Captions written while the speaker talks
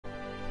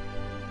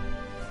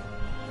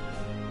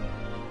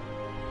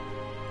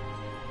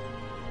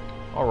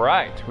All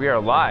right, we are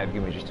live.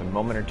 Give me just a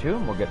moment or two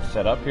and we'll get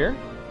set up here.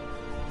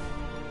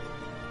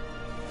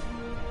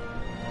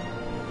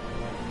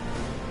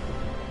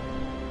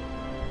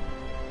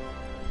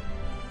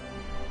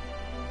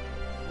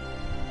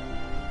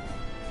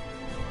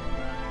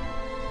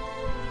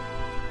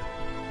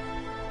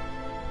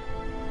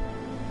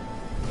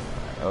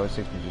 It always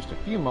takes me just a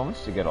few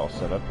moments to get all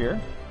set up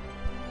here.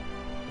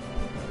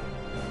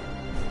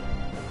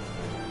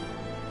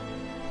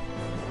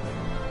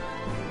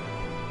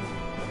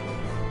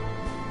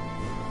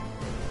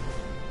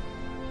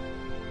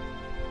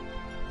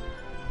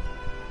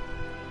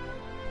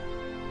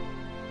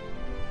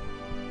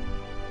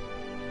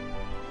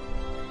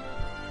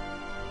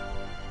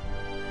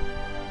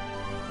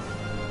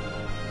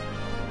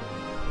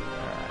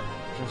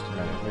 Just a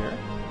minute here.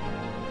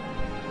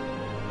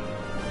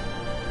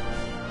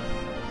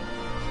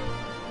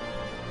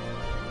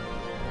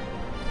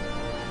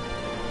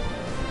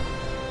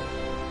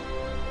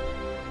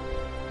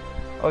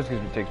 Always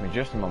takes me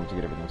just a moment to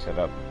get everything set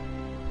up.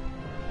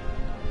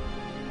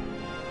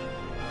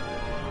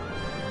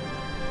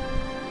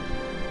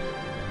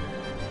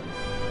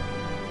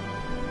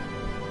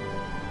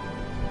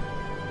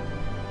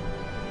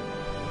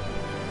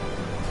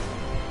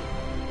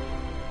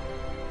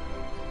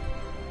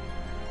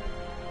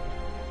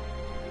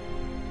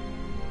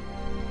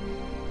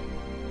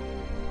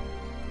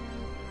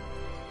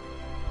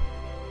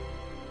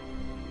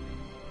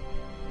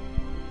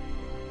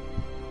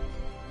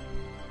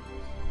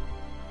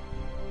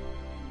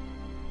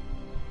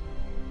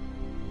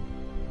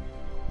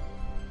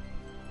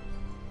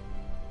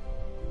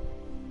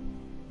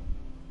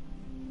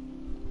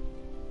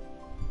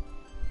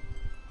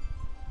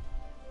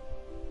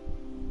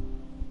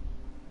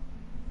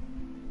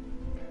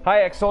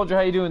 Hi, Ex-Soldier.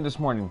 How you doing this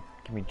morning?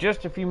 Give me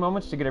just a few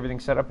moments to get everything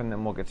set up, and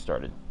then we'll get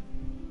started.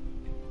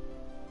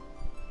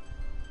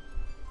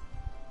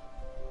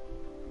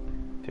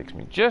 Takes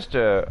me just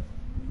a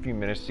few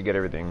minutes to get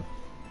everything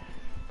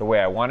the way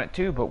I want it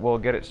to, but we'll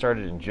get it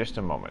started in just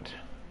a moment.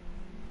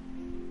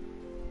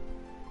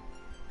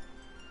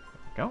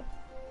 There we go.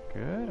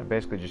 Good. I'm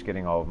basically just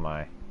getting all of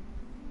my...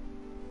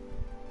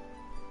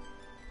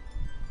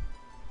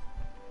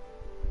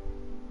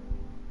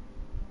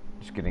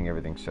 Just getting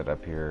everything set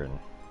up here and...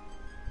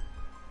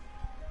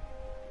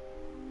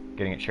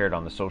 getting it shared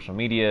on the social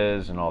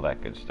medias and all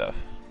that good stuff.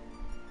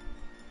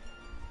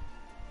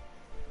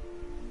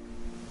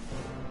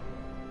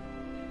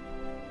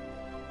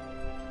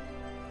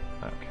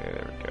 Okay,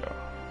 there we go.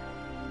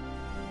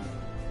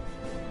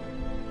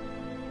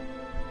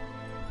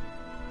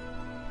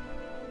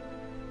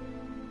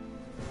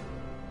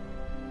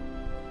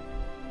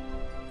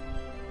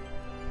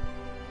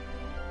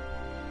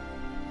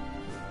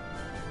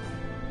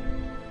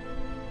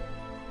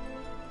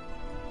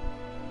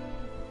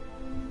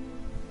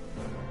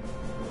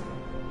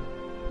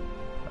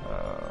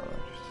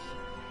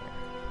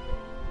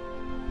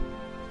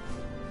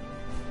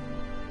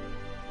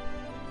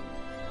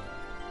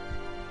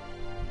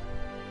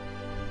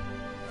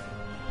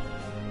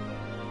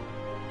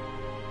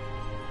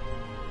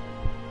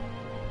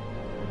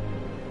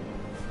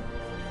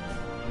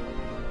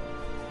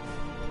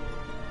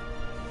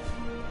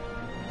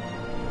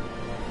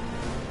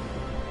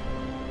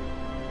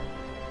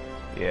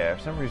 Yeah,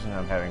 for some reason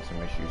I'm having some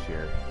issues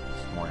here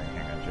this morning.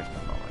 Hang on just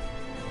a moment.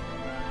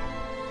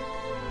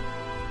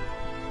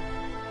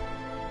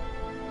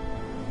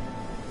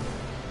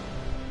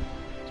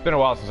 It's been a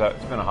while since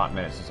it's been a hot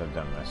minute since I've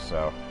done this,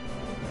 so.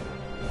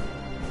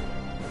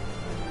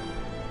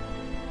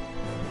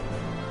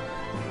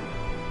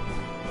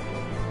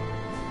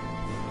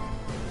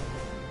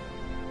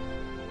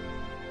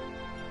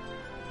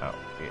 Oh,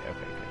 yeah,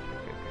 okay,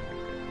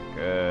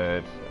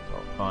 good. That's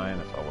all fine,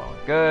 that's all well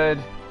and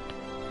good.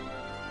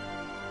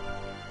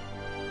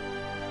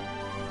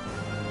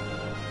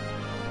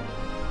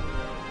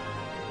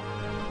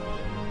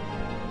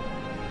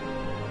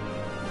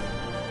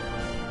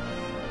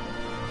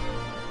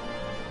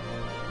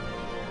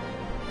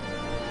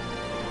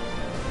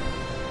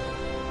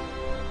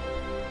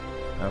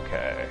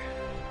 Okay.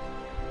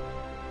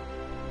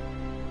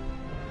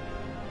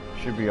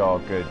 Should be all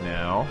good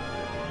now.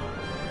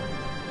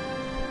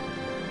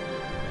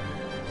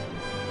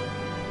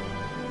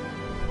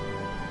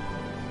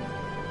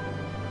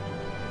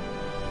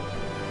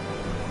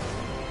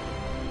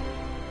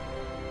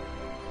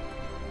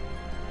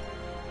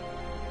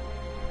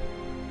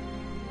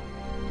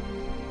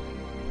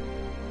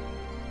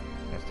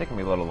 It's taking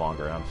me a little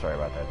longer. I'm sorry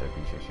about that,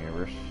 BCS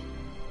Universe.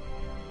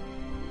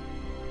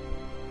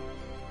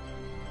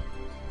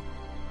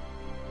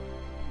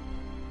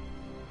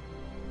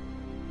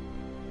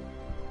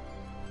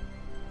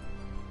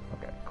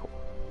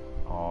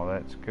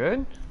 That's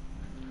good.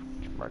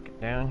 Just mark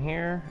it down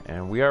here,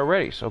 and we are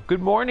ready. So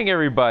good morning,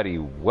 everybody.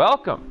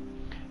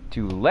 Welcome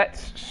to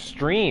Let's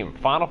Stream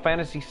Final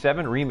Fantasy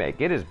VII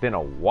Remake. It has been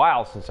a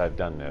while since I've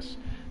done this.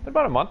 Been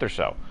about a month or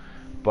so.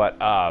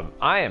 But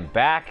I am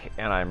back,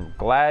 and I'm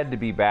glad to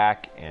be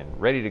back and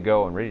ready to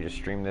go and ready to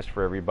stream this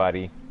for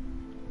everybody.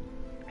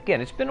 Again,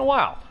 it's been a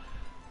while.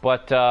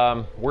 But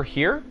we're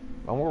here,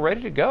 and we're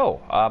ready to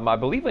go. I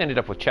believe we ended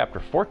up with Chapter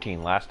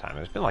 14 last time.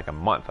 It's been like a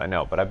month, I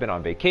know, but I've been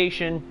on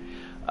vacation,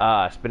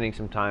 spending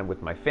some time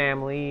with my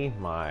family,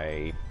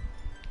 my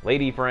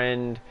lady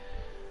friend,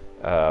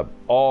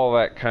 all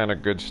that kind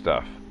of good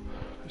stuff.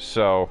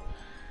 So,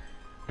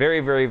 very,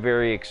 very,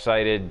 very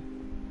excited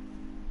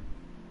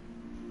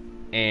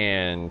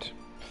and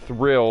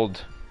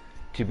thrilled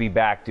to be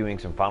back doing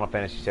some Final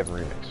Fantasy VII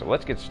Remake. So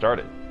let's get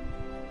started.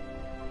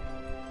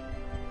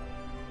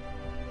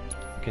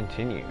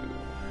 Continue.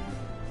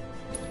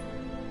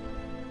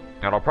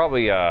 And I'll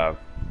probably,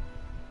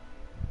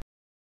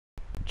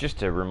 just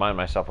to remind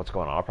myself what's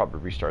going on, I'll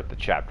probably restart the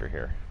chapter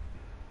here.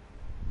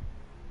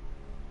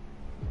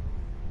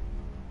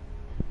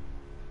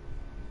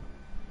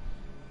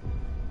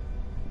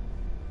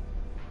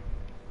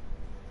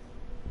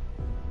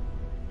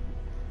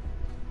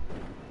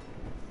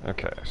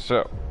 Okay,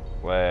 so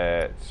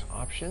let's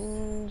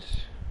options.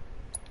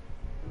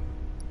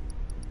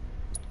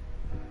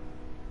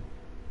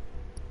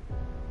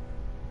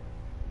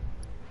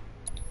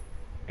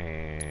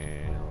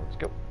 And let's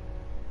go.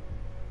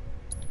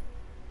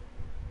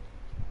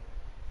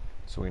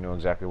 So we know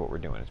exactly what we're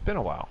doing. It's been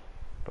a while,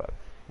 but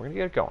we're gonna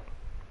get it going.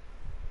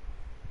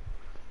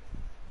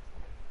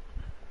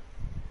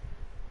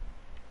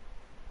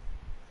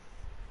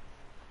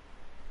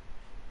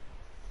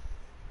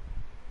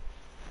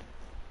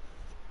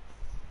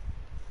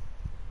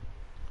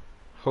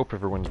 Hope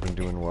everyone's been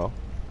doing well.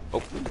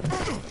 Oh.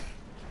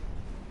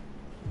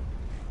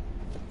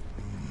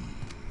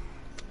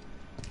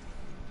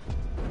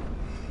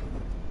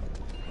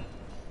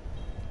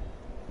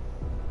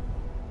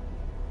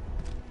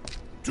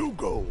 Two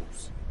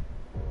goals.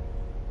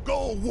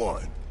 Goal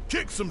 1,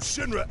 kick some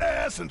Shinra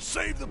ass and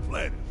save the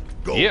planet.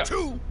 Goal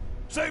 2,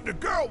 save the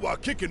girl while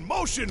kicking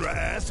more Shinra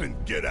ass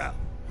and get out.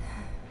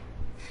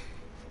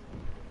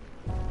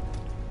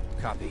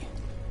 Copy.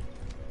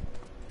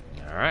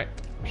 All right.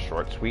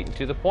 Short, sweet, and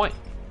to the point.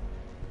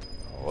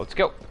 Let's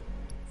go. All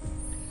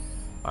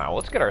right, well,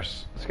 let's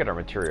get our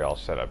material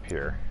set up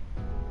here.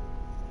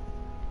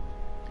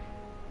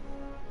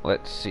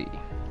 Let's see.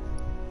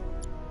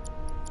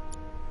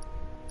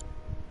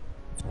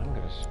 I'm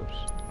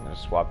gonna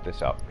swap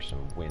this out for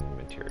some wind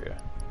materia.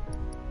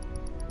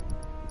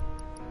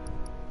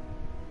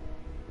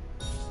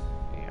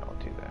 Yeah, I'll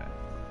do that.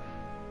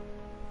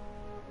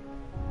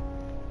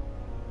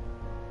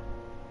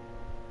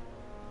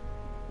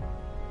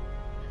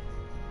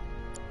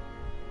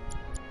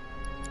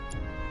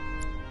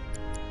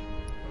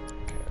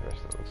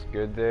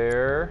 Good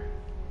there.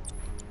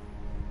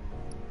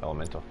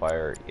 Elemental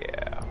fire,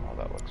 yeah, well,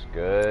 that looks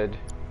good.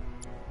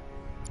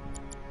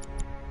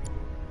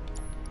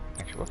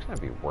 Actually, what can I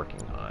be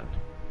working on?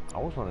 I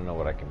always want to know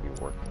what I can be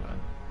working on.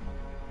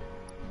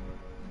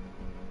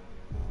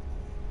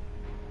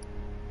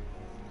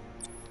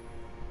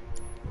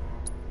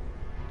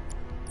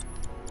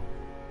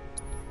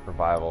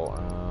 Revival,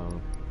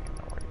 I'm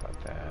not worried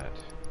about that.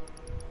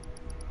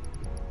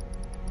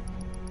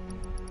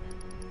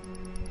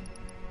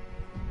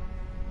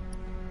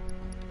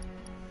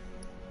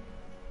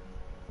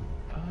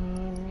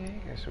 Yeah, I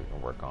guess we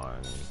can work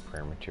on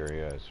prayer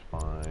materia, it's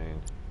fine.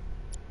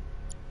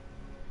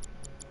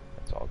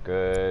 That's all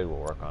good, we'll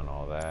work on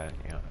all that,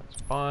 yeah,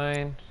 that's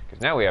fine.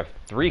 Because now we have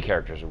 3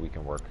 characters that we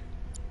can work.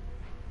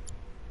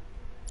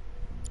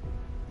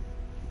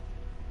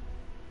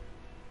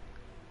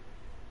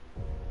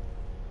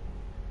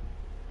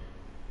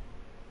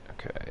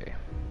 Okay.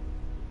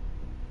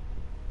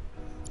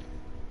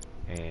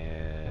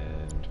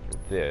 And for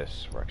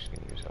this, we're actually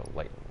going to use a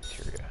lightning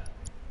materia.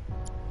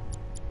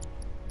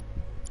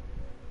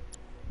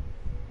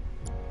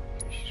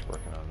 Okay, she's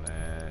working on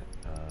that.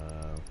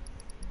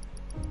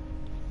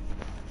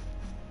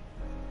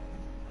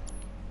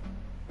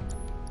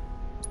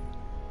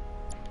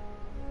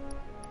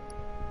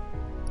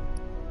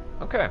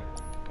 Okay, I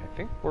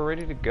think we're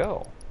ready to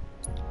go.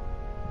 So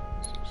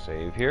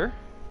save here.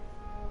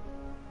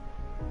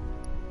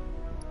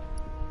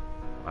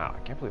 Wow, I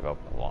can't believe how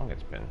long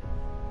it's been.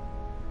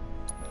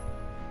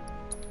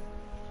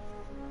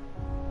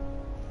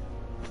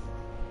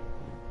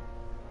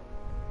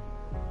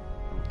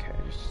 Okay,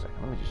 just a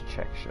second. Let me just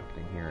check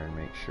something here and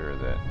make sure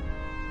that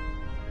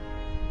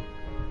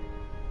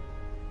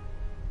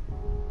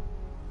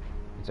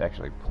it's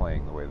actually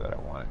playing the way that I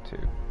want it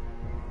to. It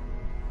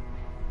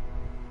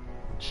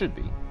should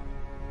be.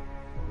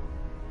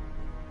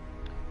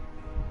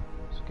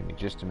 So give me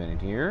just a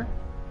minute here.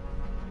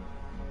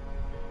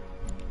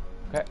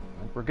 Okay,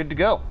 we're good to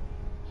go.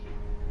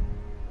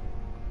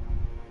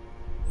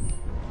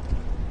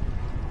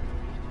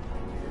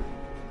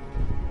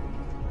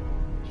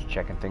 Just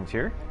checking things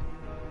here.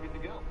 Good to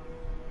go.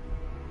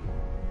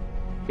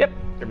 Yep,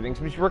 everything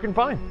seems to be working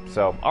fine.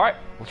 So, all right,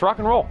 let's rock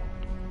and roll.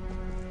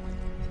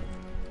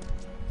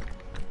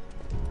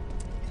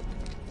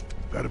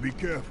 Gotta be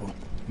careful.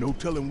 No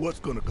telling what's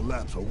gonna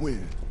collapse or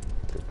when.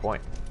 Good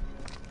point.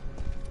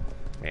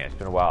 Man, it's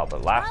been a while,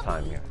 but last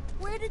time, yeah.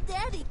 Where did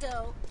Daddy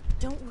go?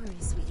 Don't worry,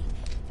 sweetie.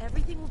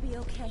 Everything will be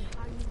okay.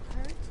 Are you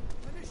hurt?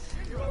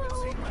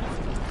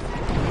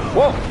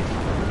 Whoa!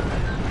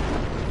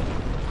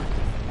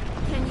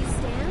 Can you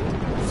stand?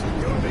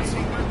 You haven't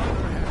seen my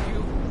mother, have you?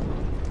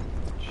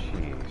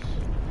 Jeez.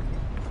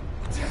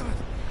 Damn it!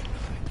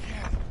 I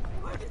can't.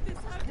 Why did this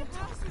have to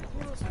happen?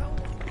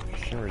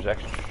 Shinra's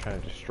actually just trying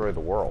to destroy the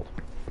world.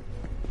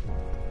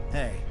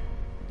 Hey,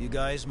 you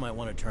guys might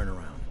want to turn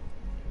around.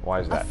 Why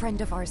is A that?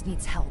 friend of ours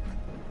needs help.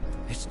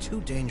 It's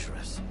too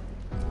dangerous.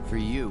 For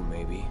you,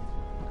 maybe.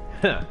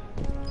 Huh.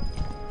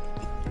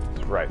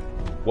 That's right.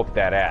 Whoop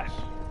that ass.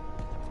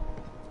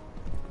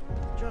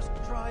 Just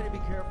try to be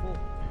careful.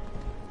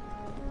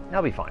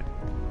 I'll be fine.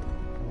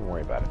 Don't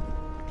worry about it.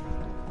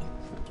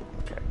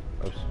 Okay.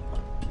 Oops.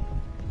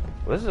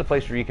 Well, this is a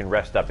place where you can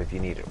rest up if you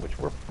need it, which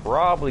we're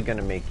probably going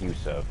to make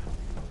use of.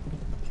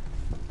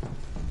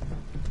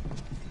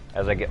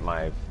 As I get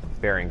my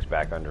bearings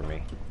back under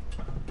me.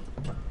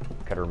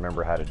 Gotta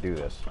remember how to do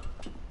this.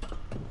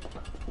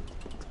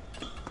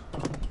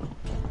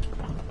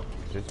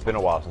 It's been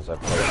a while since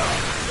I've played it.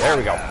 There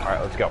we go.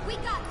 Alright, let's go. We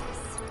got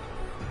this.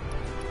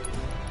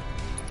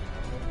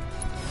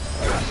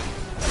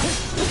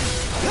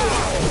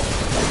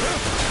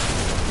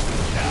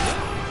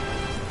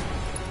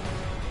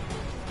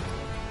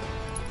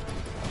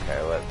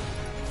 Okay, let's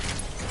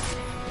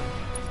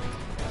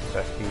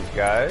assess these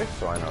guys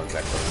so I know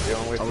exactly what I'm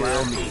dealing with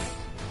Allow here. me.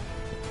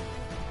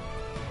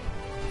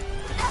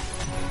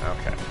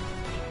 Okay.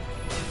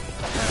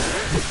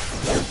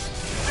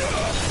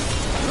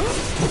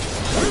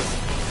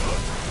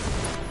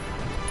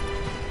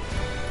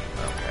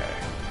 Okay.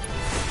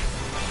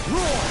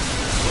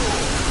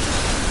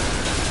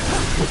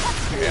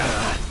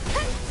 Yeah.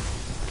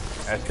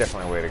 That's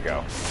definitely a way to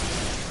go.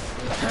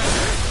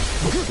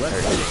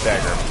 There's the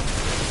stagger.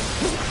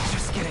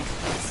 Just getting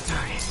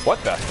started.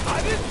 What the?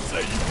 I didn't say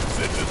you could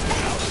sit this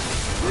one out.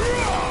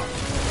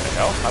 The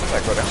hell? How did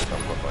that go down so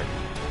quickly?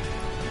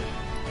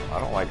 I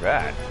don't like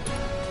that.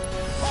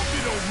 Hope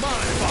you don't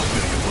mind if I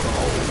fill you with a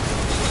hole.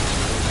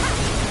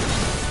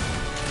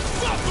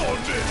 Fuck on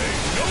this,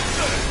 ain't no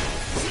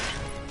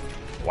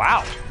thing.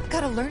 Wow.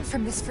 Gotta learn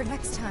from this for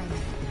next time.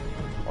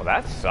 Well,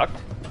 that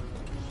sucked.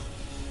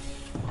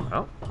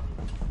 Well,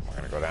 we're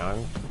gonna go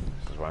down.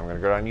 This is why I'm gonna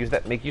go down and use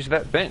that. Make use of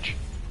that bench.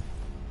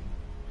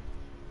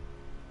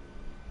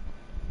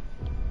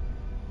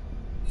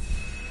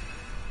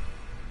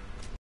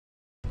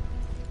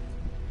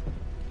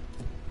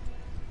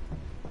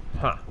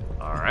 Huh.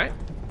 All right.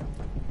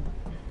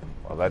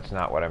 Well, that's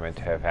not what I meant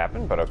to have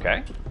happen, but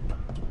okay.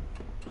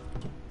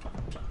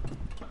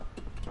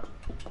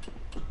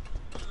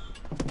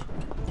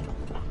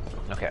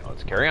 Okay,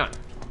 let's carry on.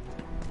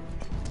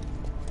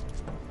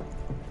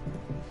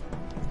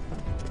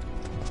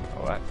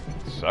 Oh, that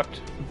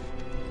sucked.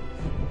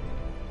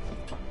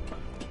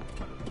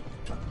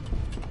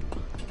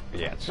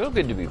 Yeah, it's so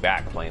good to be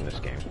back playing this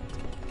game.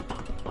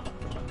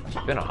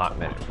 It's been a hot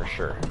minute for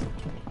sure.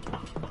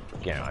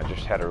 Again, I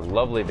just had a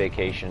lovely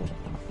vacation,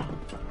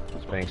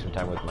 spending some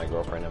time with my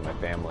girlfriend and my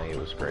family. It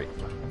was great.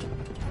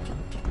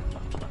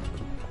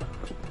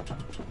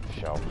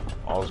 So,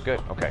 all is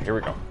good. Okay, here we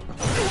go. You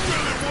really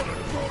want to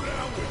throw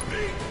down with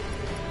me?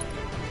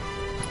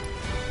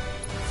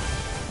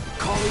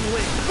 Calling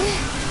wind.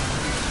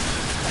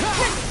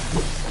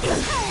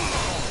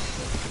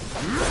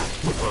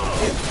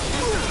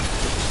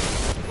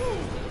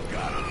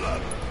 Gotta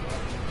love it.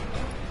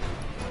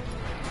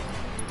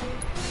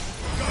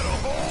 Got a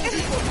whole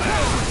heap of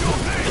man with your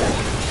name.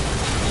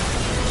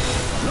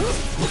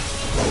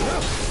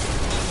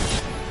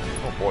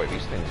 Oh boy,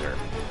 these things are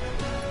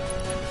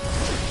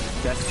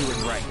That's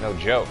doing right. no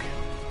joke.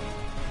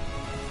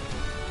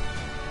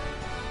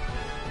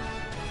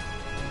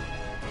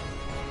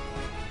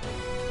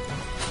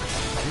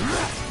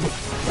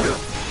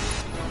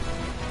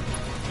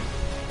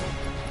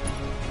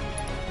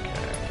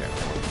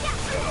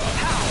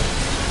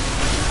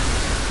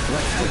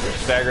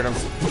 Staggered him.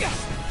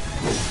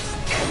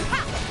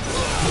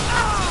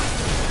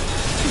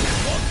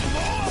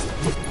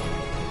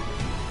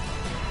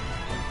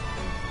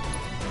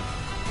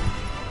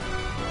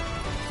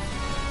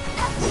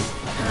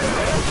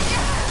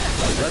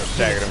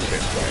 Staggered him too.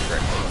 Okay,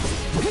 great.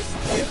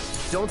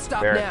 Don't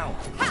stop Barret. now.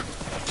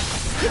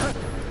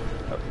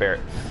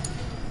 Barret.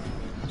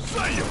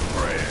 Say your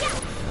prayer.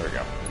 There we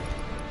go.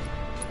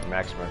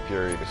 Maximum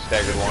Fury, the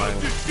staggered one.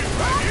 Just get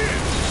right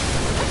in.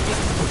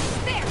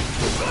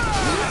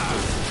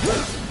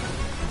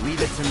 Leave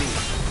it to me.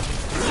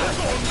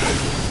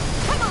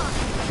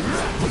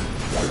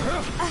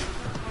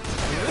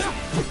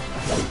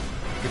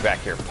 Get back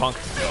here, punk.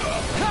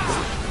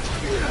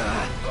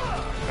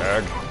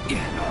 Ugh.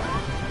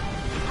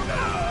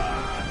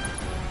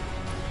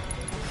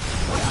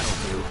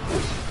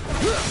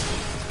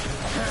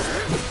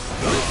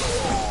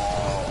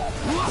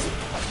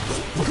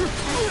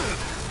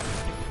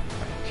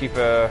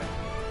 Tifa.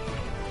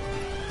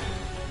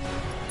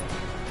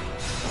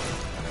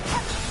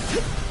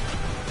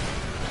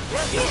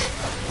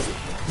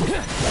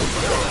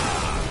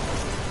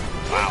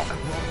 Wow.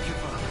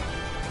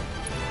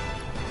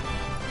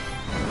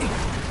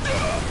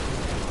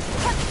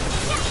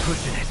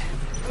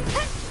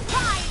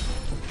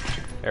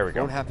 There we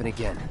go. Won't happen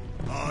again.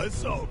 Oh,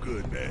 it's all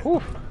good, man.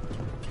 Whew.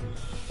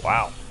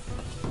 Wow.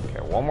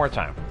 Okay, one more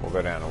time. We'll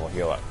go down and we'll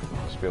heal up.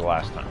 This will be the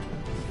last time.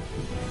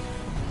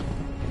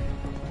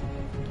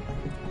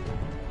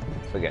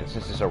 So again,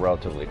 since it's so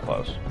relatively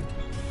close.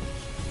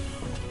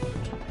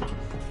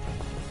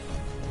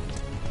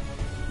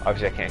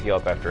 Obviously, I can't heal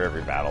up after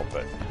every battle,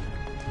 but...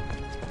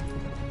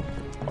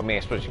 I mean,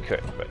 I suppose you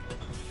could, but...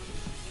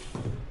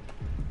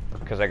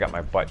 Because I got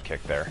my butt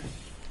kicked there.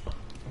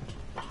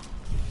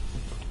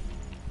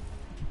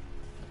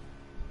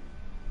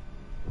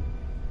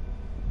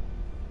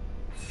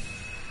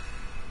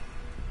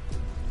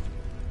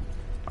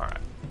 Alright.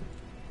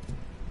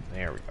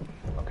 There we go.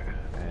 Okay.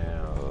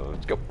 Now,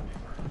 let's go.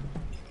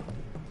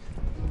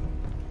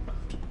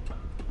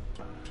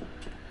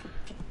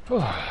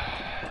 Whew.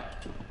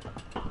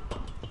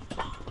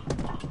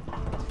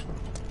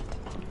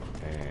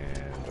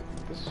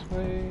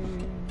 Way.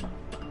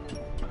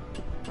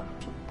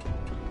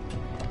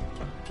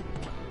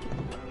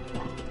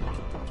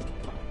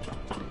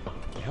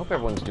 I hope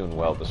everyone's doing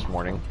well this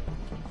morning.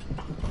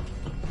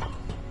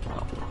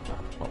 Oh,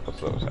 what's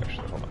those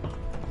actually? Hold on.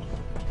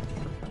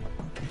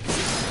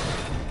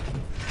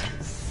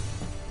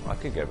 Well, I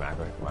could get a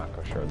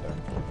Mako shard there.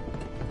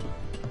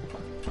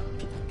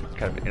 It's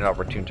kind of an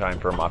inopportune time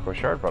for a Mako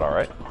shard, but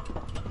alright.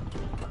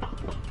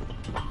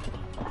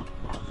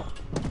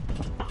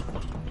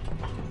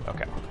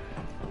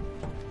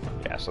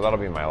 So that'll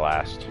be my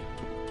last.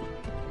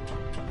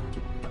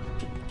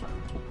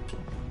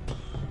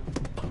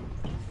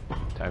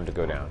 Time to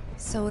go down.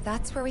 So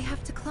that's where we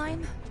have to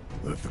climb?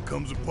 What if it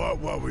comes apart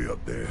while we're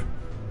up there?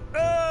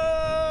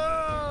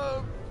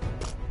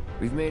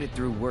 We've made it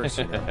through worse,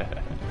 you know.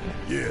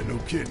 Yeah, no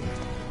kidding.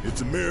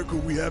 It's a miracle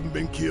we haven't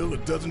been killed a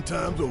dozen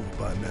times over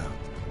by now.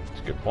 That's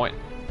a good point.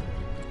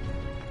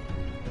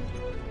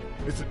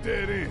 It's a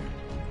dead end.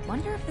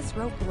 Wonder if this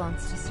rope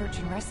belongs to search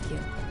and rescue.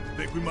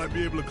 Think we might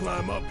be able to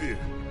climb up here.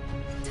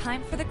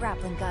 Time for the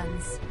grappling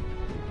guns.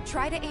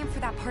 Try to aim for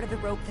that part of the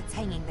rope that's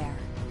hanging there.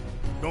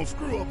 Don't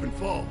screw up and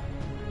fall.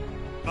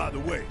 By the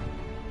way,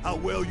 how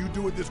well you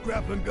do with this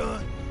grappling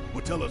gun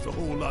will tell us a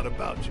whole lot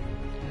about you.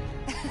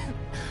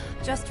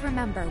 Just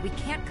remember, we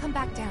can't come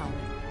back down.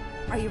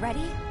 Are you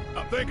ready?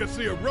 I think I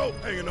see a rope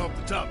hanging off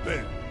the top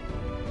there.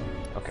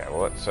 Okay,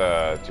 well let's do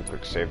a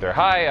quick save there.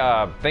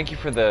 Hi, thank you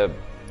for the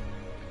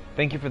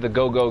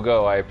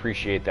go. I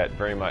appreciate that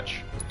very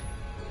much.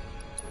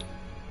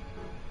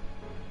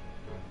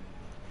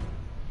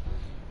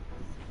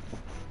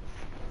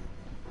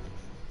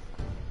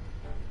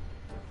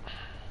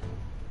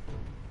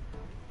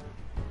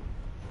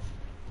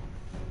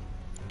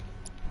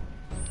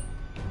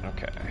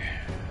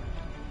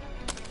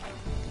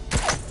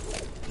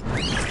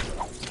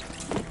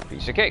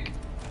 Piece of cake.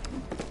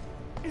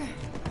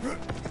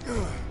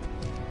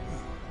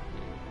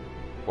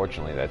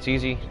 Fortunately, that's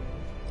easy.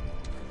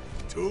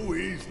 Too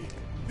easy.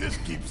 This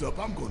keeps up,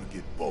 I'm gonna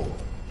get bored.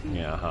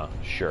 Yeah,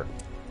 sure.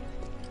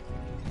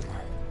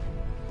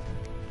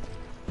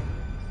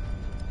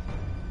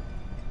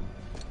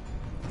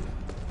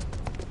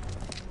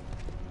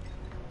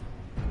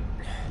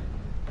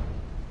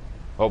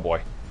 Oh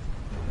boy.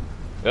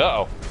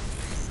 Uh-oh.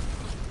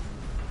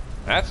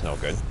 That's no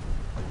good.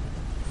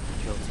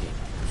 Kill team.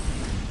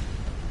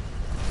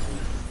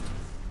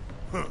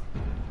 Huh.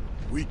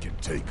 We can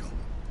take them.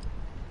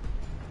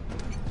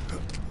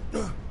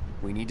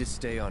 We need to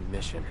stay on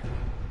mission.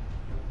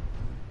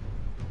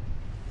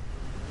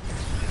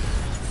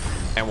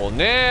 And we'll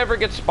never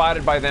get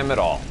spotted by them at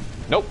all.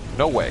 Nope,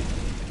 no way.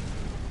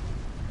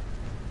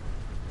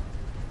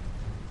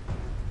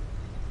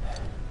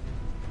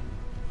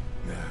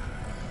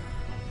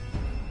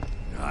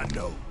 I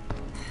know.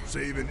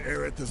 Saving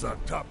Aerith is our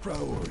top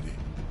priority.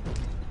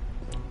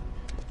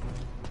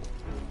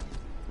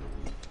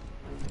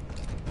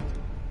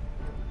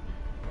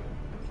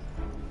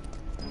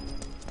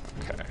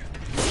 Okay.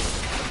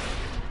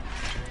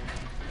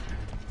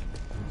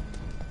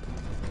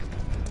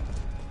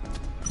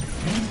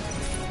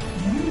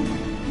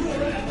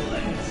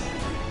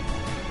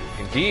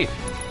 Indeed.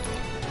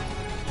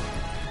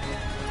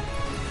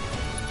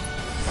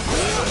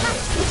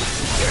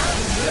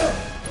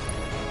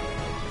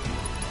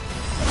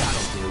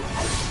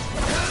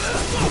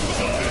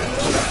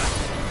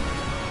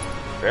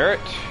 Barrett.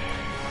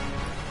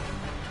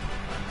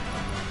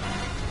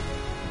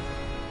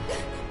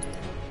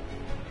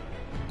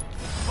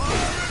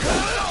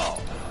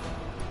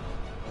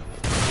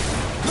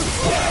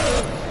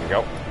 There you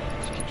go.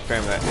 Just keep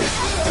spamming that.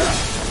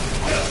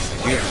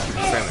 Thank you. Just keep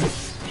spamming it.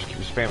 Just keep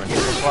spamming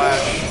triple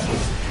slash.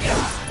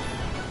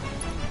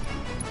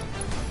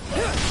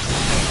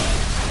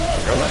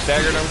 There we go.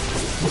 Staggered him.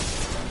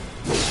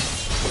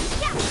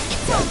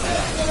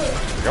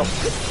 There we go.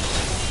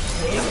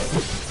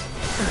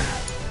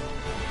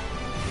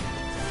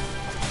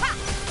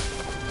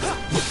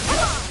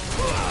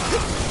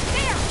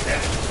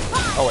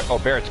 Oh, wait. Oh,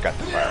 Barrett's got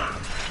the fire.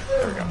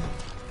 There we go.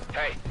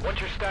 Hey, what's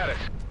your status?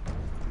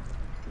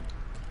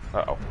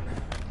 Uh-oh.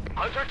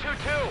 Hunter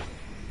 2-2!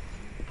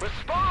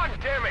 Respond,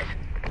 damn it!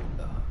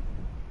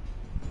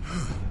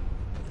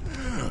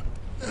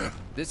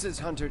 This is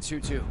Hunter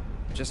 2-2.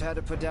 Just had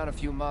to put down a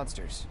few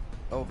monsters.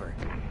 Over.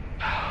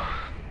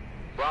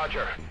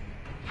 Roger.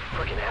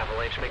 Frickin'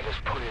 avalanche making us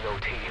put in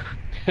OT.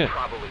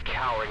 Probably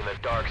cowering in the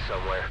dark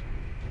somewhere.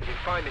 If you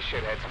find the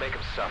shitheads, make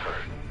them suffer.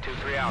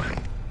 2-3 out.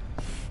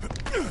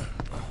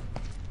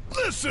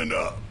 Listen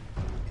up!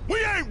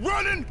 We ain't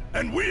running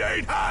and we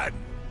ain't hiding!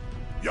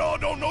 Y'all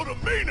don't know the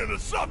meaning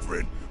of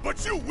suffering,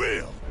 but you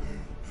will!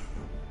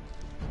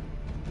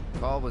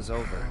 Call was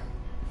over.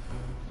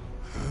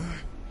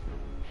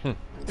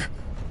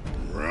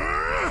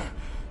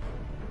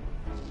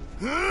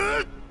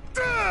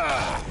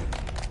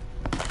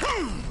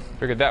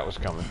 Figured that was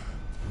coming.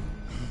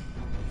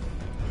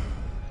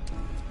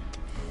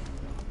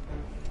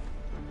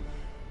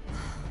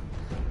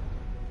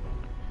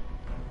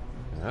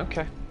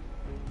 Okay.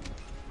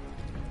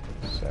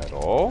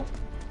 Settle.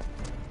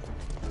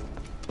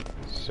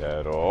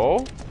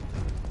 Settle.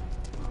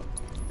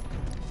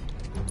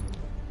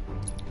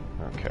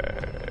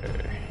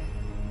 Okay.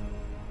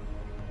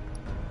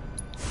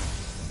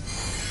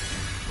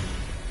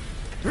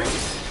 Yeah,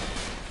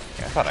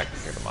 I thought I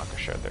could get a Mako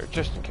Shed there,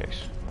 just in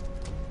case.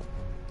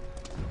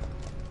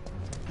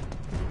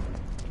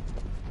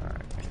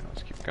 Alright,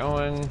 let's keep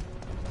going.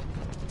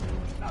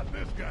 Not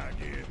this guy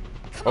again.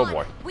 Oh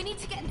boy. We need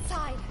to get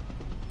inside.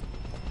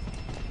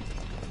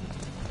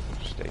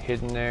 Stay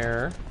hidden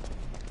there.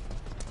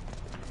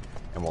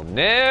 And we'll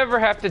never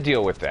have to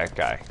deal with that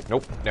guy.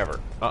 Nope,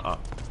 never.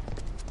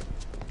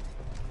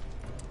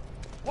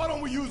 Why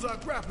don't we use our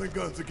grappling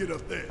guns to get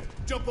up there?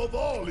 Jump over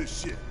all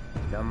this shit.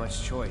 Not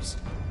much choice.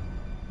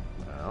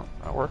 Well,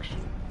 that works.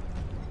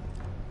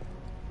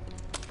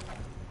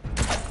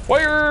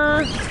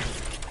 Fire!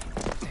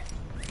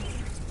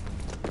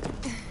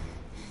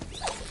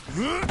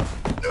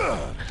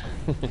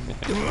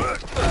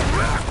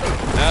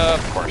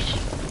 Of course.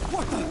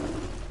 What the?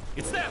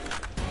 It's them!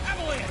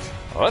 Avalanche!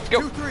 Well, let's go.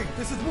 2-3,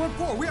 this is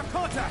 1-4, we have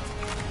contact!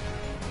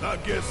 I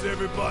guess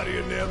everybody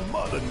and their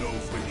mother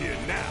knows we're here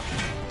now.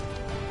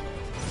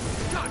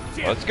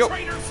 Goddamn Let's go.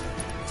 traitors!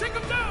 Take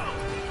them down!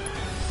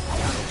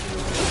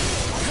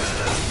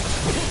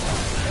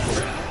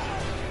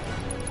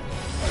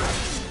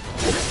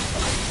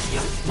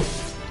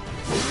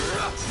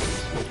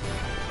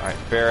 Alright,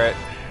 Barrett.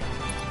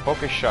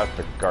 Focus shot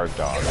the guard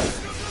dog.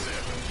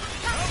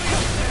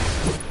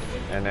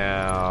 And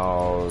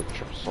now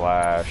triple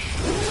slash.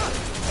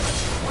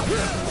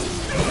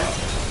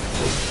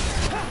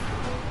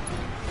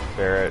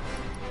 Barrett.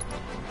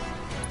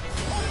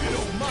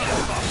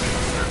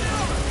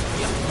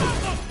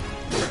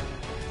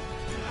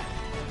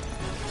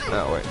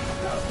 No, wait.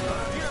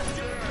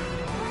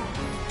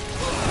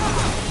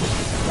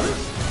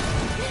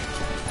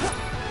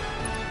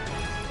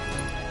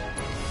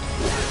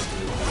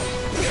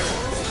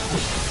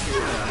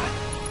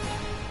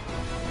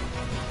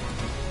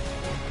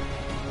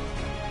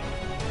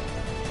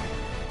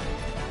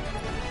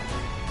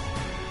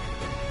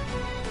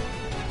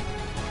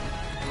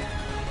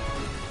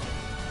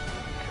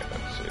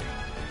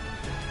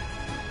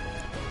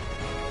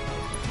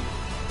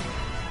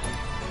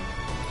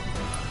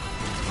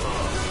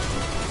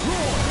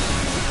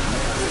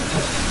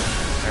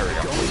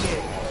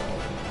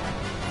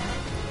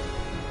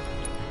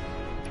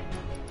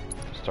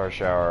 Star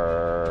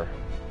Shower.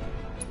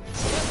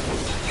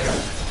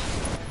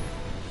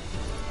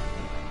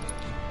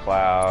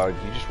 Cloud,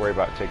 you just worry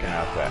about taking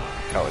out that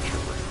Pellet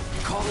Trooper.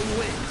 Calling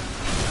wind.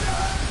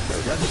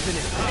 Let's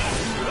finish.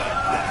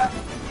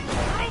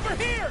 They're over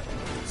here!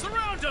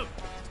 Surround them!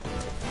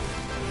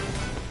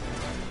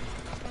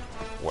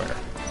 Where?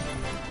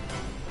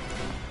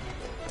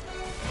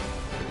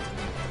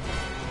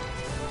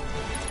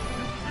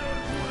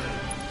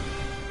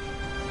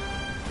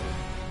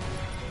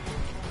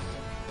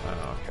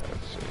 Okay,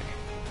 let's see.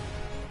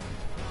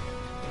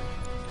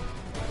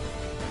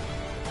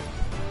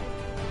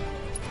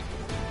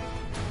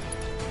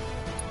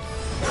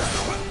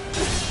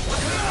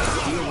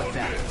 Deal with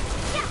that.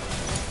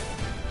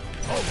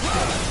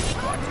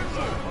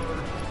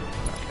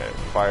 Okay,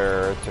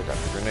 fire, take out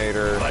the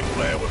Grenader. Like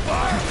playing with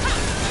fire.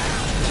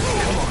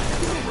 Come on,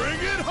 bring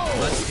it home.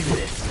 Let's do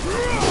this.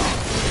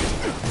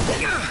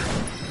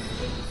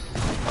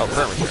 Oh,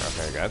 Permature.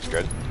 Okay, that's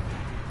good.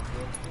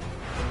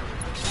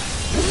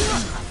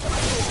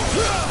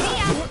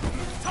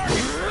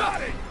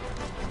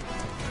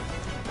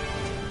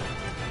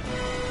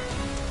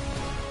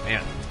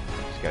 Man,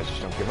 these guys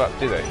just don't give up,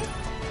 do they?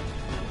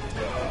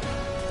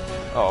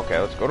 Oh, okay,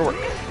 let's go to work.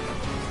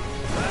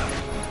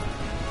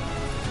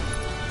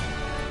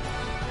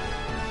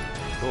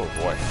 Oh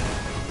boy.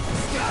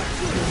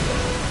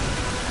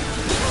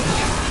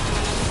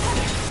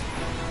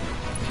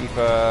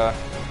 Tifa.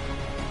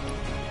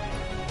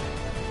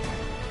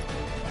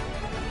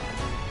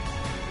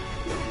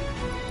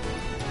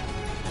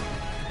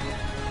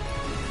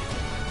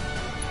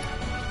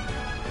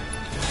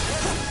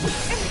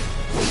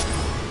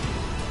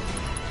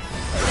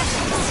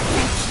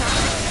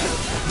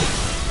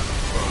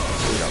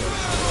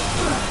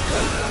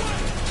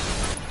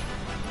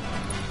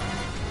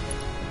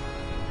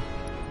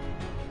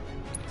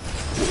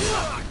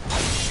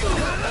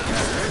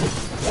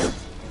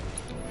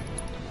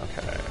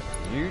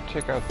 you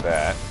take out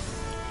that.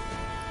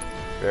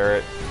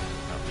 Barrett.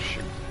 Oh,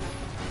 shoot.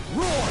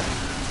 Roar!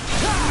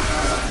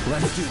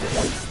 Let's do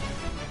this.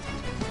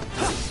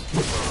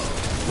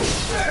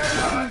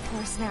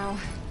 Force now.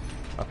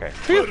 Okay.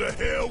 What the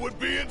hell with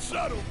being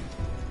subtle?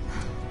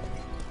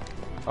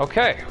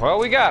 Okay, well,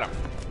 we got him.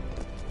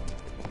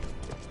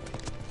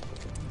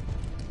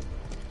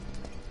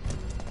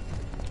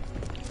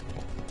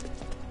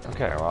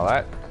 Okay, well,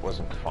 that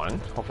wasn't fun.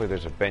 Hopefully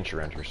there's a bench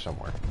around here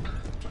somewhere.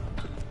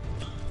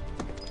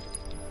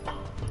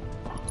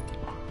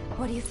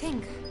 What do you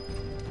think?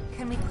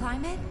 Can we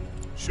climb it?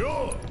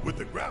 Sure, with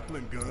the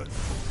grappling gun.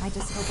 I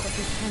just hope that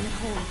this thing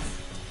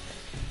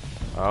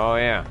holds. Oh,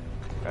 yeah.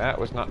 That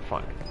was not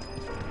fun.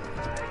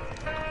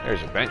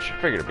 There's a bench. I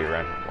figured it'd be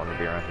around, one would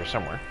be around here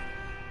somewhere.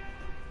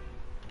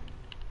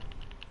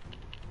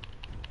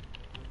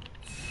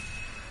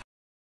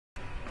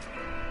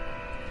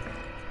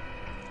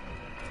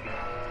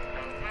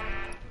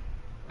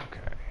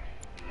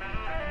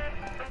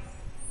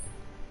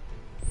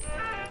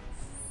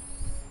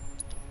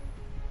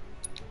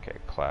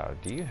 Cloud,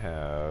 do you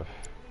have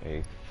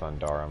a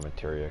Thundara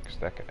materia? Because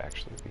that could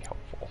actually be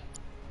helpful.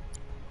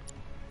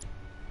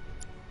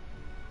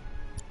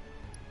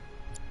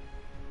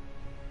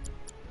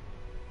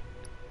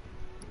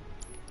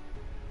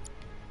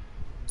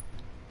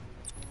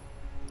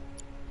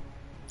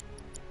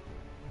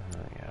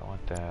 Yeah, I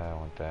want that, I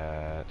want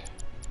that.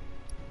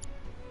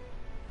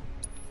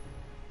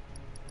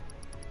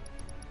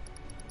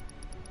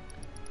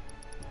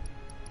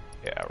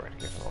 Yeah, we're gonna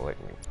give him a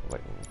lightning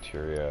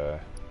materia.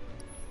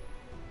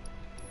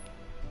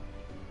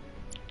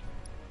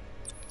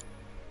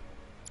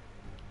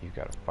 You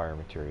got a fire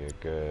materia,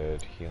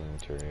 good. Healing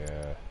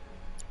materia.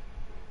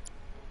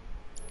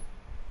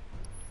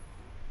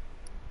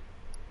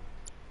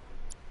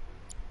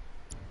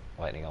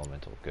 Lightning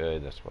elemental,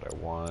 good. That's what I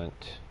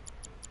want.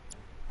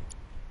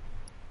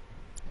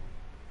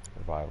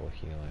 Revival,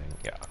 healing.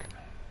 Yeah, okay.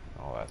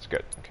 Oh, that's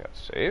good. Okay,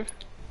 let's save.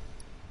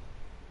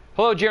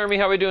 Hello, Jeremy.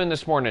 How are we doing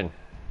this morning?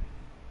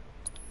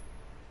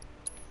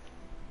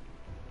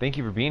 Thank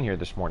you for being here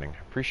this morning.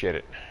 Appreciate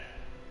it.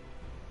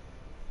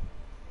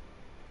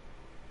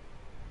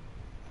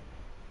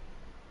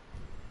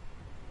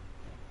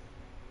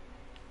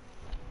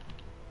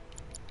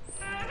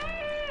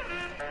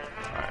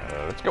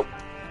 Let's go.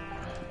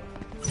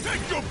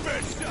 Take your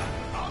best shot.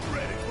 I'm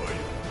ready for you.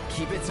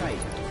 Keep it tight.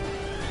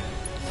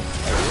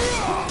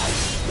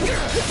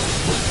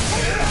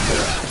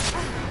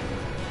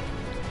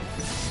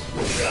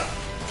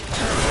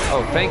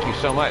 Oh, thank you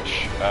so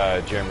much,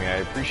 Jeremy. I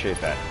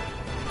appreciate that.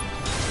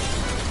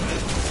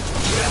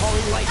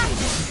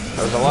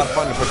 That was a lot of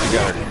fun to put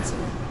together.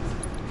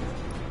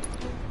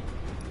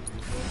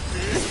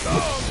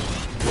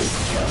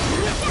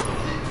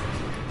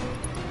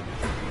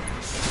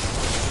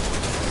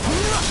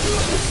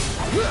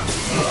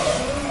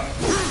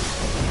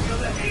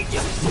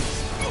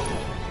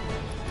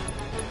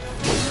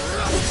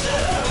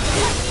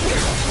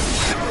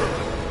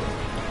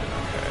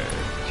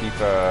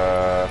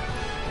 Tifa.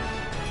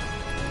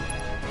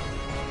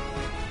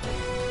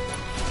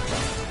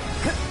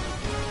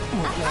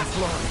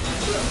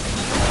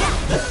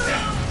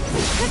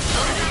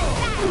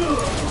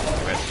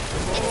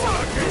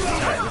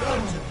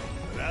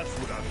 That's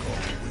what I call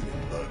winning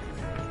ugly.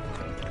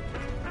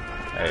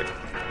 Hey,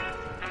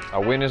 a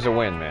win is a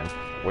win, man.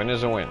 Win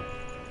is a win.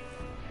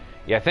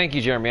 Yeah, thank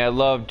you, Jeremy. I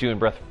loved doing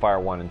Breath of Fire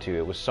 1 and 2.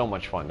 It was so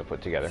much fun to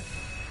put together.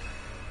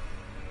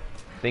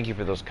 Thank you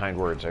for those kind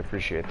words. I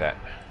appreciate that.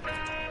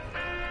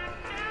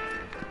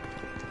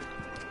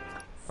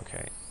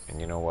 Okay,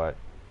 and you know what?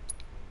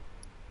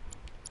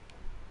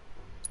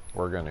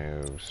 We're going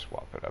to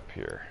swap it up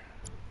here.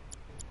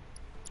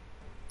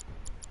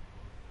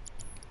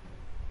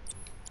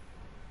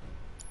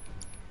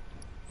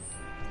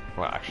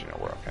 Well, actually, no,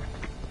 we're okay.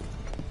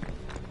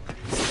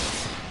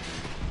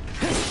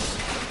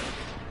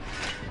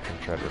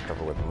 Try to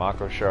recover with the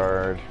Mako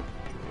Shard.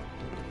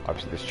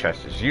 Obviously this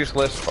chest is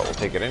useless, but we'll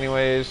take it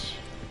anyways.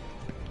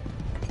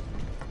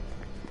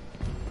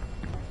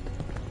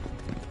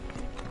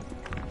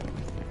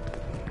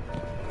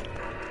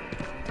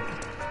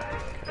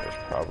 Okay, there's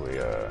probably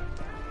a...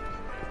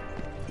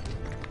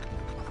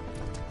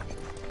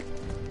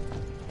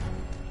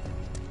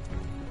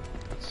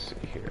 Let's see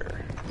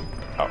here.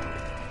 Oh.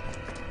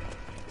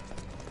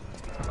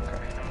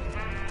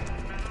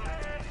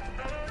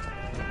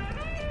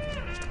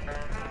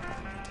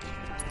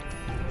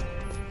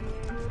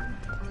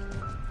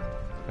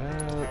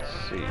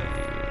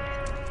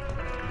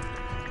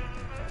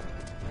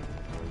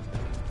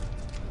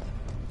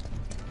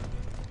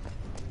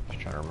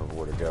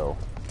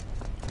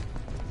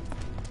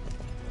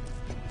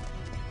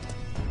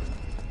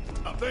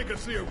 I think I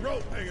see a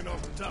rope hanging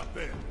off the top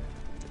end.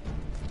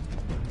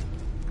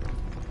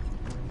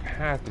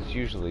 Path is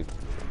usually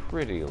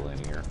pretty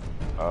linear.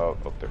 Oh,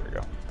 there we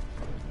go.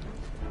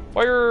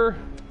 Fire!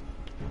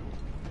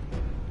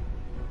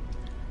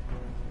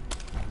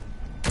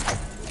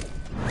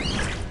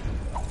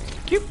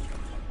 Cute.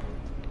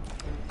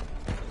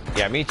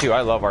 Yeah, me too. I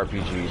love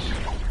RPGs.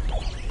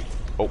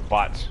 Oh,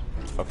 bots.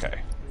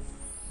 Okay.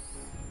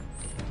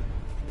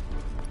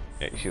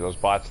 Yeah, you see those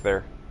bots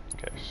there?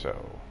 Okay,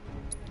 so...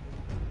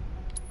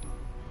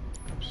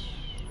 Oops.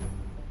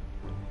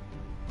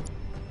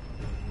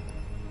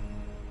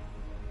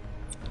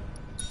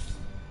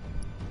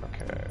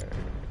 Okay.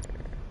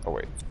 Oh,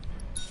 wait.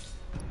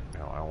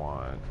 No, I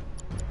want...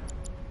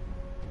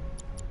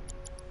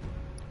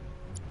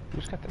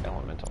 Who's got the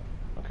elemental?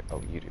 Okay,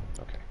 oh, you do.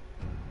 Okay.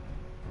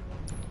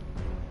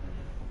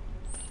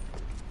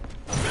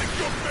 Make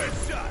your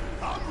best shot.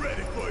 I'm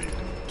ready for you.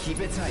 Keep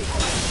it tight.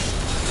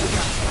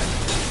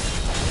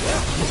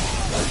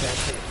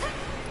 That's it.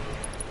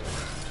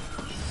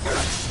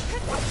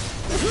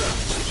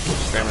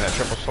 Spamming that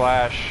triple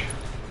slash.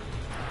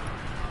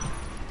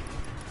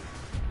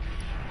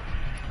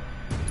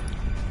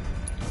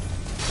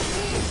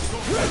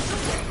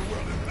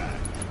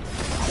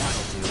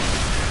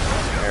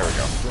 There we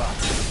go.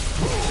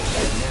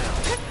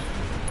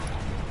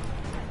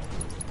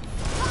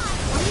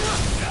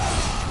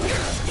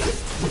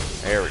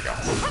 There we go.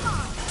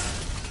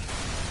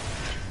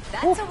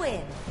 That's a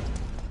win.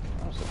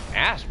 That was an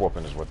ass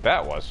whooping is what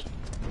that was.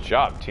 Good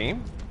job,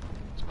 team.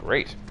 It's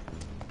great.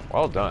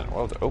 Well done.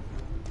 Well done. Oh.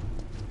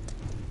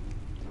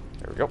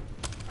 There we go.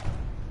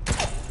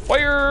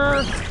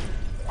 Fire!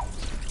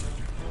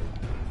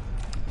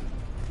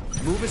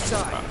 Move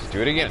aside. Let's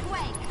do it again. Way,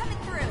 coming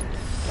through.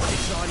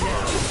 It's on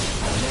now.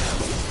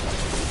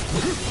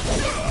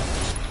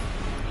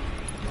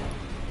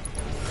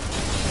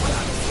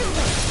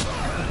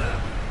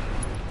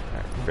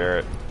 Alright,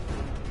 Barrett.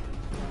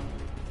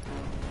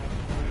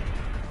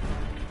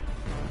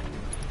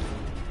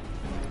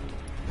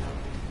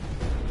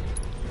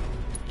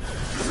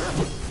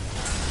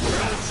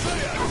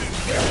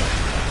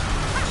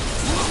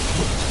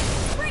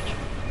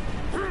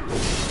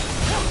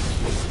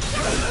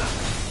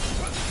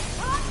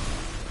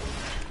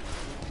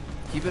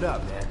 Keep it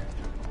up, man.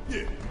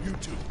 Yeah, you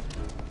too.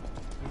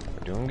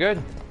 We're doing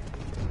good.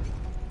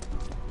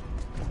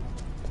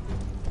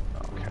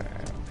 Okay,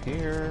 up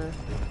here.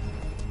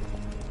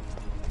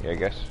 Yeah, I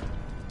guess.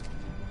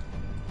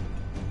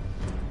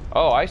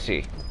 Oh, I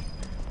see.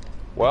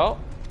 Well,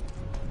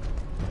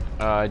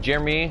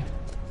 Jeremy,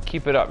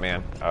 keep it up,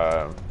 man.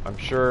 I'm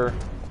sure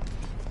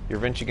you're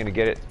eventually going to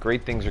get it.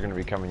 Great things are going to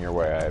be coming your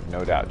way, I have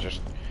no doubt.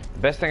 Just the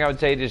best thing I would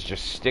say is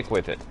just stick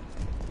with it.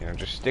 You know,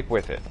 just stick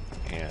with it.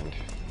 And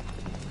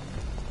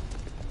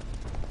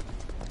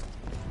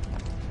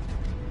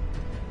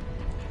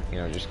you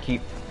know, just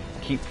keep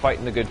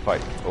fighting the good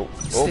fight. Oh,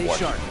 Stay boy.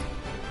 sharp.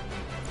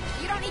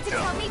 You don't need to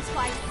tell me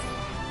twice.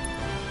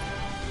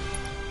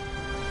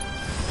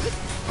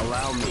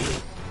 Allow me.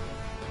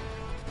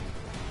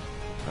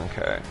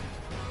 Okay.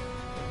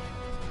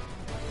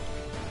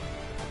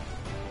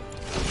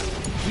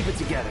 Keep it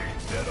together.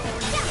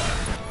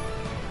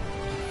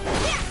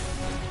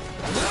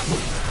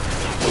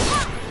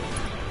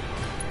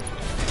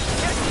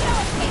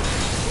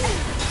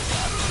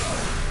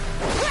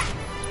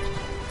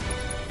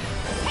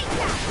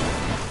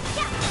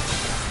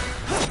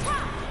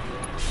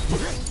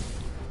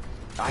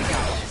 I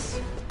got this.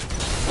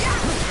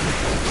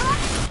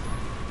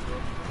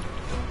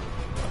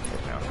 Okay,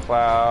 now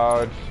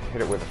Cloud.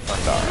 Hit it with a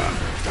Thundara.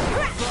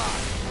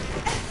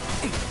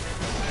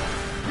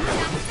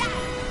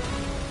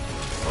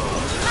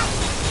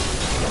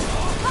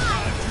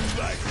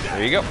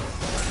 There you go.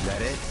 Is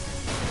that it?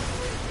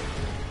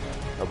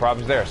 No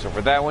problems there. So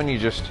for that one, you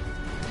just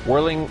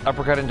whirling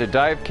uppercut into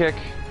dive kick.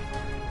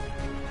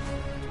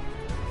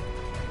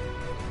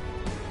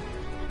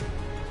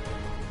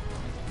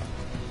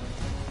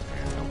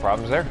 And no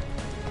problems there.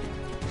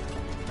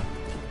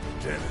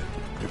 Damn it.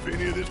 If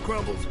any of this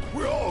crumbles,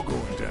 we're all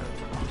going down.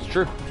 It's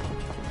true.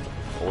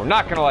 But we're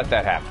not going to let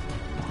that happen.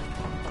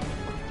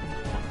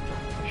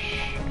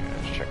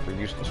 Let's check for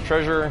useless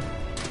treasure.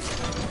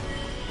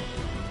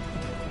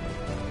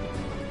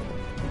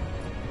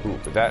 Ooh,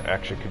 but that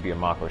actually could be a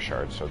Mako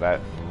shard, so that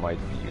might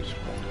be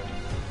useful.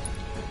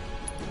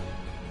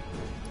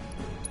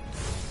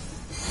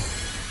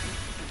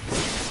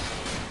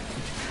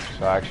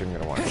 So actually I'm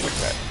going to want to check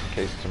that in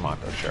case it's a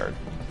Mako shard.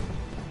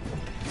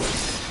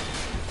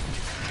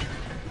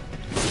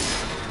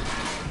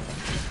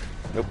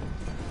 Nope.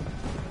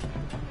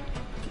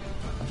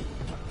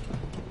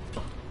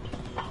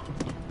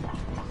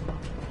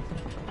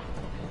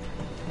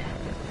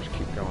 Just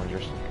keep going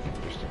just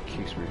in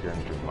case we're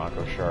going to do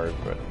Mako shard,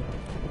 but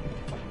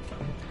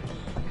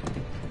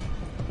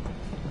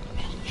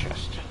just a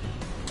chest.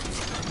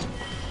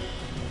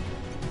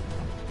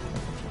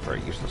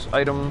 Very useless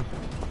item.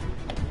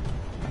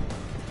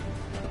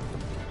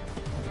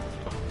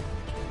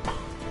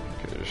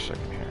 Okay, there's a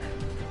second here.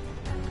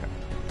 Okay.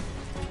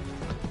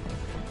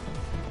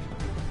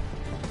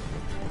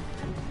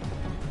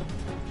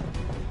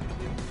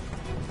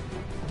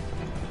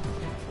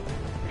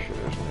 Make sure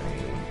there's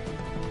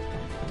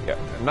any. Yeah,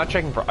 I'm not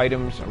checking for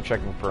items, I'm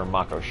checking for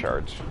Mako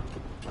shards.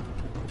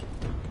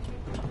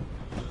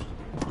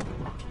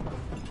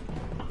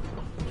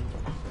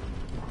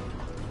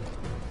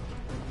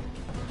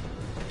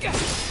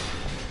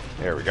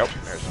 There we go.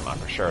 There's the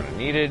Mako shard I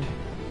needed.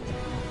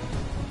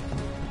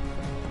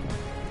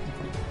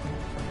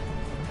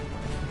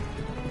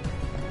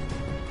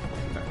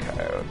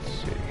 Okay, let's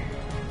see.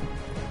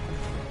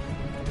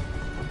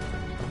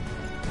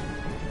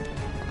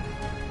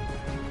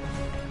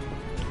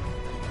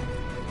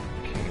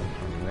 Came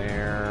from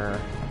there.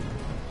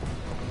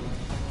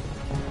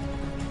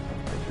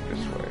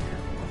 This way.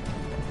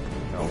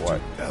 You know what?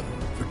 Ever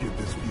forget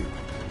this view.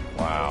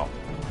 Wow.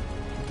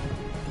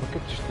 Look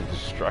at just the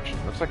destruction.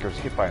 Looks like it was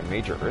hit by a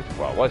major earthquake.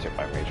 Well, it was hit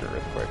by a major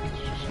earthquake. It's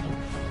just...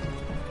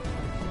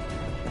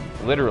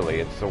 Literally,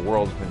 it's the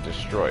world's been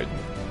destroyed.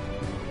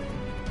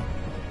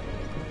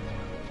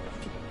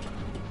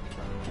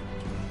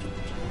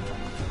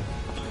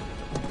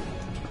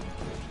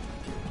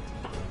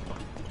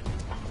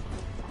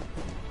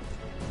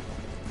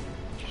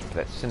 Just,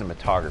 that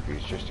cinematography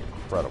is just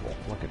incredible.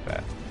 Look at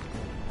that.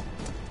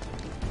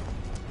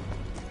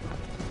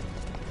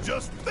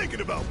 Just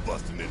thinking about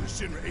busting into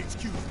Shinra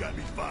HQ's got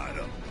me fired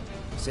up.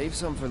 Save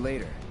some for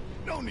later.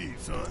 No need,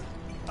 son.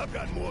 I've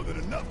got more than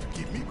enough to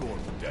keep me going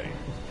for days.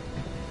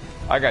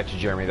 I got you,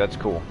 Jeremy. That's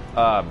cool.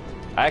 I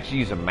actually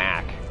use a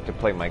Mac to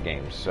play my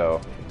games, so...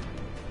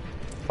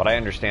 But I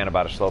understand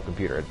about a slow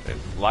computer.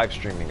 Live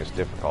streaming is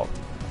difficult.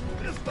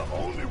 It's the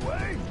only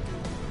way.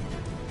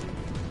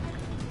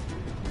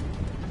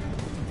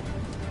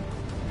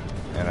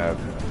 And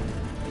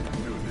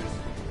Do this.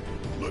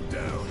 Look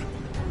down.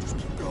 Just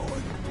keep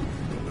going.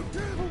 Don't look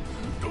down.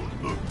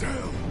 Don't look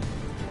down.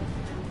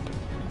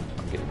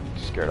 I'm getting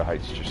scared of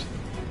heights just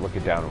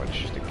looking down when it's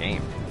just a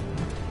game.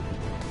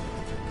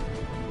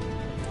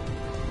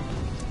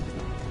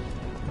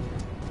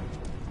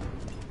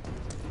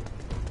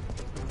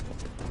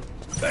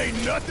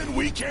 Ain't nothing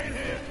we can't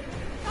handle.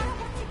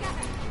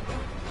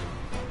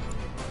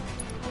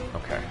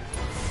 Okay,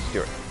 let's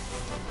do it.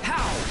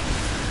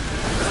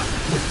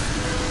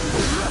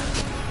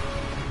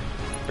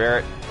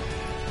 Barrett.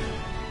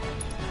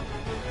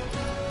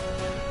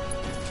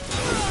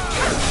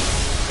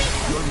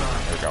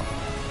 There we go.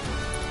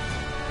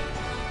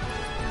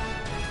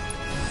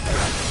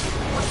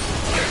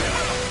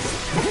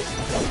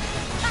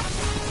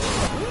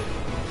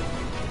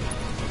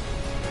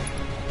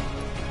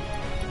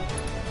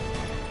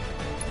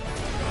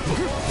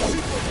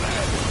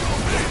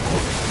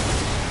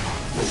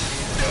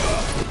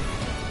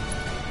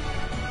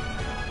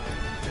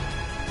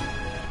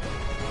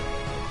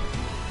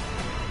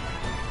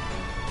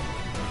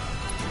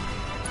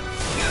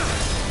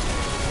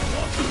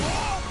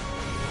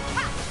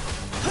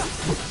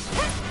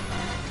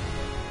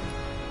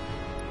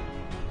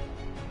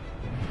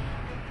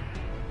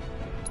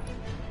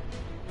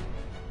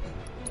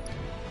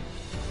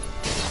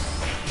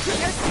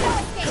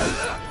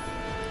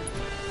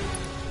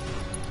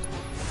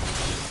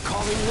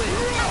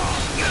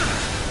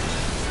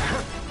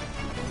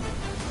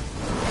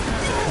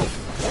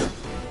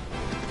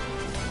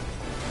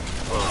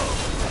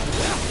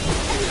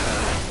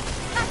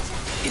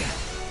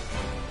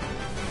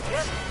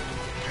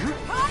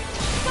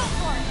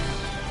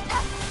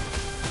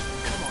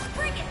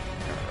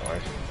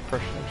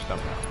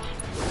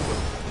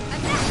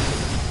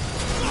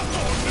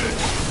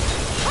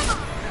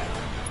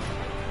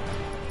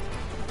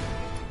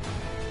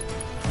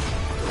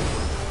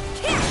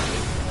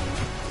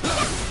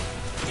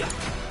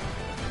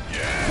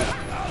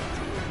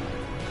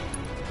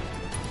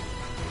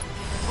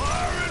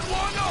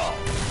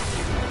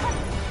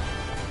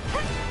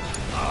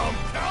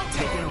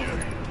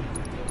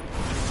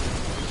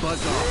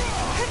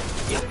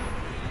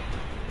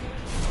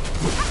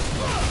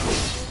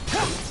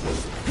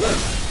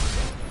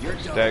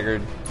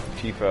 Staggered.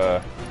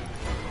 Tifa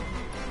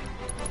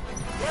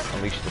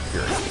unleashed the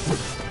fury.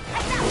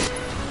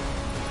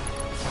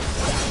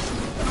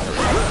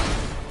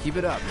 Keep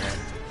it up, man.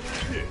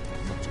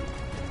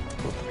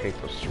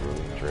 Hate those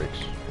cerulean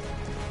drakes.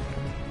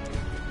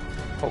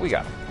 What we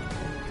got?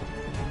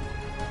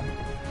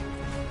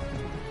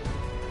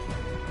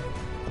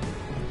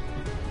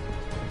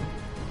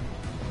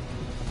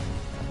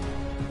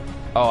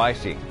 Oh, I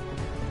see.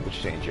 What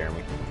you saying,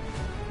 Jeremy?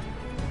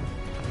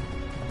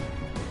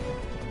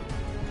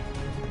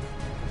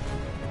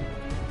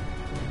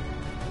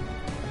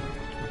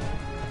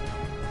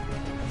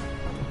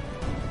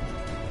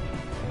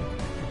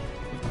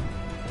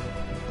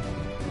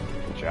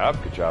 Good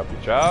job, good job,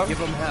 good job. Give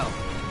them hell.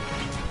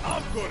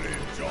 I'm gonna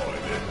enjoy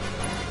this.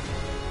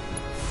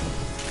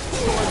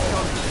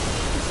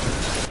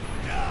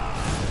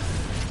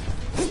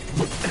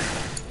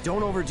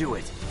 Don't overdo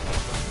it.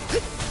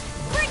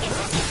 Bring it!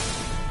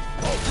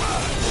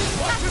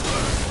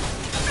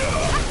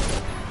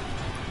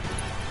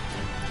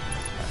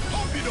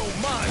 Hope you don't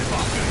mind if I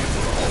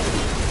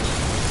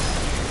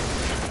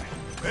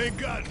feel you. Ain't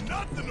got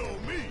nothing on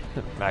me.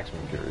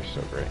 Maximum Fury is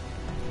so great.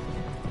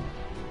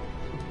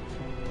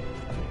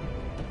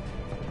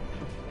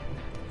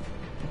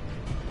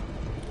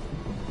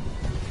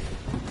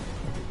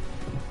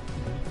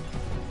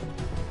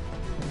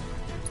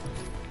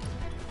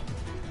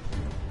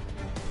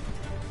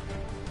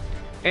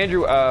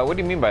 Andrew, what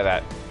do you mean by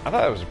that? I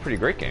thought it was a pretty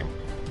great game.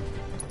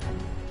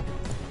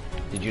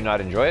 Did you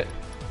not enjoy it?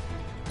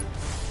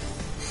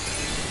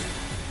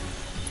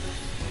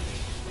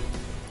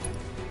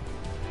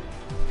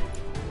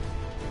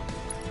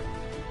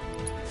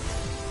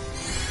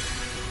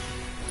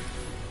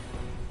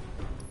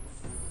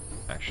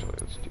 Actually,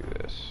 let's do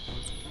this.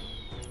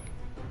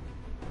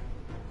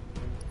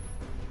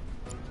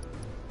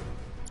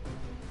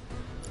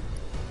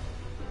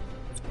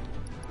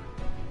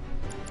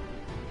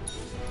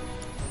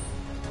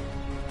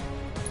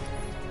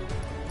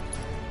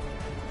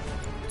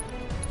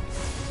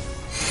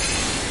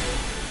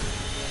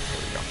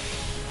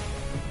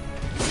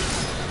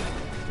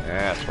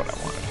 That's what I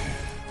wanted.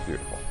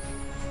 Beautiful.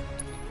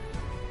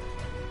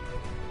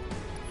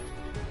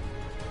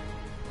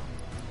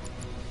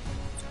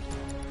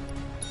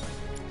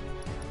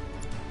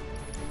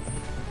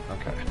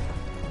 Okay.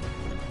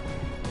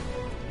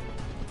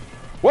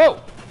 Whoa!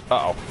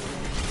 Uh-oh.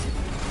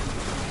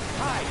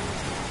 Hi.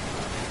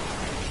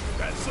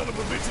 That son of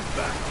a bitch is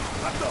back.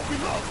 I thought we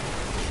lost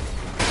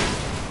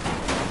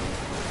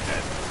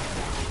him.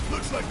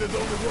 Looks like there's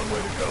only one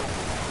way to go.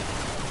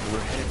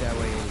 We're headed that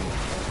way anyway.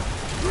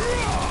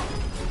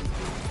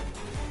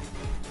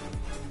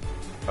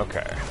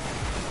 Okay.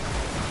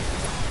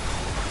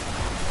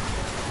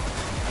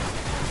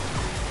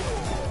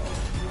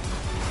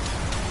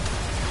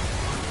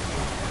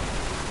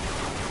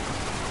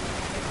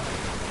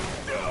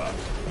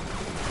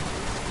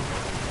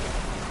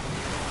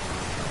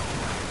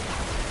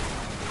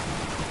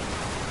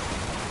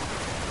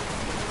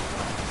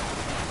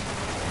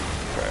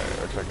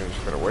 Okay, looks like I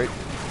just gotta wait.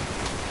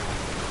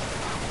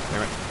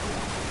 Damn it.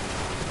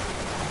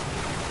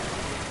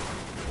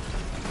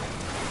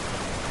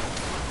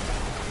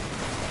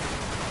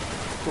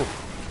 Cool.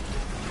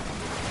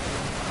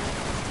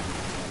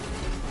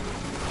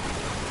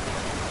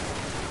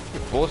 How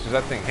many bullets does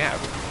that thing have?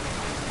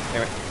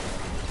 Damn it.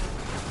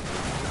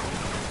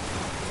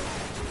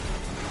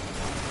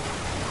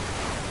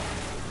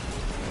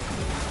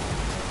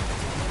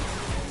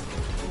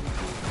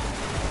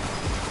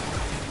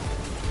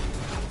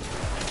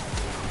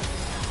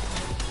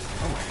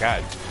 Oh my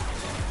god.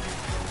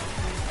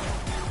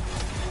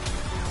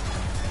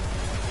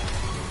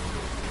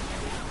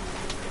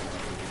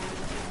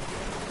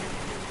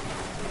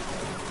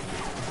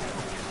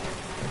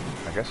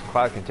 I guess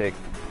Cloud can take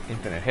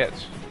infinite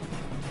hits.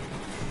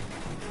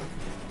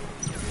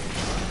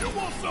 You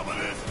want some of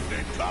this?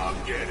 Then come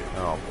get it.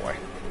 Oh boy.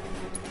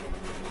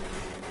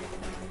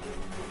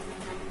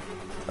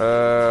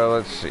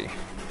 Let's see.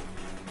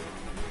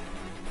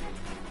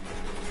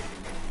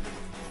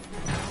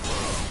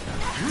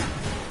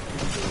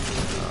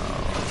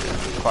 Oh,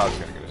 yeah. Cloud's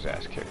gonna get his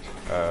ass kicked.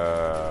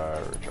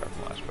 Retry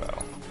from last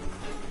battle.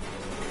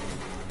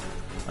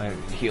 I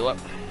need to heal up.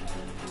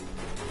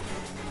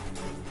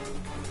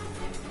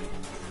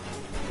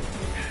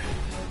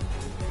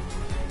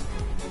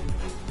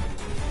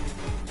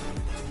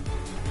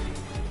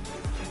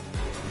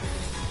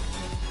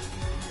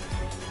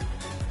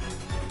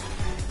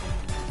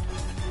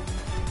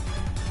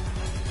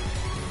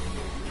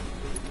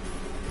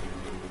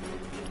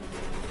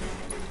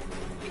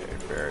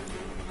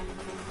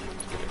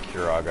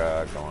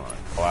 Kiraga going on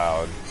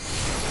Cloud.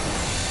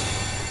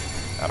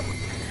 That'll work.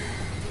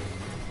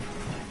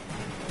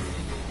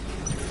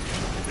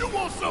 You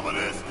want some of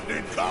this?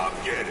 Then come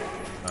get it.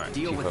 Alright,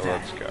 Deal with that.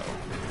 let's go.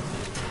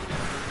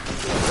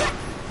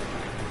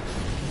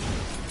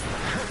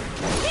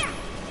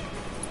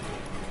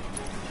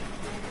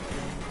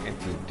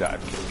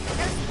 Anti-dive kick.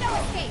 There's no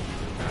escape.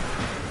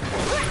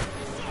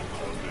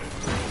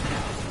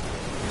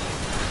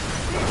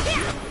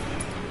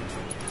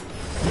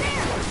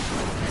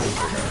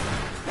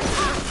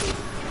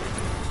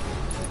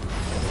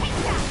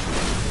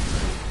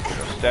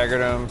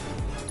 Staggered him.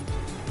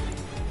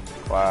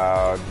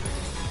 Cloud.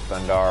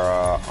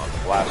 Thundara on the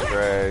blast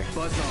ray.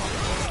 Buzz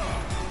off.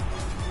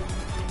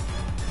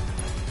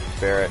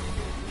 Barret.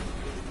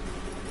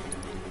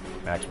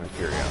 Maximum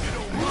Fury on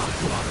him.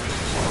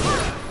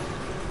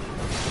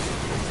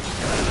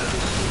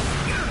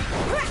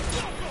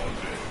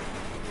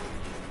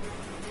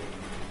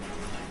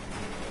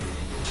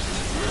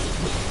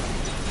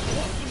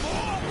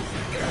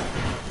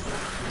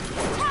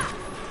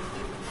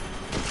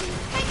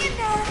 Hang in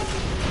there.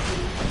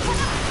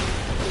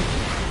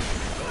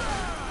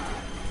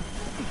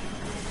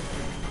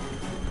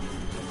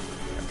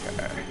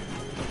 Okay.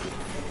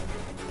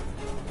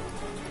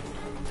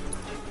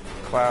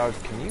 Cloud,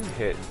 can you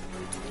hit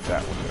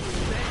that with it?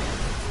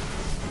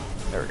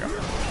 There we go.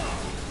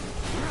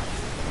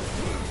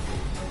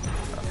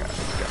 Okay,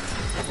 let's go.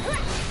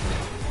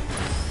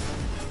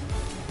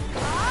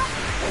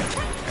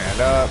 And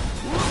up.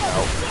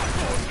 Nope.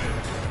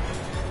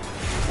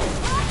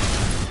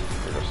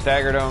 Here goes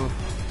staggered him.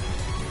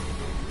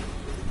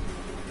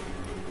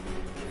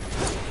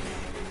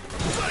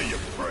 Say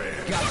your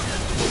prayer.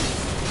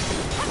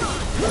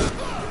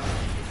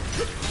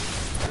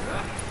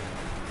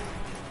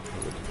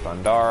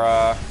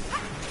 Thundara.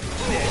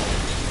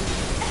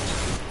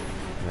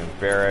 And then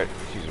Barrett,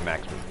 let's use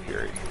Maximum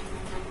Fury.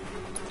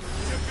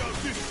 Check out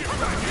this shit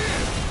right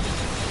here.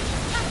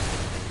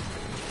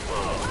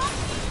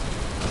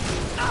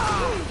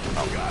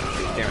 Oh,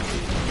 damn it.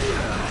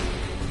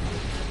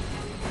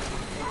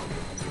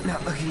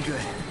 Not looking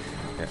good.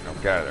 Yeah, no,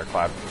 get out of there,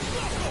 Cloud.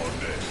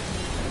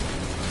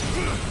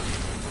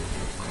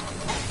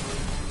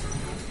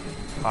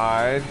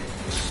 Hide.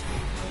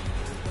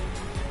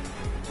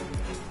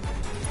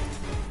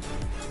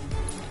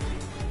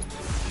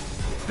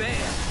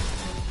 Bam!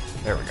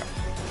 There we go.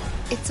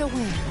 It's a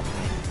win.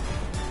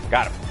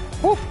 Got him.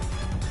 Woo!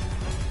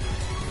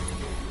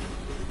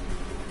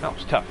 That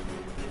was tough.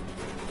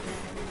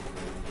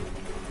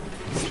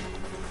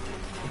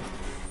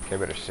 Okay,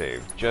 better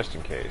save, just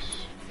in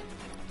case.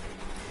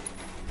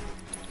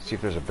 See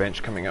if there's a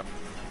bench coming up.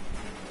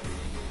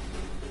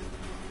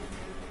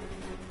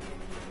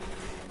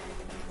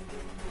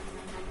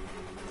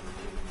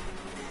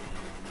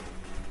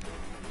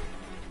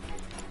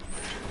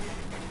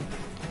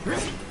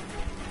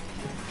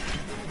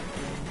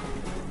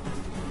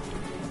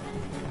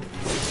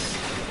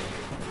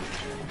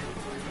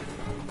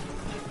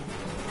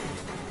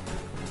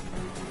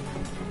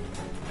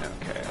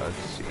 Okay, let's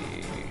see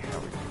how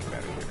we can get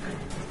out of here.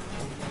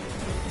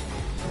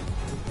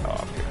 Oh,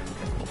 up here.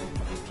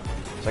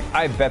 It's like,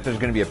 I bet there's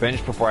going to be a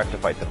bench before I have to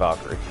fight the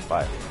Valkyrie, if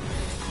I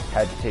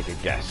had to take a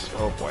guess.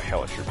 Oh boy,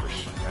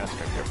 Helitroopers. That's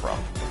going to be a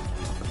problem.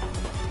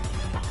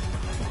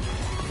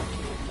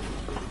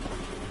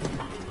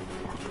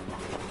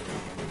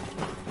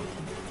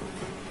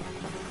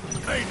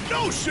 Ain't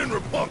no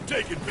Shinra punk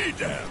taking me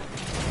down.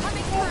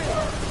 Coming through.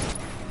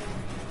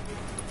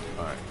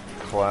 Alright,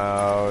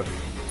 Cloud.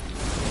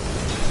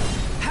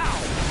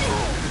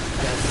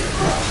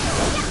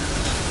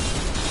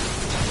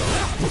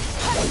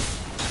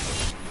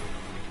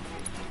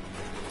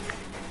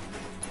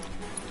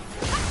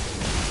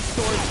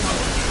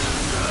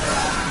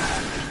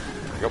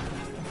 Yep.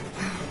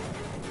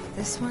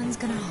 This one's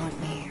gonna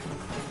haunt me.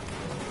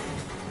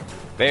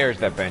 There's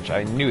that bench.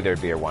 I knew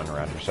there'd be a one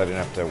around here, so I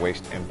didn't have to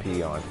waste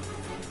MP on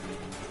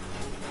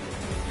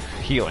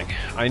healing.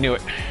 I knew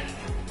it.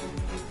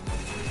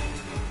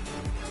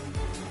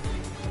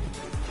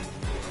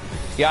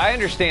 Yeah, I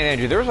understand,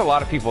 Andrew. There was a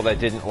lot of people that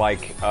didn't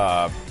like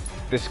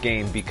this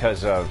game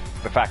because of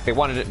the fact they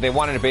wanted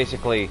to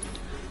basically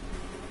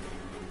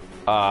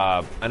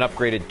an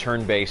upgraded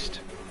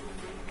turn-based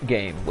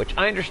game, which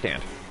I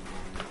understand.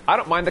 I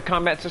don't mind the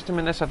combat system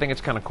in this. I think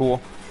it's kind of cool,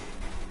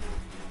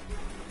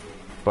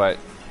 but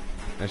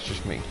that's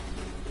just me.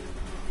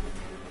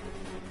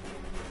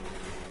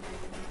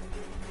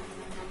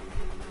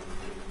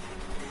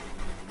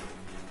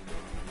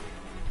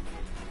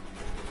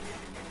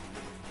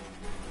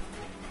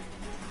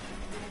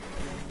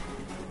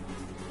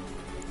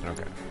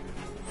 Okay.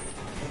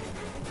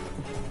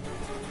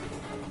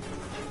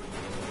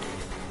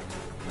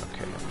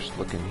 Okay, I'm just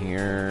looking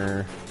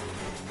here.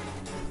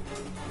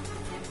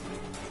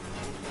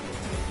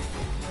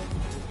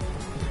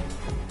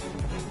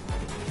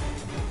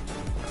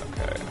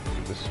 Okay,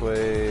 this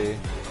way.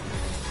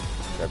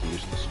 Grab a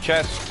useless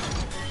chest.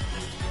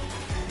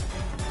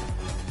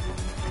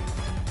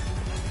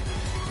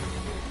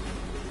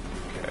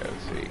 Okay,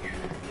 let's see.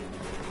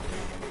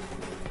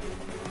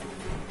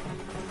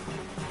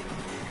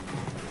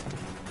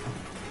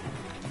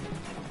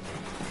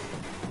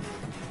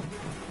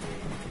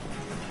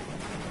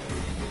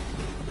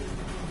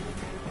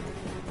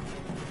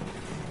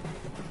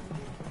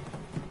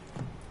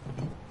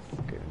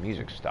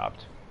 Music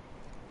stopped,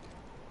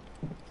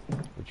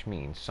 which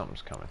means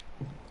something's coming.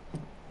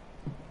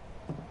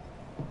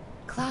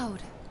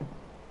 Cloud.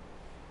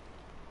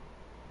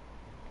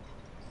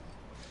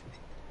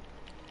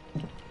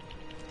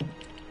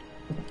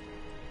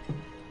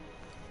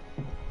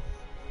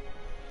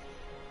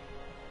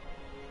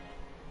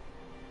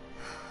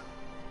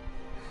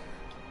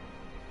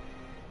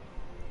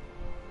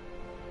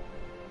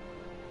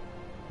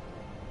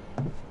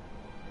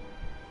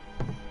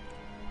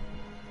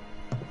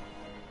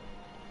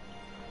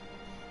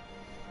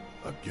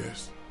 I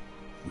guess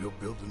we'll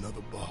build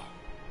another bar.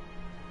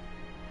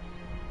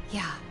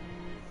 Yeah.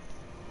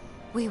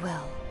 We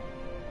will.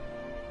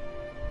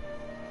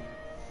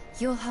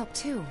 You'll help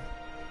too,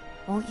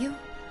 won't you?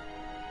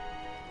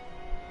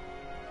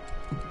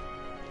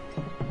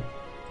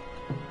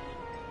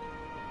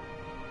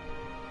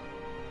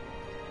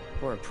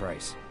 For a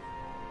price.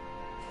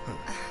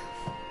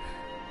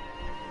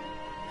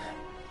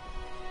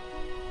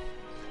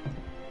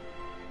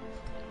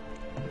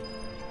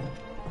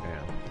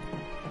 Man.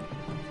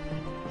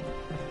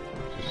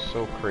 Just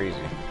so crazy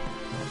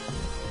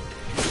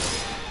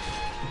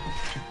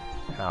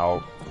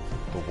how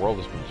the world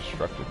has been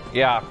destructed.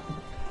 Yeah,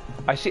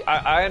 I see.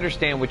 I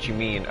understand what you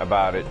mean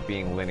about it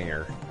being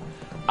linear.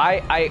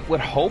 I would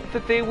hope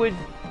that they would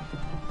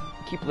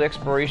keep the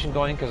exploration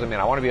going, because I mean,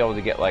 I want to be able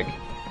to get like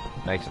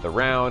Knights of the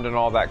Round and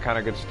all that kind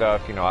of good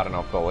stuff. You know, I don't know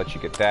if they'll let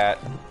you get that.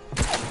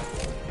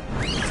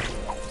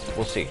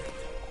 We'll see.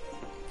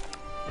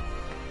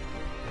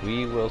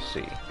 We will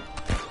see.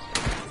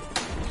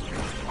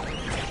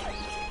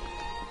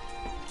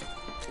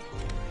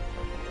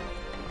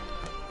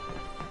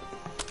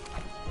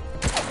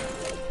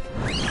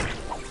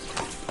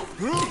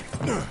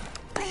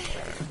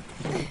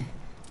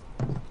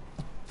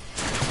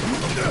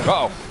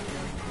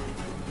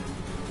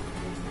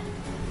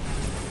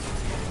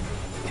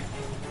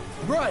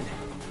 Run!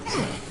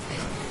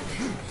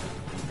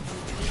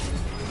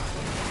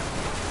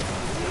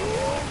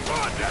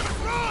 Run, damn it,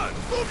 run!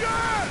 Move your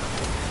ass!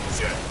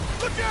 Shit,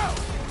 look out!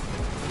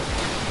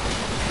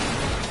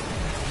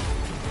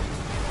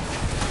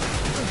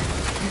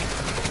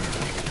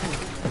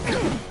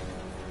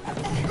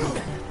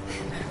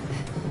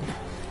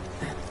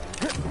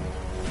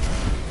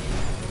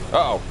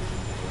 Uh-oh.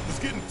 It's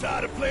getting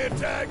tired of playing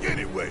tag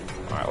anyway.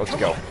 All right, let's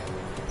go.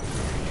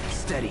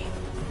 Steady.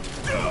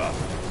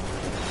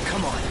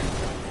 Come on.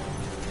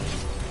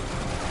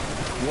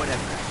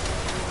 Whatever.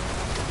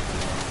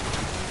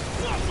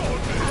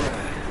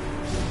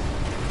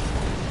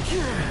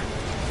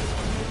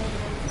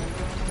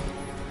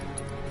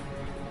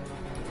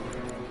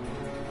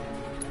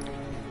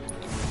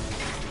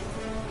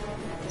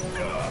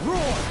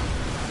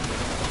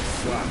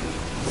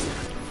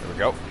 There we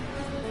go.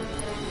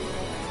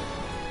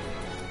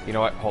 You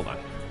know what? Hold on.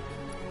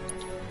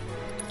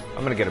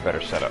 I'm gonna get a better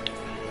setup.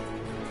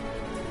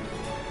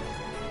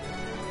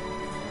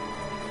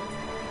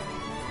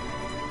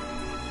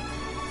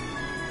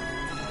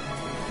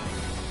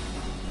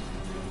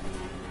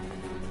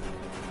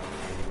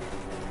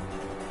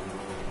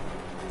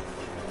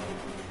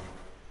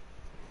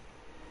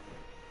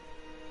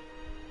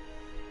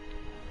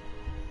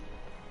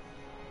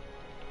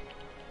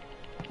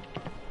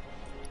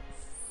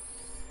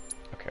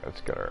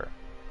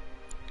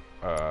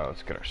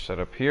 Let's get our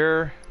setup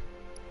here.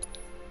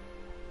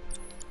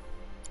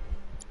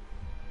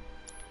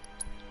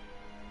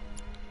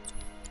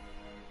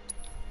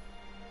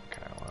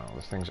 Okay, well,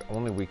 this thing's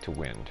only weak to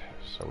wind,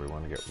 so we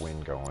want to get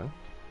wind going.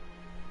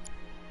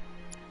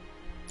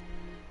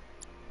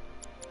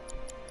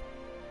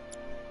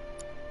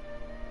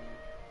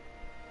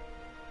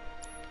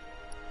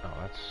 Oh,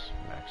 that's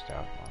maxed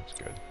out. Well, that's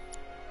good.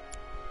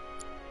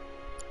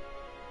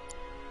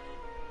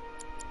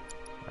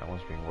 That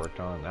one's being worked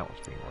on, that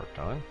one's being worked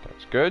on.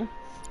 That's good.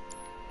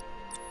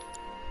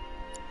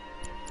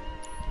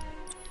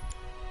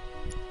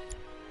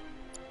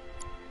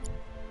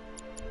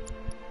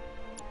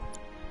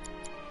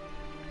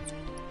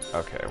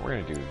 Okay,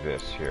 we're gonna do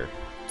this here.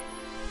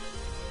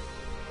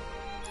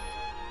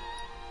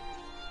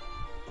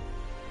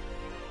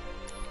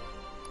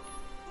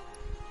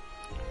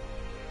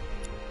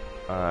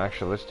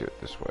 Actually, let's do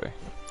it this way.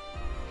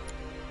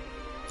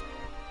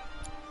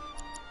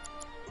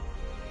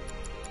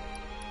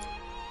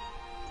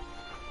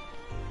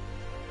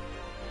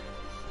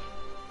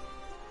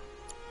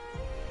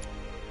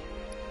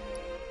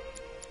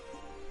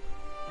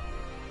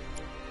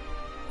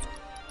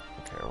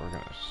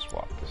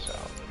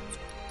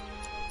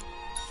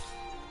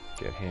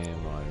 Get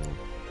him on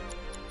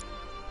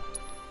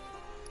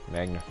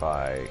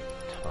magnify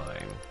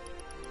time.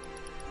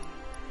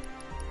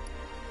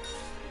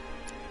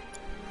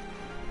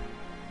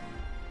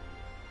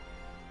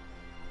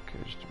 Okay,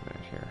 just a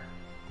minute here.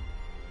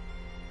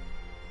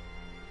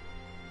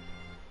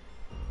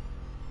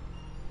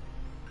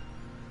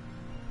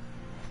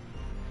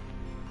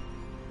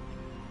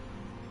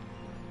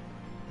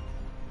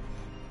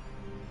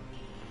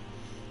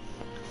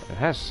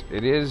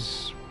 It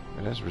is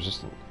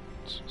resistant.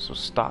 So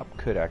stop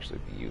could actually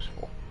be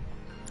useful.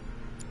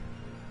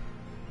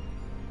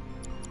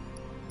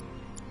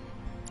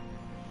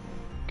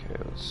 Okay,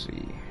 let's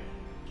see.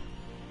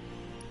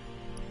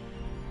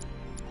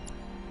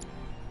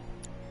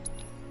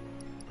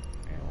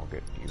 And we'll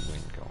get you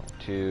wind going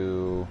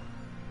too.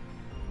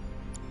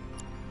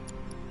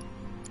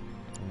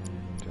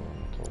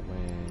 Elemental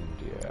wind,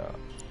 yeah.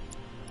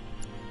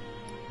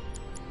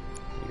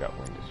 You got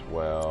wind as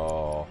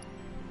well.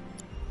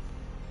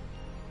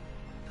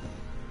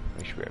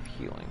 Make sure we have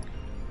healing.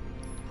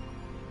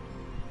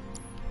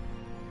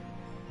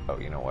 Oh,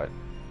 you know what?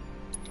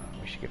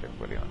 We should get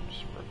everybody on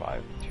some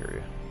revive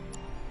materia.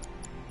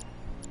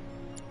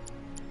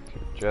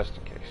 Just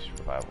in case.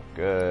 Revival,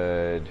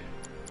 good.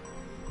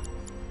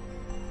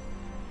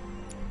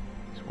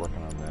 He's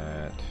working on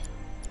that.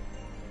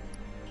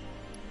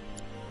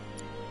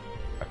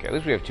 Okay, at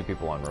least we have 2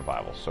 people on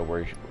revival, so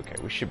we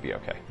should be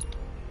okay.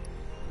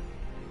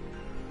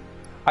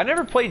 I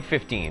never played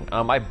 15.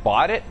 I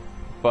bought it,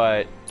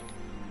 but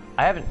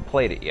I haven't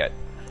played it yet.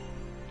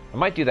 I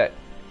might do that.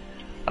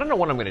 I don't know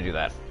when I'm going to do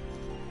that.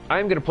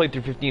 I'm going to play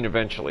through 15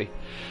 eventually.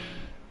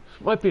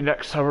 Might be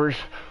next summer's.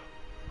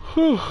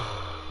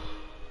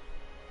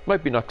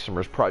 Might be next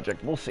summer's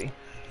project. We'll see.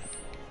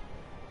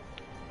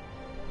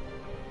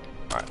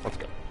 Alright, let's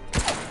go.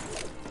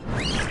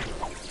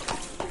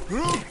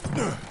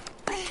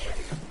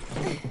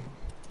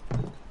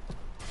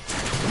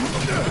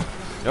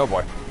 Oh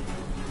boy.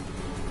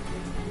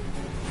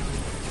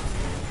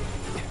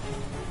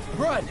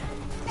 Run!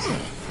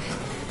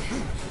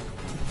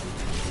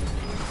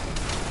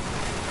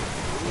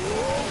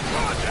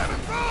 Run, damn it,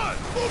 run!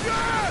 Move your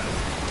ass!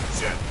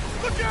 Shit,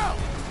 look out!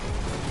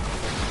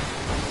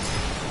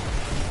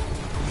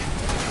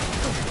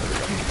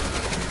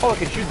 Oh, I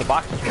can shoot the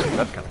boxes.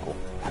 That's kind of cool.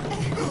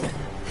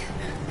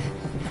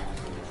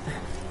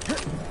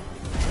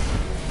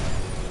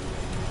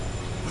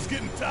 Let's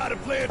getting tired of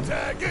playing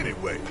tag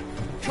anyway.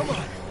 Come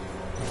on.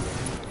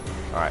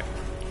 Alright.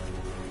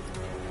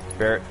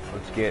 Barrett,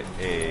 let's get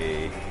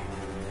a...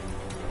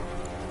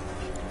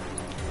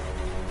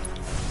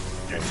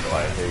 Get your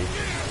ass.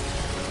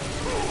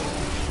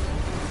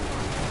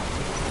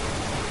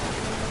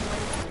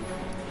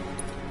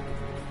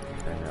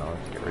 And now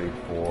let's get ready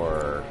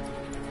for...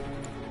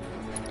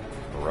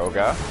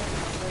 Roga.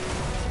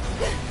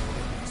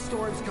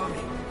 Storm's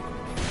coming.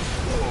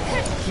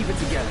 Keep it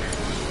together.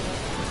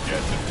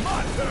 Guess it's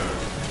my turn.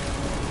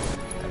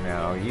 And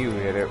now you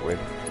hit it with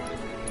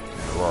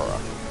Aurora.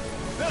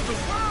 There's a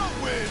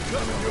whirlwind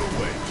coming your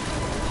way.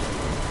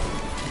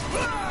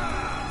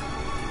 Ah!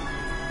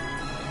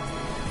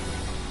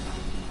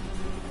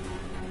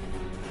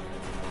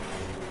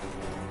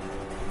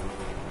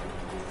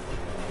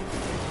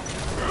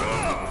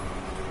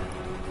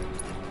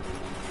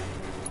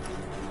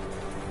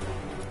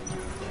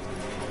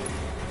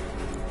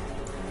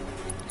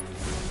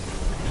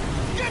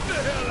 Get the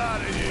hell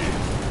out of here!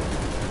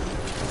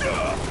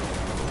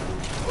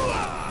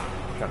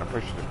 Trying to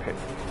push the pit.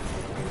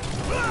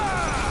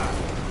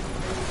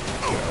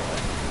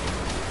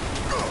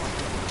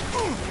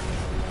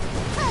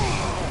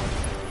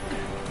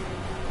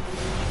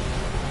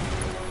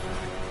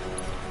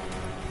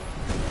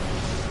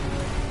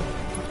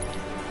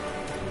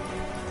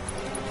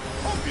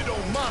 Hope you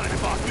don't mind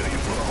if I fill you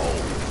full of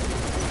holes.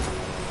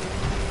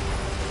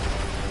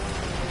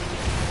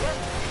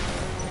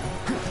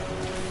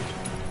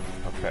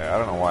 Okay, I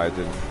don't know why I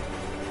didn't.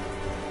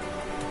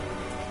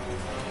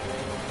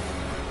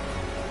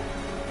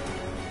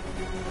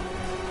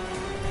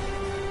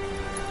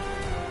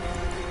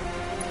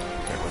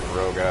 Okay, with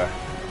Roga.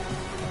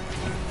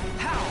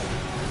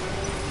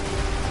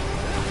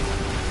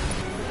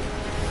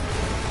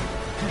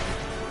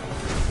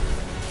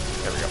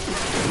 There we go.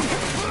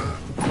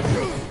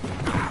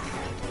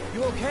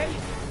 You okay?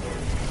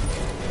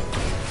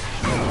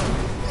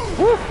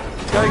 Woo!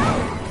 Got it.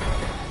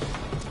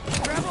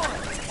 Grab on.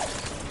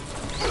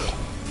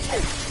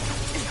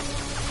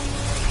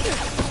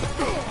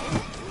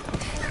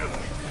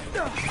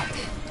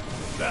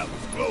 That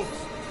was close.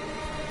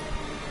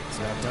 It's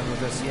not done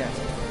with us yet.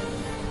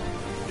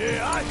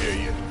 Yeah, I hear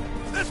you.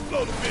 Let's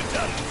blow the bitch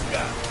out of the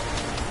sky.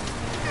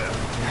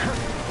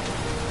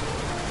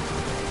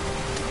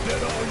 Is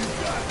that all you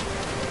got?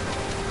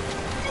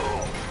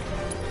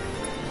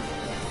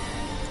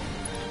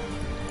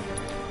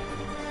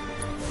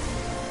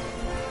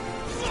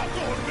 Suck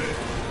on this!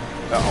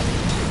 Uh-oh.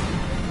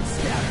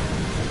 Scatter.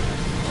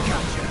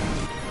 Gotcha.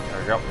 There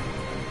we go.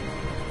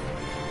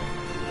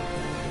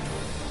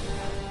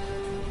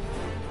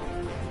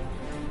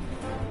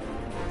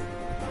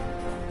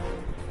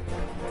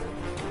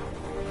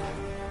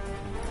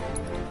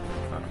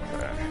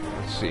 Okay.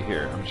 Let's see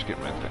here. I'm just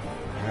getting my thing.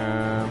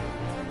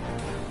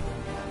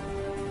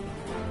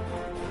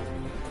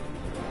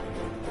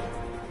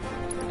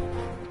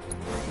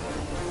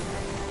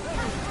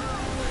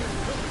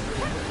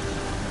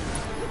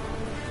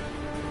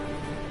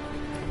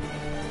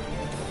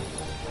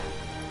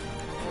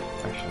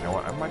 Actually, you know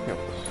what? I might be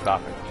able to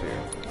stop it too.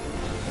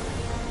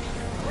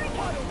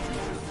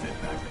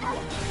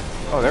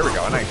 Oh, there we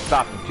go. And I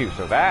stopped him too,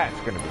 so that's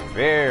going to be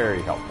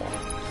very helpful.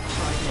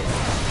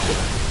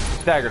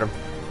 Staggered him.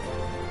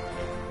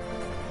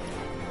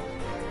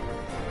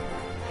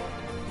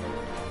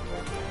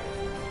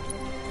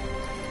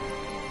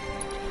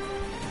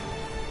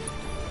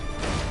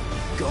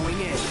 Going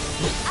in.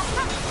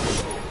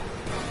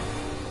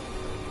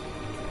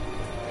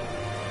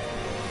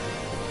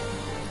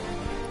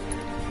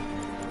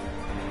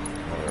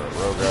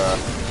 Roga.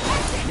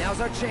 Now's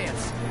our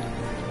chance.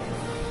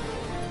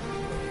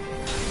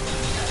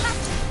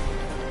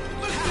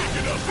 Let's pick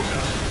it up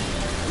tonight.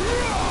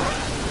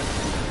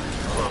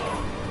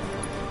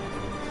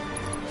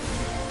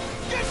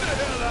 Get the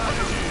hell out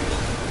of here!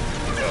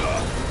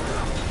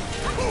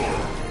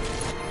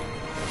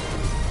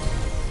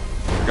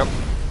 Yep.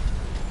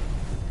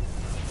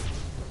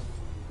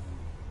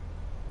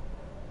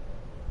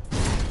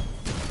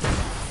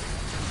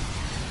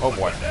 Oh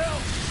boy.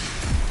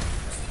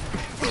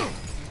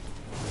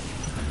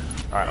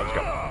 Alright, let's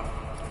go.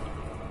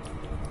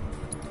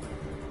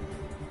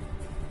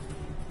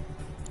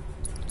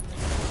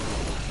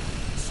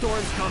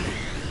 Storm's coming.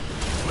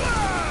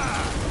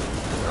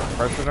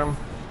 Pressured him.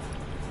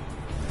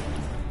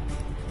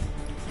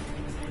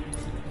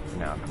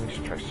 Now, can we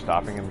just try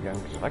stopping him again?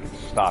 Because if I could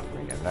stop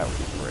him again, that would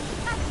be great.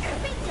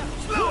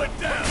 Slow it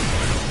down!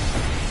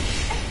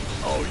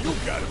 Oh, you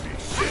gotta be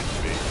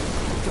shitting me!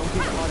 Don't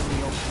get caught in the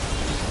open.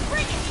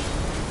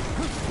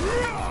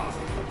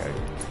 Okay.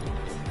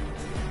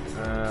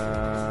 I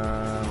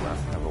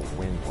don't have a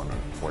wind one,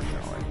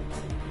 unfortunately.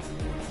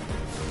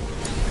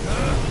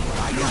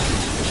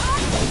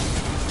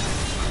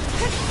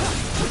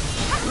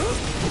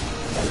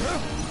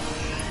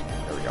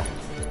 There we go.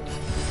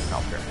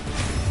 Out there.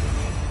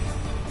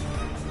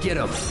 Get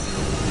him. A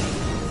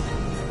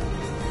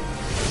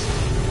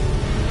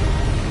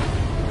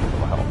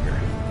little help here.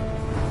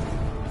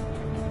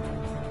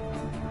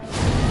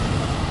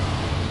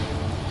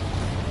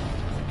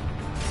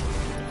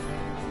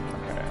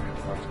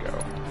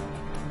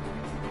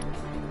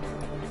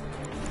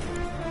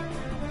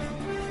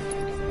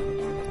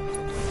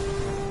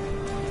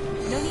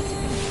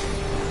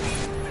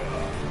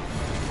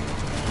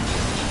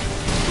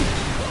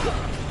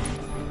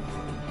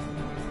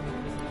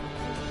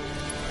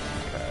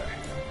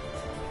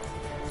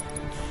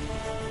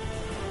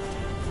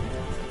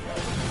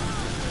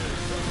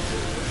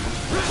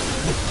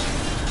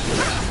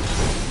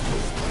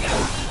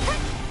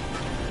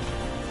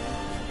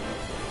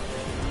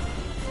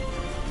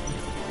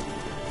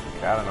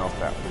 I don't know if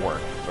that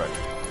worked, but...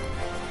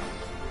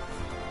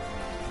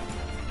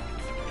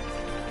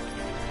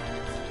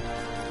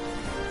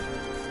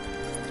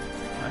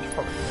 I should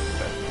probably fix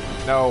that.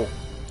 No!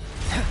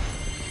 I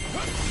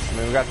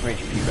mean, we got some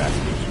HP back,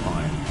 which is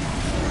fine.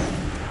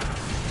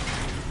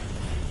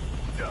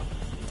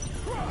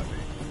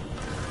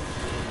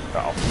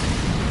 Uh-oh.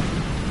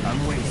 I'm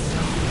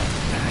wasting.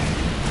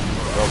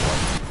 Go for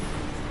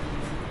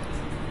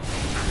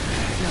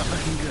Not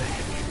looking good.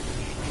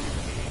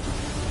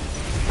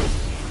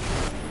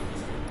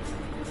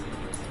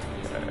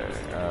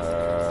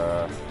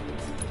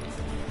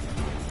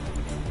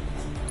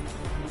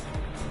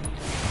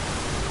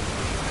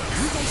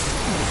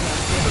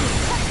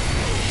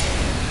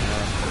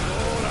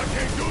 I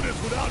can't do this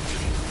without you.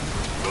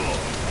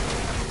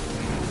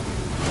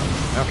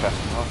 Okay,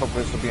 well,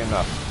 hopefully this will be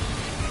enough.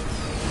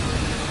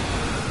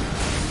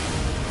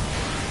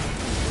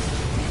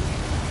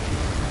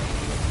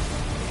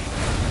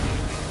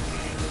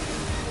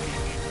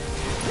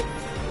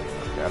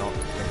 Okay, I don't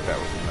think that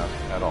was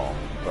enough at all,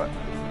 but...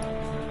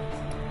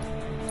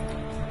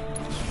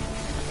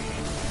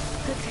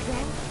 Good to go?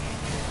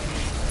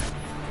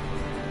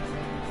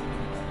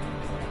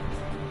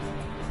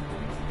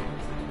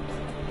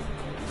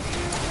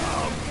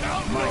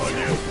 Counting on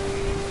you.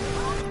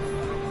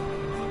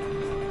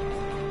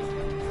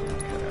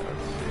 Okay,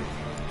 let's see.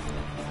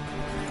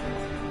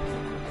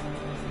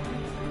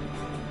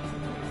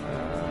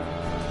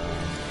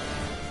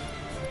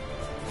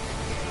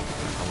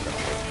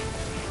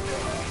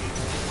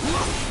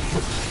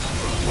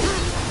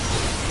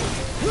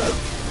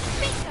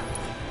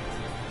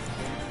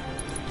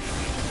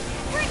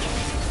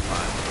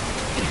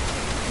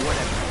 I'm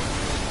gonna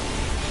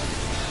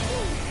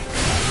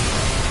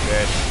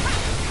Good.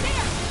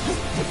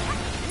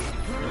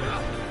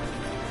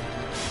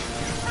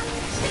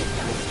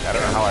 I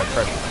don't know how I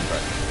pressed him,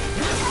 but...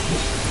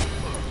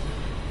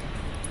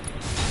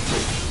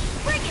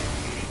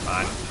 Come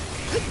on.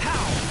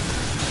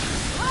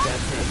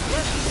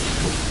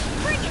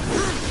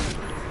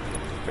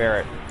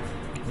 Barrett,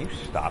 can you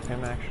stop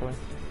him, actually?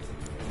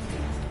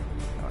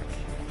 No, I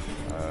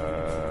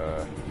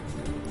can't.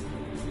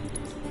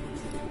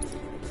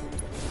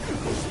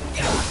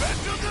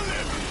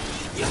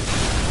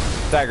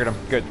 Staggered him.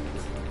 Good.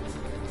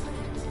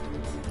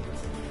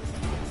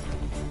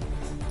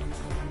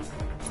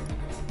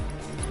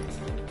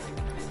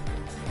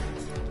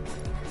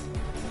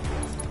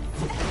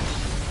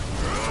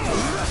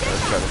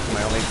 This is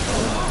my only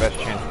best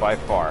chance by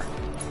far.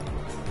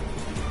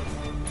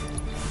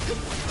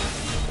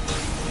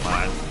 Come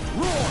on.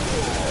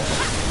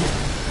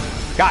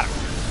 Got him.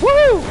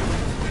 Woo!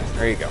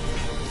 There you go.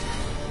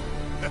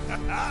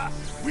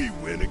 We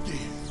win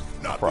again.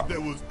 Not that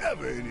there was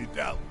ever any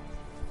doubt.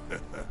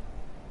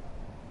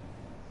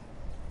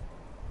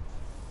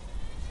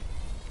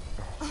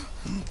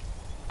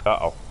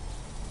 Uh-oh.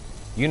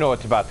 You know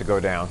what's about to go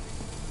down.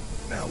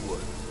 Now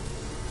what?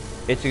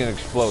 It's gonna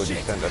explode. You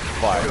send us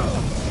fire.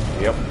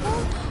 Yep.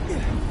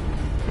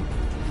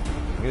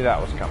 Knew that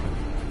was coming.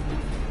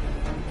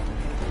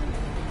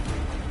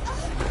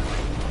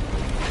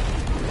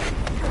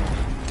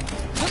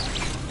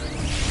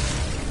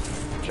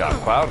 Shot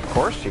Cloud, of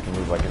course. You can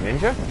move like a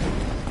ninja.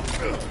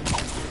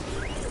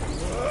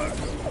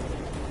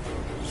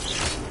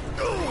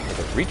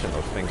 Because reaching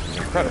those things is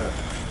incredible.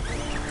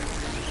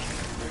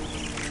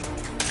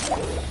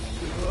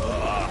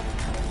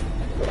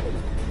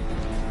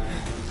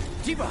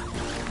 Jiba!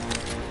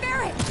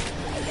 Barrett!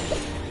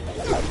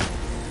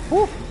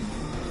 Woo.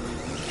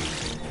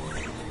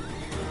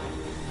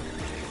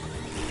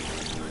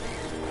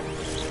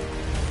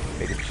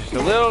 Take it just a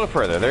little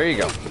further. There you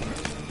go.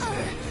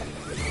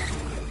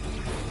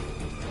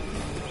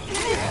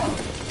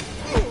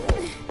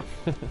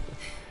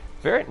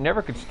 Barrett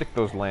never could stick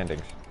those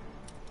landings.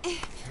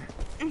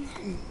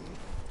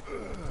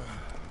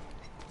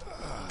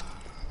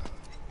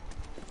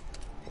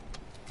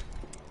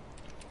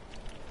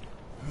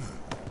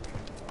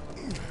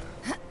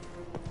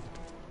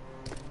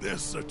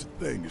 There's such a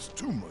thing as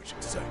too much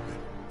excitement.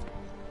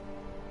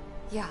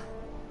 Yeah.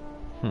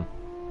 And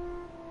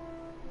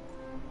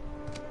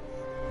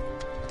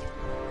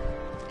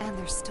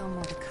there's still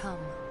more to come.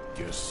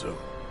 Guess so.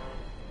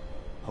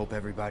 Hope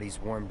everybody's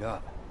warmed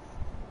up.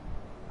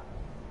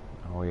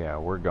 Oh yeah,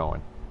 we're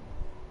going.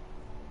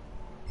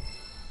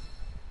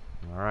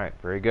 All right,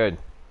 very good.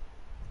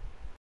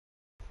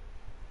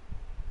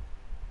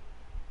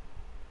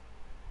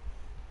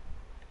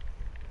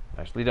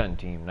 Nicely done,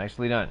 team.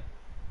 Nicely done.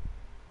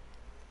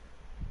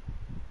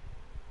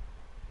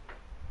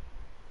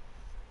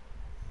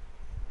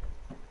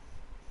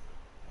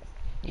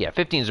 Yeah,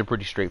 15 is a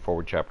pretty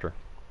straightforward chapter.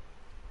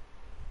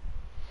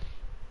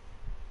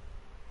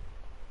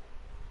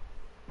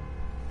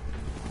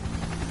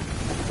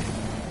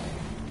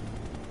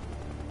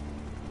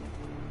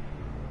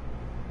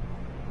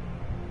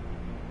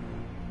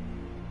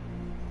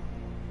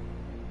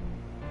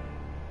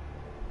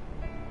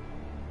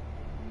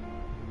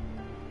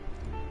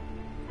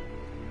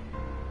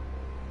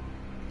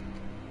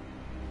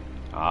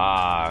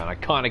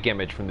 iconic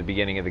image from the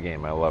beginning of the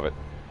game. I love it.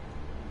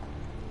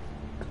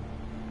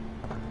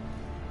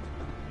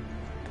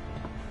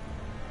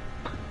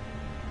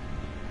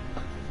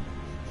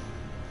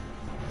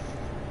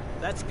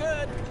 That's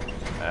good.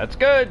 That's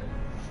good.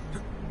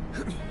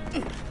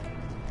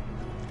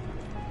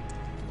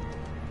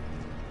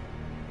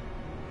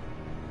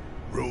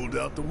 Rolled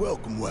out the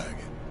welcome wagon.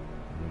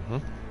 Mm-hmm.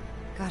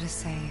 Gotta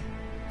say,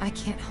 I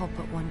can't help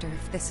but wonder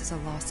if this is a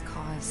lost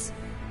cause.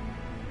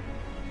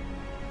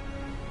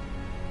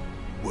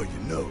 Well, you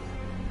know,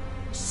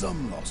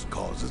 some lost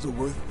causes are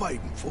worth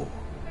fighting for.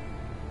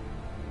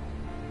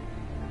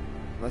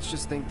 Let's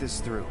just think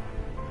this through.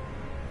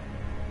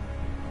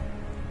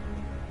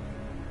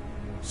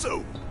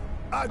 So,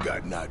 I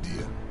got an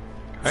idea.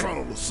 Okay.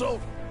 Frontal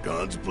assault,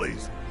 guns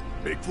blazing.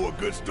 Make for a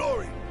good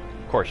story.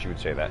 Of course you would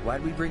say that.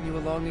 Why'd we bring you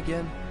along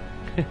again?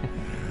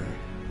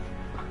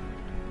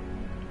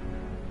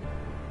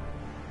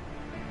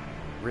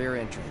 Rear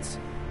entrance.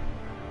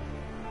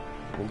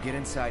 We'll get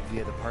inside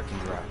via the parking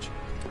garage.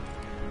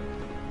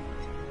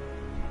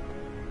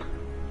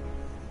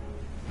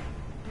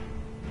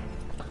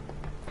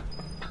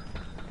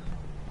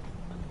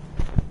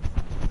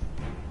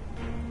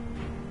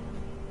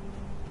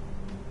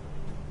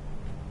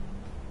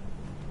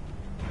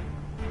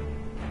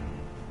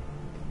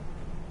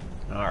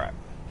 All right,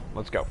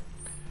 let's go.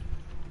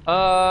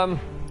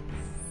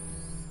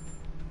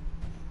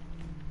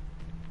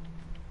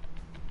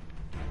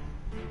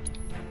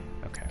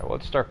 Okay, well,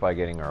 let's start by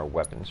getting our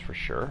weapons for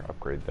sure.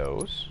 Upgrade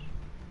those.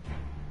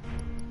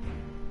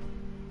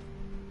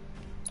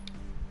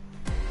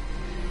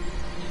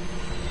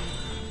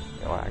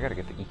 Oh, I gotta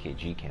get the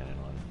EKG cannon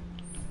on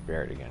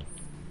Barrett again.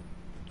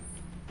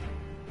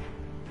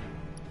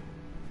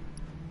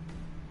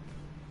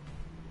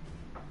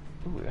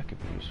 Ooh, that could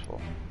be useful.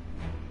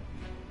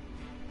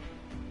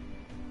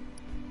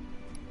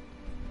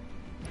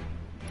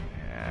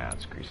 Yeah,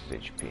 let's increase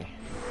his HP.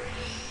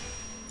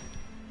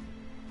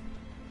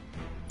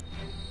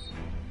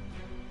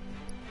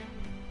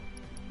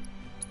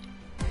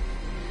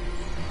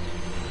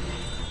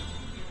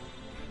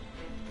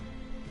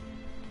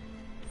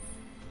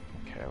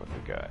 Okay, what do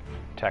we got?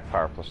 Attack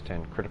power plus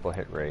 10, critical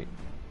hit rate.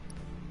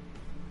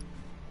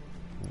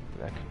 Ooh,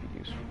 that could be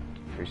useful.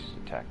 Increases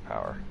attack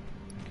power.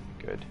 That could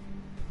be good.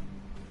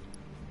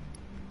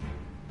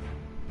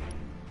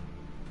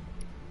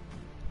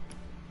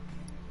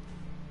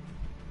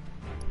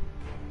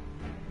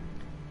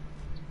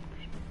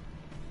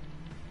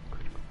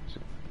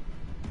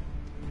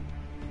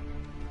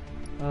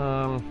 I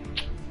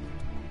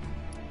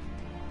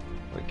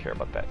don't care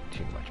about that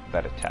too much.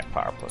 But that attack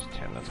power plus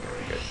 10, that's gonna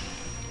be good.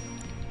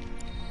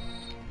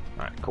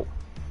 Alright, cool.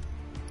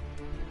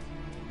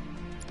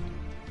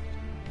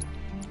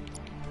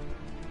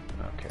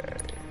 Okay,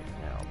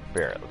 now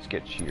Barrett, let's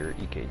get your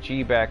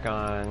EKG back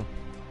on.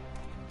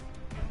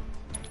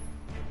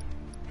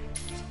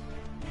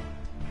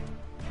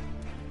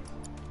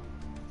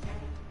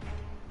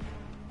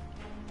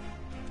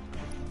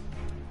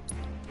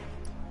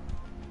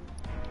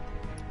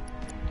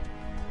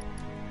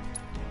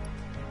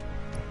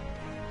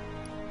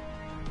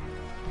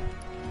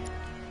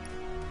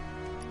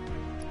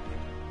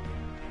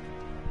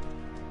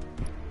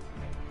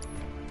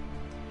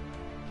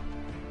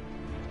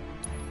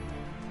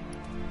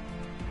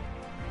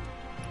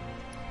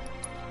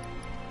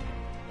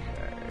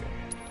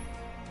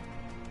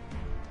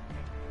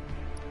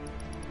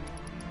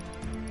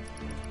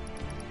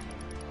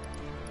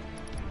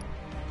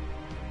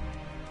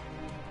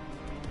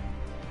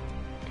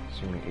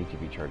 Assuming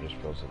ATB charges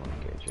fills the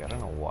limit gauge. Yeah, I don't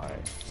know why I don't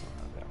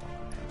have that one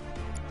on here.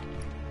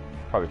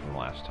 Probably from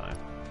last time.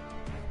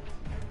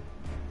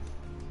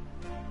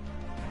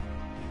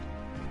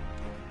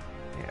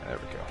 Yeah, there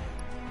we go.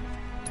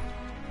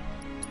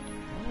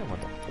 I wonder what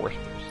the force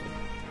boost is.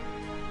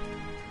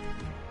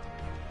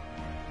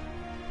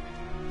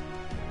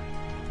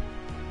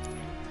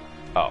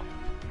 Oh.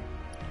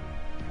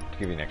 To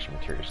give you an extra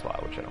material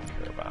slot, which I don't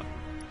care about.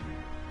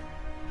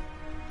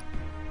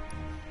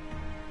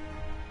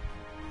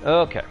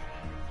 Okay.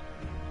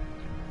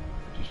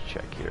 Just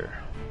check here.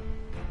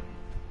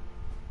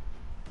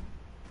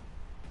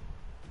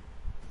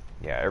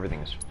 Yeah, everything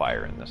is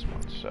fire in this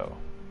one, so.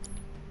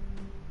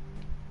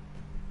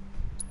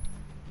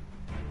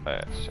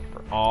 That's it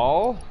for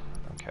all.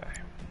 Okay.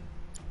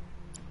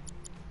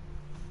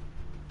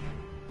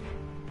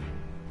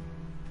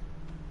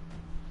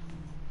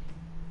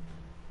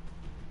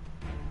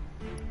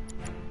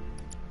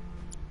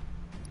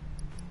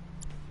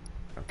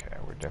 Okay,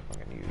 we're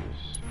definitely going to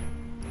use.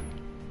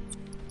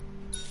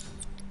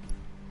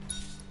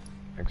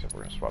 Except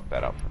we're going to swap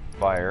that out for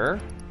fire.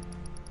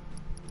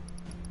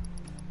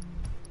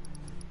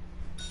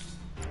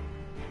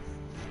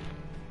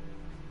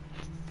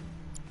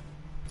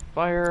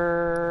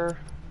 Fire.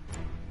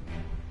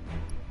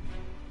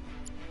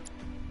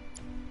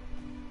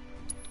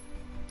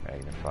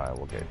 Magnify,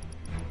 we'll get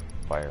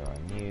fire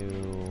on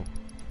you.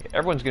 Yeah,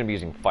 everyone's going to be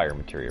using fire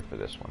material for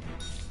this one.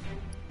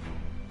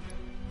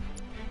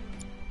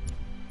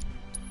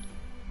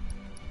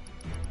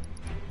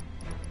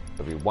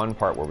 There'll be one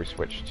part where we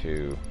switch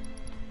to...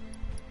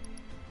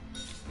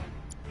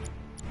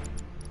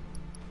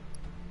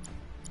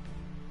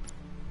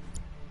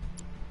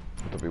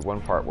 There'll be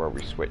one part where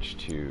we switch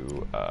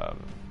to...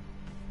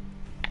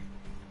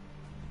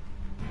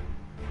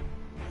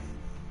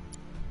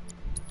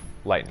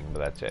 lightning, but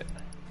that's it.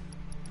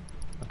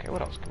 Okay,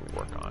 what else can we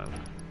work on?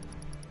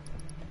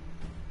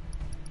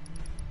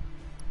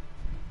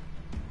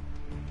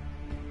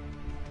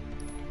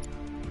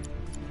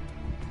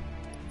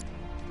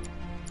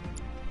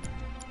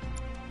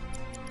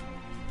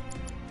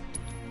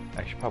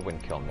 Actually, probably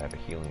wouldn't kill him to have a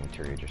healing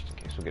materia just in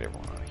case. We'll get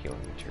everyone on a healing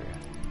materia.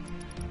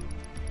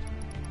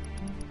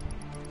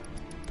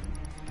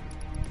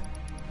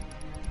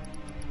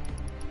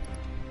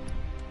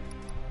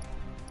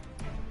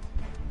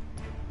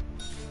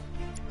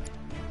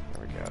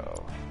 There we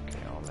go. Okay,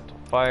 elemental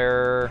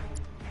fire.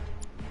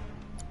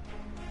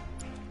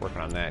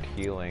 Working on that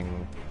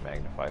healing.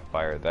 Magnify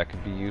fire. That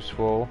could be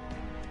useful.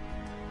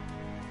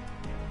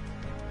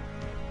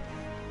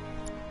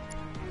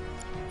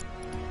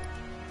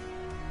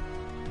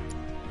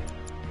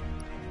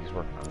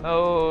 Working on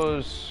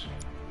those.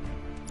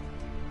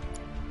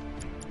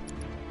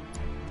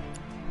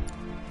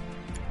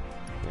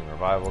 Healing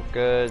revival,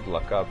 good.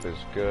 Luck up is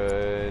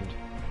good.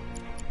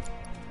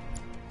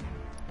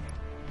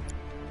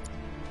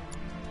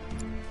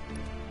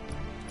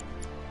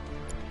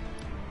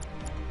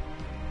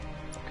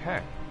 Okay.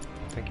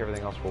 I think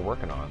everything else we're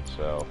working on,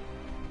 so.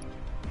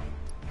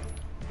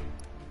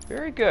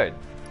 Very good.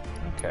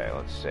 Okay,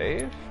 let's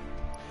save.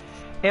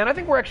 And I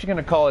think we're actually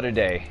going to call it a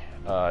day.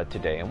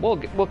 Today, and we'll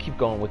keep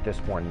going with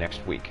this more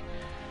next week.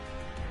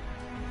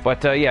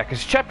 But yeah,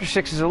 because chapter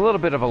 6 is a little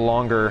bit of a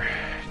longer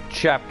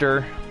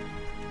chapter.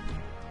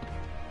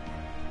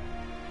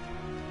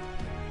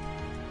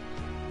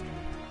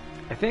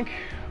 I think.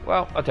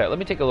 Well, I'll tell you. Let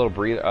me take a little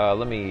breathe.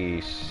 Let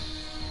me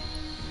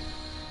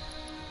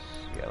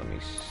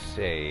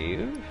save,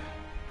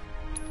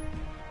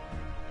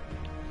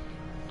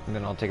 and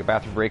then I'll take a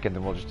bathroom break, and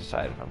then we'll just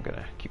decide if I'm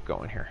gonna keep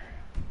going here.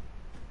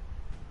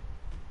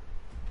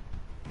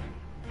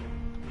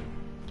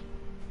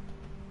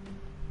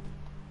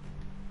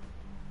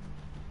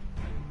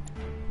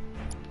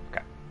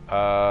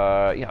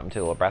 Yeah, I'm gonna take a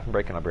little bathroom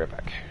break and I'll be right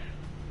back.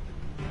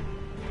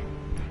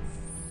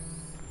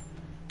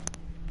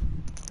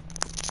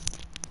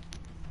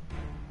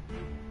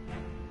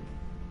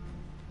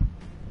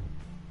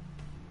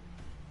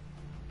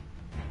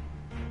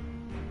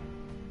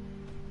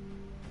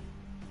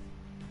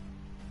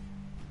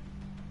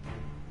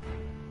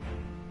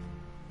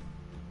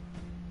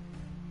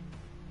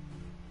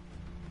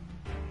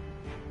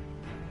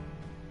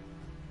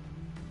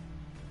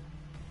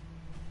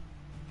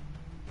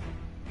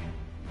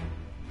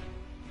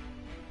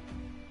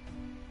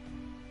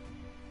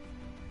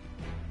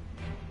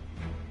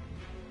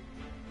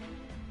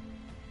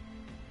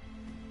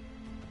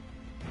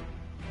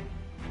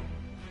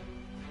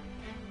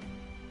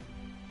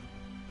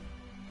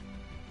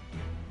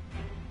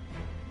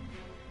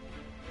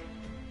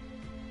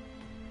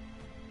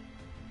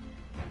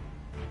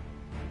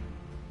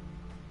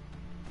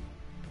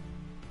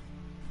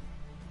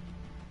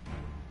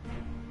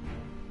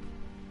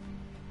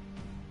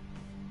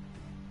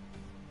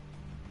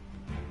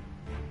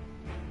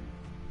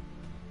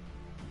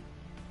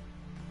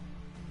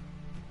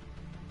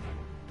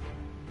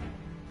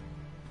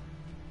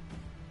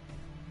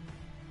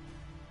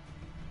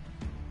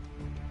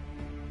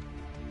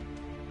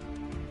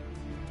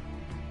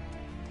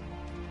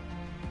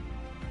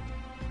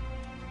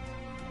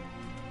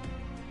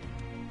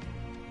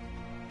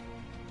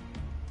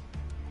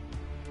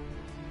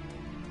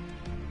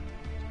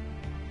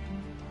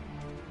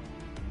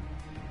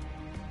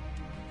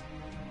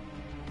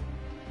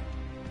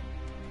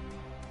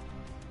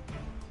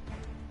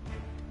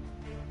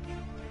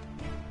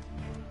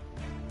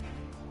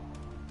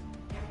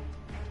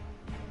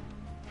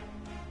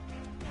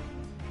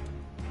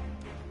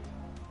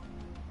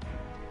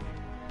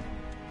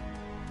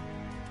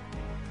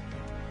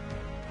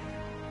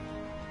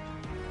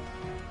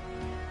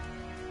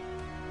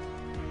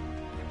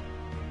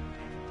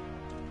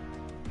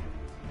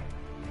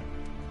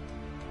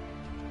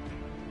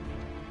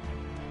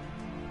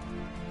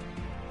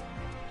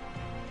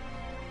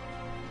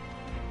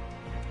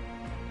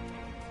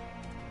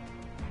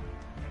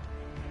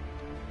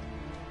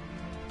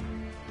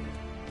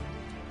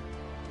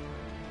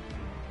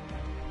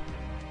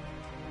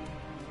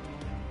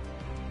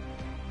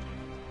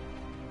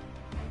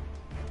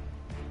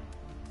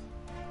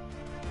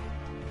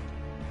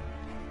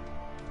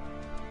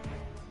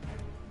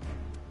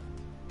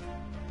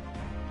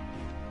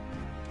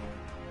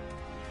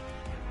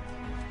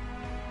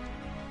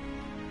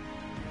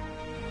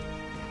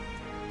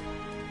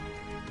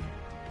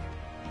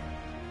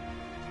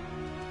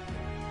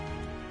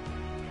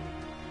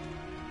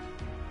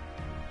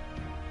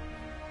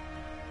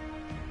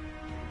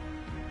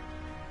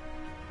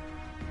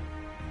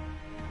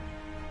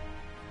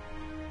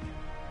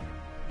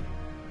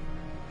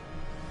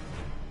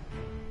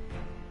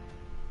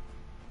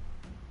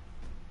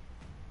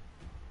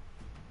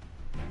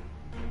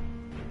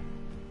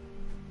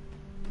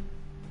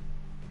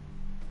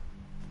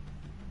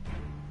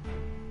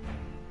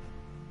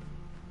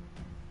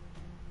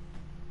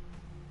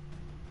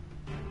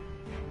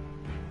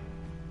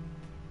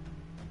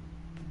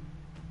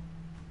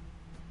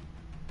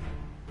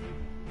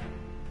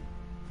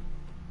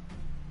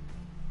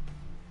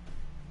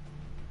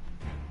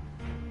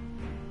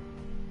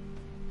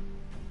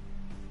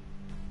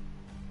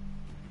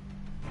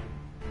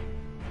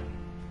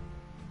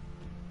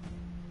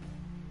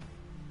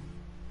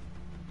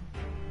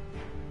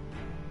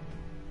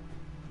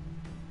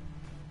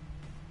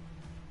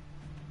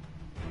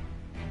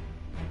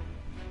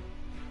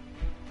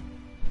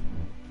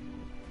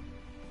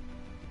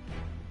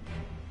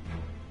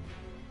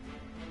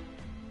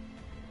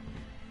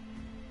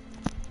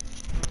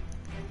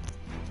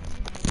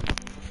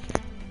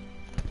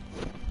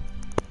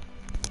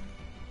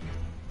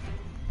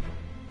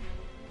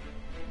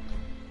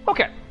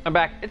 Okay, I'm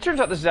back. It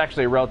turns out this is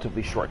actually a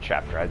relatively short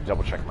chapter. I had to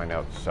double check my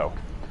notes, so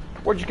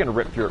we're just going to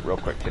rip through it real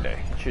quick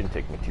today. It shouldn't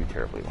take me too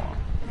terribly long.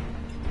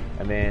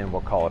 And then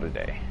we'll call it a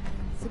day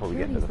before we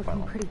get into the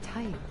final pretty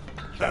tight.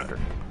 chapter.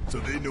 So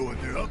they know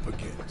what they're up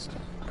against.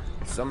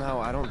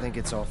 Somehow, I don't think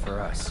it's all for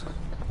us.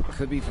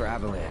 Could be for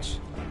Avalanche.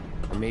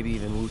 Or maybe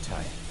even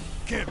Wutai.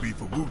 Can't be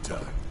for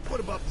Wutai. What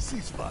about the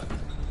ceasefire?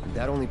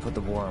 That only put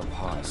the war on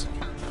pause.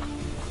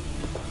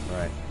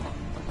 Right.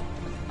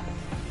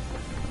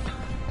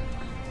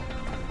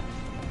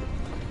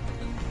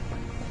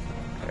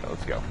 Okay,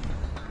 let's go.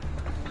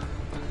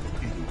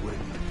 Either way,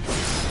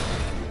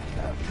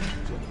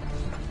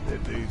 their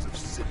days of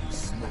sitting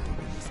snug in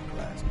this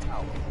glass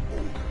tower are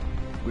over.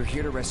 We're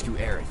here to rescue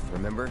Aerith,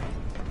 remember?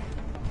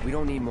 We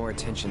don't need more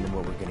attention than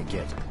what we're gonna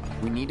get.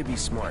 We need to be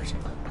smart.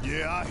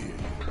 Yeah, I hear you.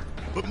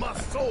 But my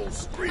soul's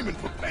screaming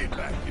for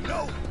payback, you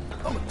know?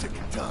 I'm a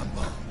ticking time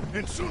bomb.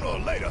 And sooner or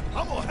later,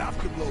 I'm gonna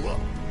have to blow up.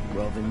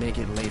 Well, then make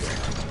it later.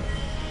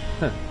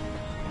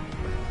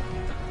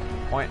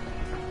 Point.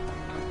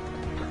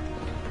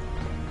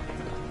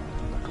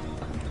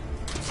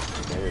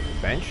 There's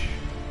a bench.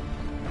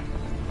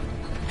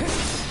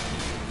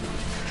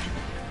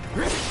 I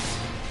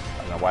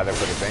don't know why they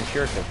put a bench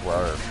here, because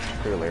we're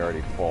clearly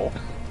already full.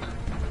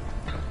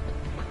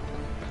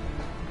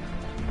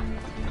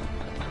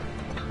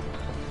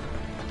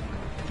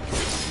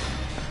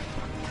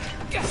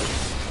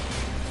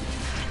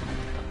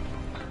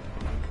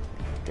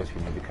 Guess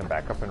you need to come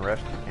back up and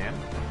rest if you can.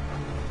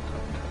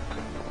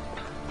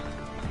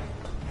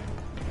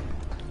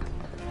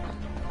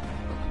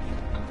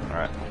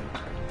 Alright.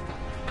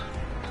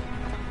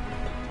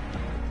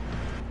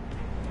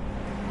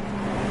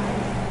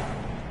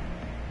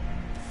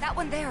 That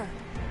one there.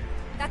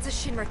 That's a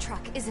Shinra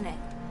truck, isn't it?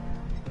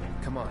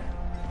 Come on.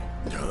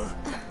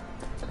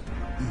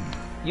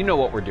 You know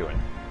what we're doing.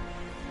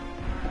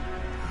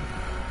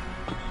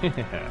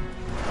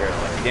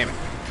 Damn it.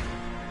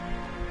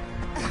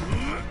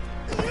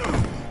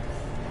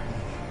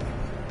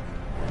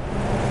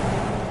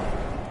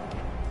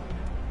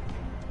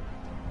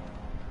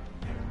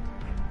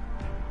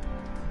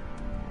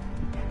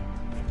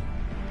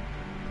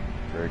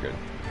 Very good.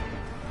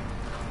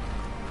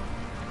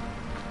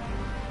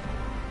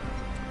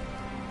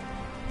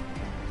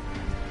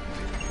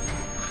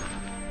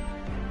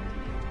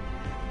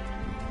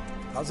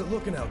 How's it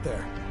looking out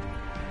there?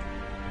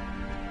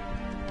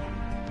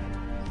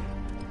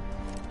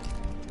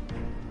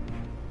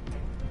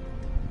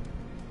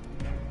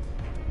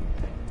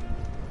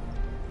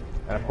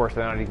 And of course,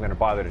 they're not even going to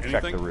bother to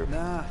check the roof.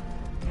 Nah.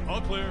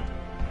 All clear.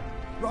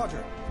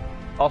 Roger.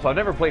 Also, I've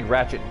never played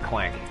Ratchet and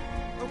Clank.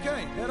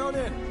 Okay, head on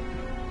in.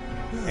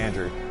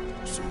 Andrew.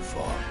 So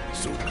far,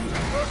 so good.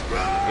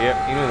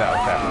 Yep, you knew that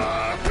was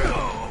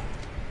happening.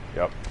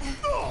 Yep.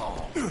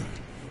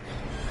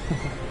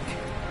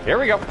 Here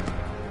we go.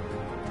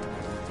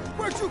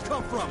 Where'd you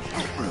come from?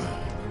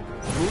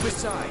 Move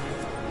aside.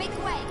 Make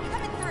way,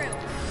 coming through.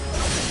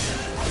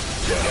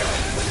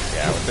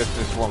 Yeah, with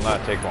this will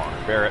not take long.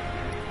 Bear it.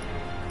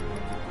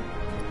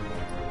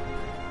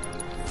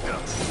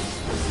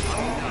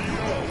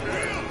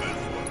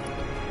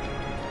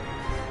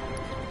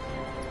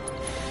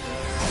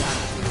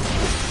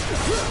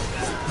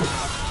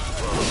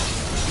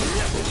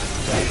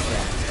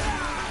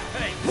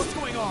 Hey, what's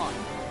going on?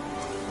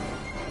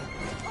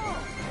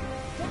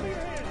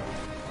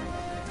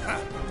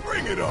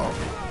 Bring it on.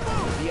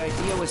 The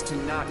idea was to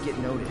not get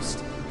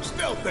noticed.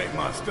 Stealth ain't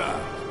my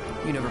style.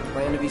 You never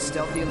planned to be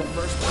stealthy in the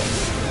first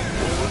place.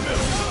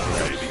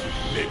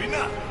 Maybe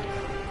not.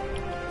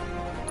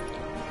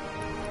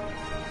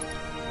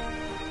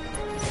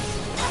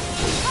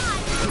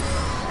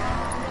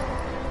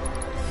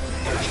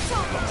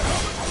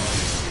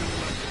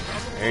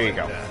 There you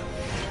go.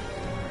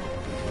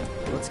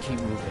 Let's keep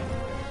moving.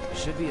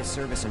 Should be a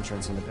service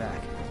entrance in the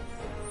back.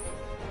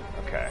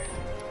 Okay.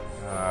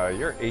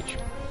 Your H...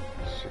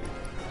 Let's see.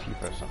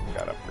 Tifa something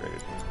got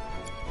upgraded.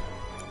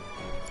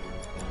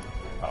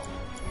 Oh.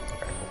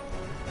 Okay, cool.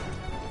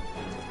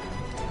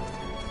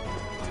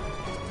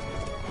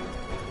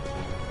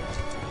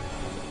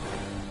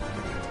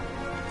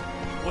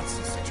 What's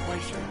the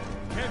situation?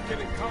 Can't get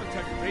in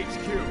contact with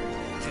HQ.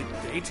 Did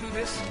they do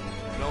this?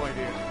 No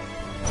idea.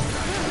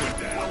 What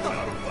the hell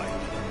without a fight?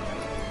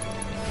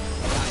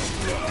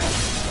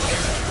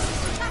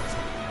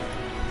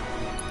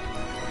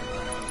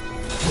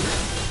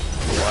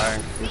 Flag.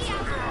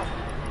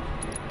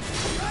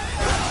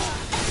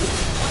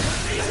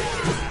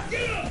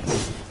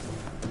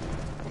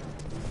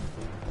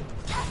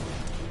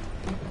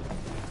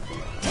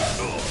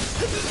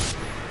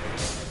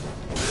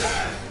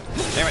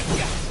 Damn it.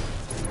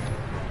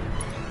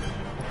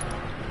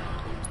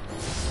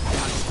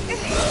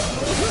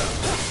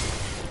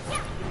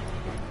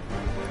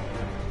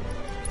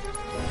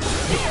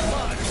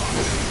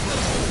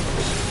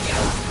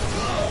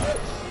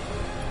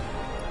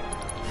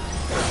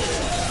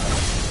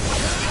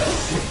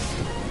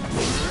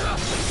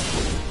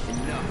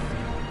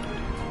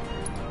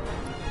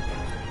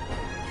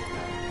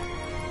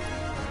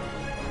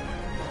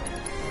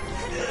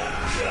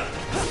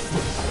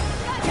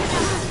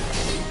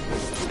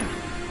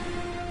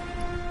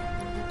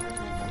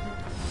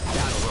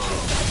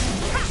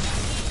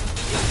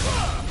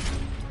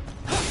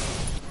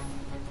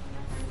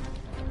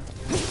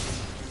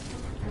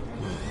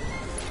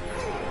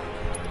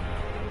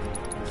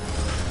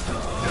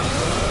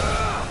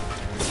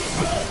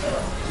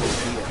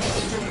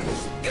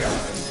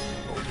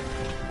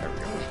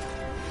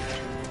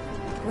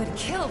 Would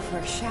kill for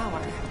a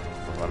shower.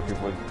 A lot of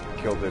people would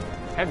kill to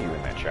have you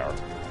in that shower.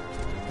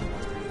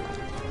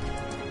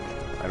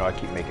 I know I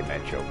keep making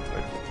that joke,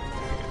 but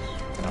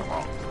it's not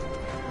wrong.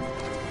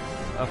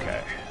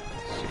 Okay,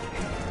 let's see.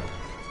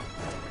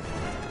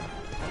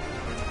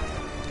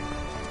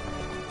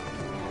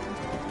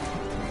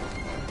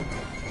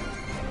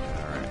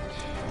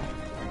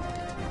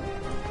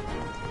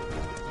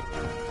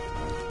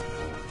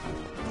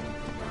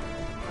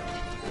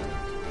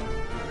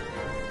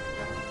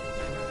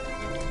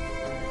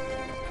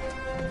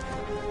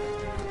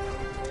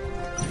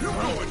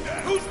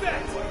 Who's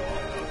that?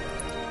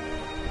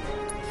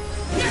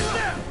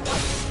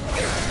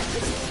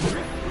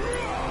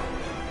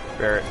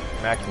 Barrett,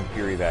 Maximum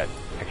Fury that.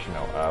 Actually,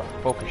 no.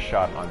 Focus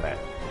shot on that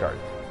guard.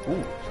 Ooh,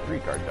 it's 3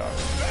 guard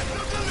dogs.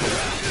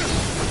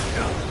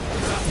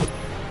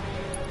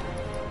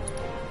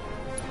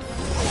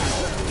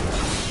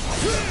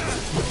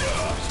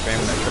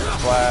 Spamming that triple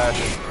flash.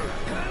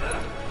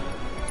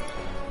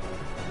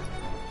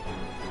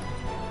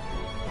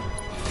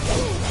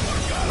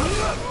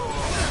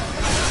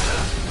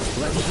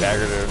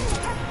 Dagger dude.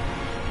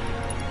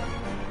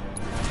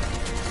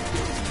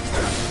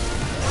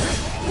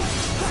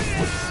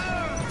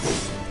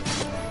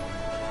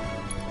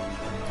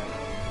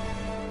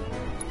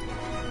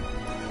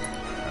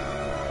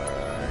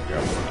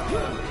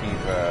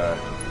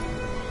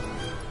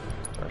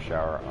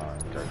 Shower on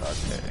Dirt Dog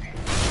Day.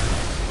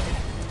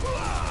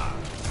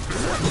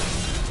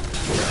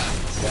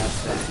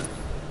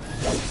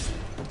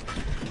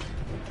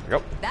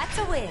 Yep. That's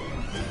a win.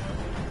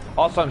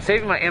 Also, I'm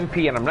saving my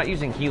MP and I'm not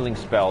using healing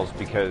spells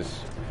because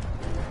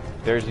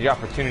there's the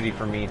opportunity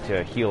for me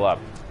to heal up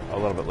a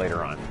little bit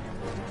later on.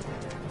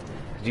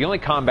 The only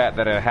combat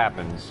that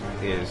happens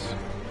is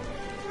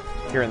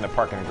here in the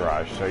parking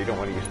garage, so you don't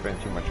want to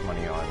spend too much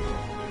money on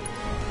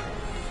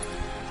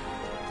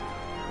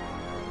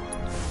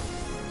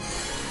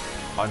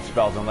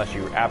spells unless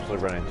you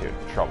absolutely run into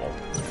trouble.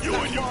 You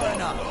and your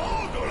father are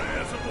all gonna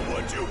answer for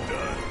what you've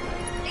done.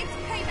 It's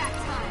payback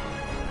time.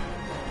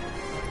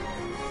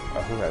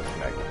 Who has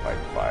magnified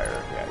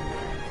fire? Yeah.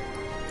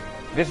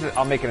 This is.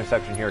 I'll make an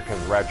exception here because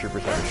Rad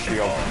Troopers have a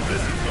shield.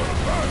 This is gonna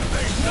burn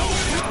things. No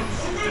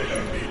one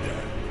didn't need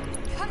that.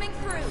 Coming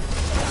through.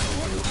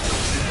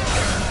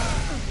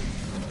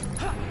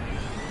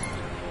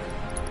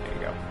 There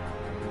you go.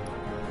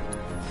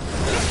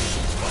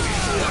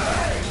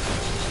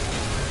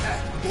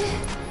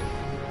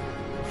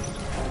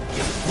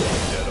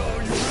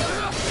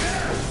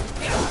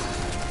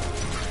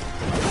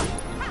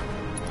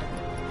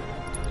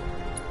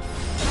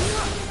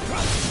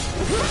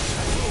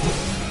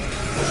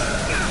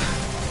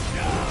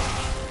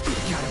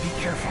 Gotta be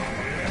careful.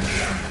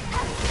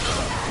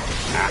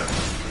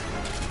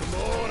 Come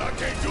on, I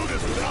can't do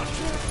this without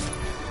you.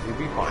 You'll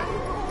be fine.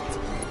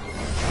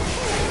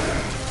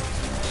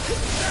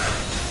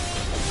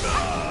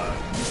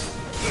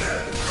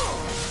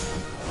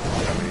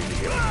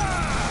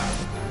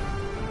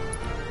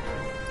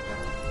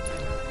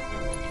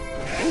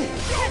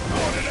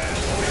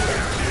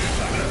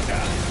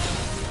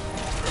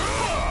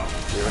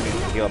 You need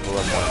to heal up a little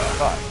more than I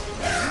thought.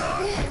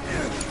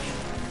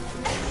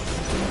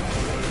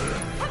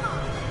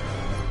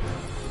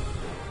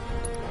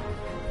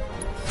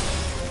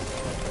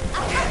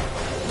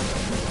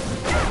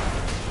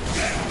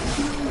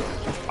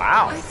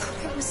 Wow. I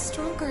thought I was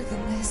stronger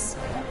than this.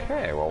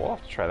 Okay, well, we'll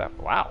have to try that.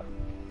 Wow.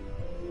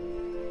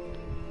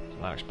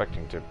 I'm not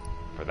expecting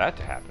for that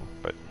to happen,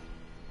 but...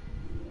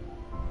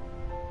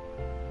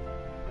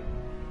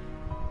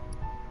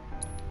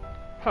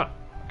 Huh.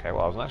 Okay,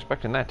 well, I was not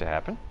expecting that to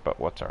happen, but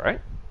what's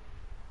alright?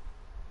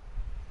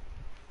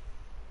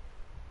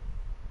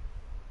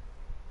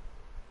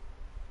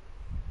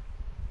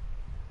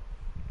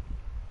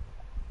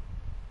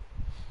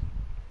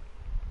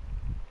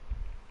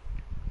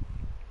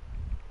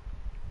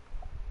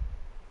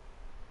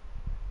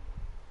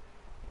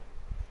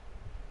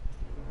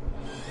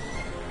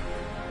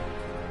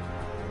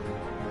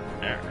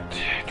 Alright,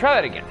 try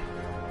that again.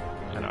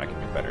 I know I can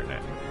do better than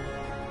that.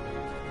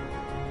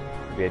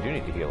 Maybe I do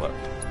need to heal up.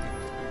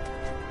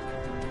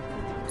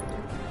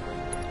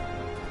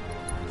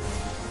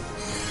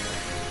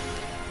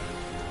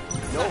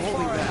 No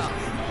holding back.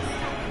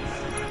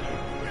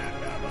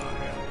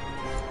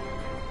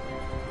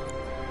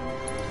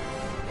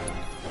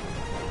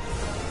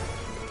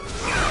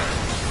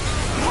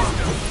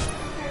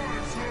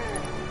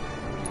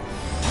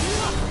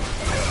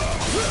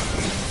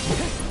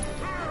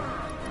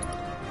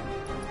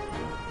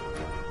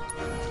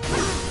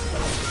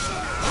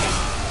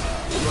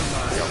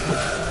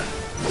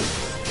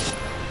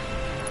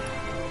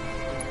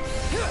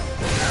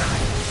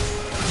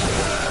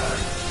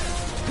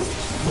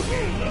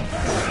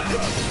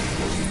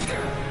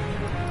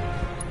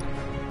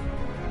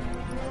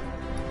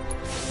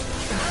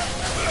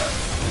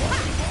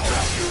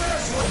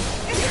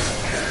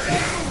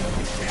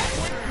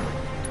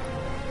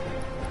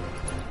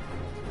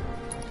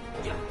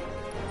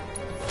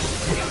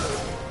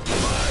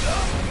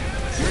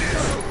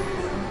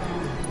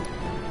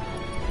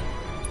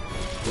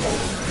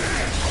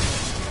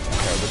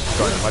 this is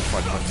going much,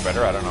 much, much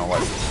better. I don't know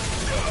what.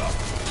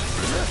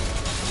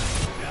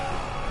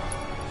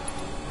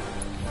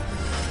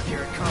 Here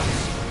it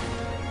comes.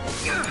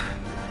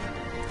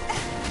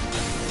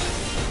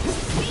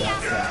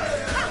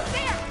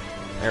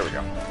 There we go.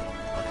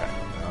 Okay.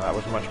 Well, that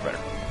was much better.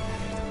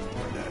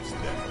 That's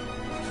that.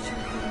 Sure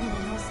hope no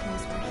one else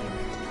knows we're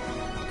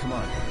here. Come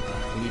on.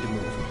 We need to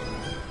move.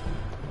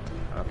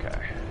 Okay.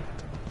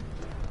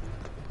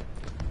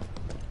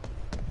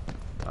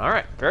 All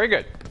right. Very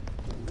good.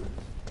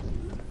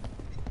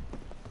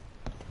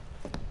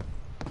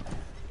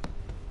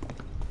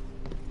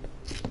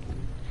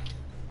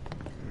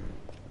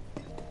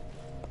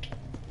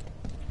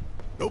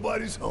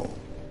 Nobody's home.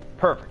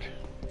 Perfect.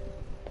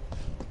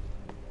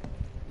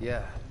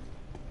 Yeah.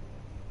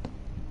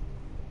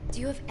 Do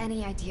you have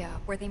any idea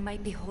where they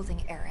might be holding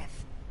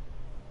Aerith?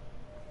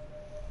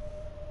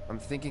 I'm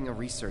thinking a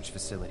research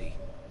facility.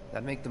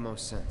 That'd make the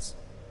most sense.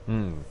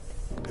 And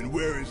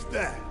where is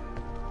that?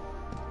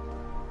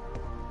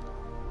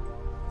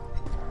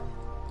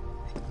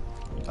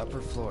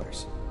 Upper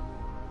floors.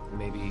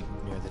 Maybe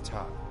near the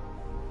top.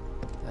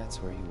 That's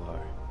where you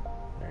are.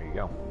 There you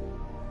go.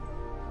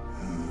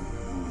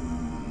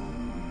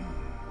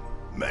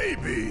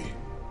 Maybe.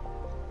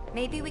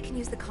 Maybe we can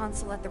use the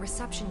console at the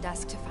reception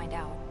desk to find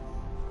out.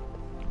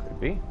 Could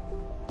be.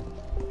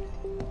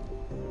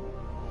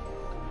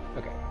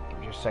 Okay. Give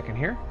me just a second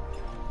here.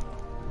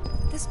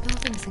 This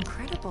building is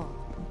incredible.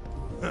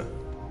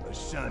 A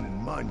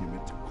shining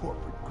monument to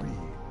corporate greed.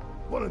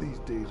 One of these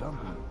days, I'm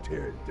gonna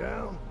tear it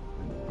down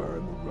and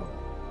burn the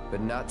rubble.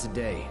 But not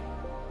today.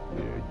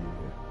 Yeah.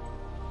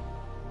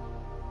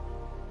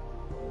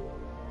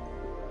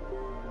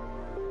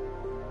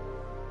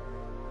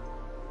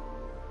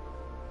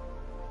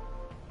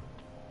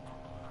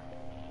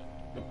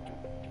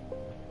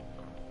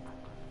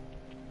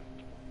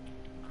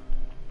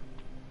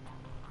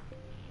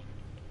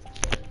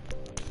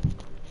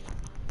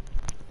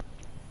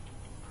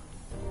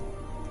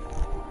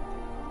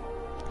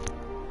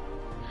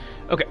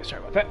 Okay,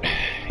 sorry about that.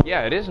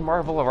 Yeah, it is a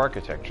marvel of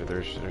architecture.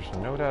 There's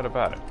no doubt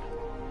about it.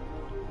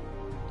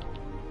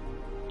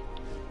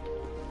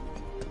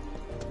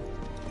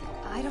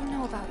 I don't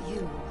know about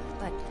you,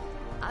 but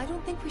I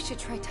don't think we should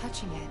try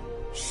touching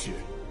it. Shit,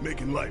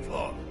 making life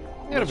hard.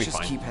 It'll Let's be just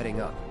fine. keep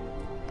heading up.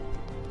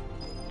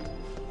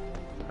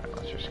 Alright,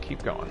 let's just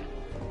keep going.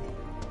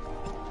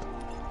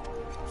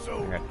 So,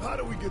 Okay. how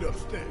do we get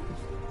upstairs?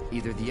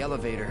 Either the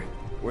elevator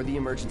or the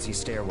emergency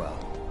stairwell.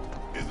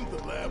 Isn't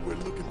the lab we're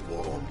looking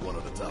for on one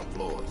of the top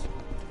floors?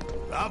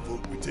 I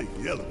vote we take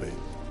the elevator.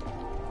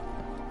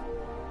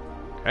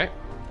 Okay.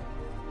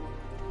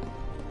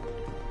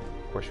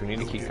 Of course, we need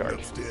a No key getting card.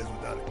 upstairs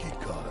without a key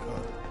card,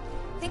 huh?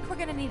 Think we're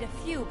gonna need a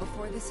few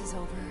before this is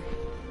over.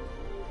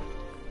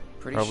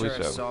 Pretty Probably sure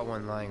I so. saw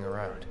one lying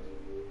around.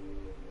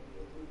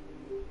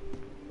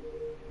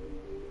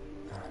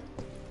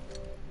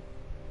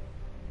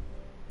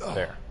 Oh,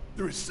 There.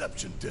 The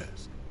reception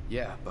desk.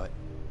 Yeah, but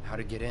how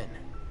to get in?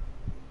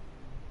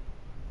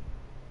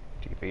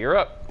 Tifa, you're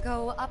up.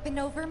 Go up and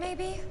over,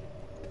 maybe?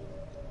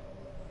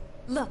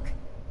 Look.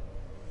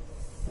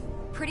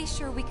 Pretty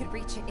sure we could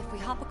reach it if we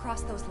hop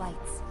across those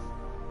lights.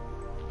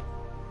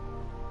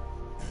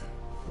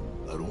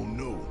 I don't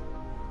know.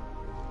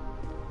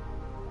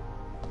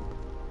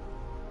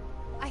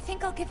 I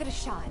think I'll give it a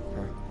shot.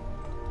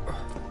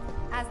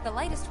 As the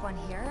lightest one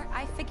here,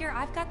 I figure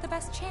I've got the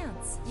best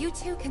chance. You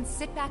two can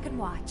sit back and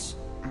watch.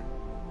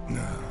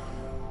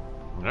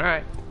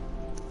 Alright.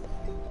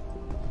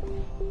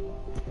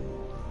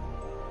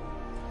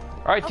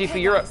 Alright, Okay,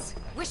 Tifa, you're up. guys,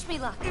 wish me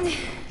luck.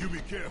 You be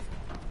careful.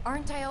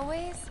 Aren't I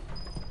always?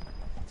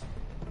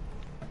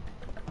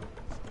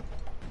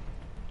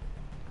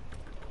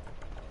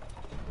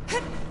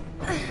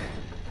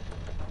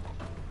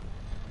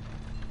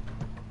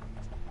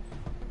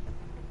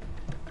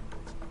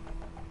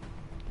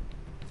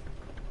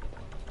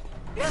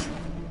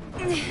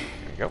 There you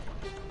go.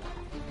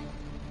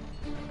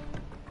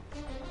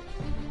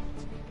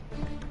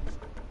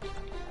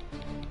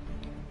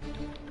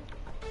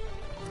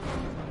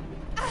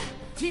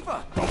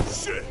 Tifa! Oh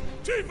shit!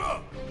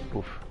 Tifa!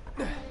 Oof.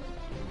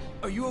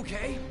 Are you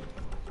okay?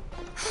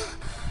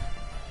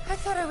 I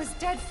thought I was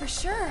dead for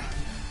sure.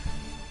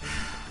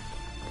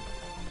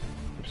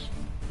 Oops.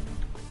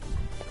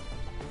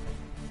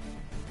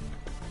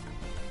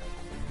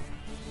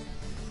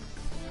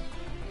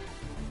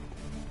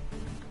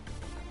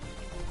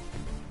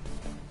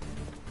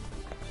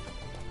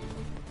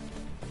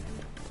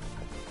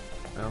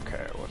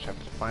 Okay, we'll just have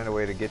to find a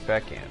way to get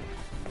back in.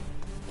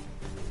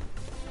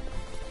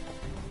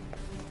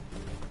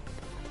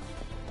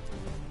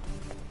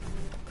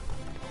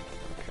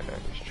 Okay,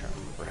 just trying to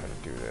remember how to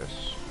do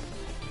this.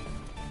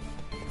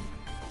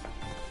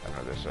 I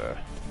know there's a...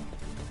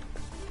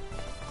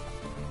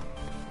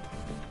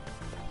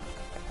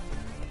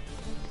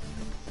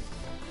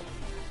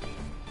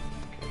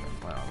 Okay,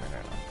 well, I'm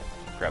gonna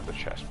grab the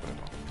chest, but I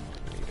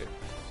don't need it.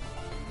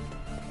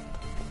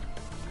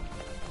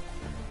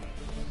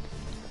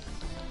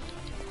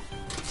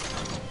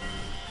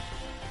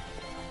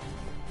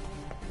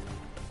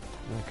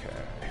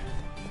 Okay.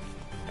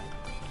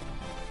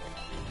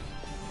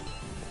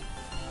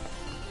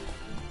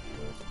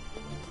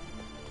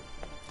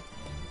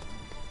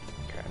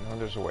 Okay, I know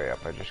there's a way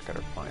up. I just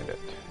gotta find it.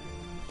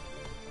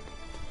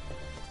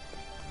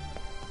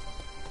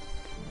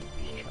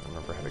 Just trying to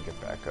remember how to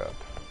get back up.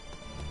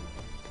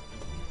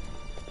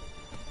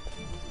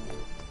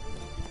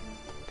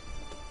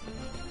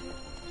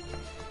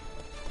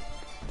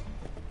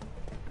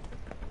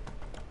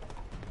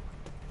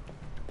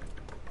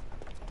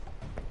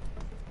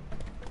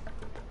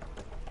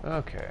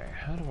 Okay,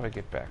 how do I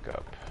get back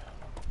up?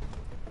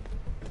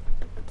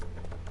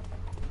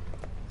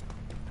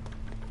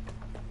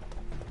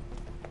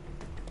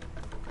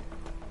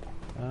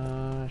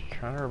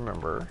 Trying to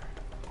remember.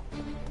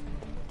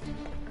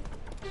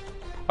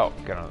 Oh,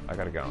 I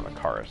gotta get on the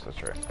cars,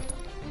 that's right.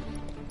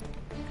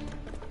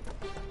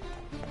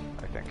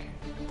 I think.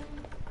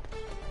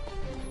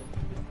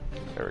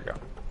 There we go.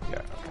 Yeah,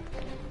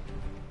 okay.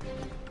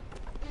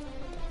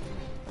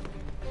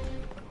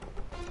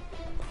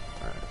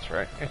 That's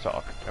right. It's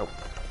all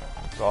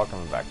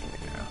coming back to me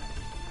now.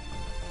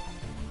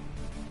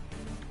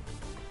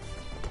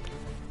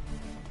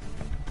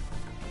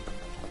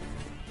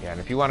 Yeah, and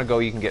if you want to go,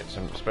 you can get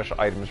some special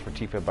items for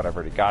Tifa, but I've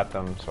already got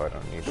them, so I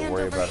don't need to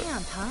worry about it.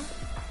 Hand, huh?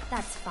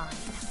 That's fine.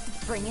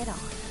 Bring it on.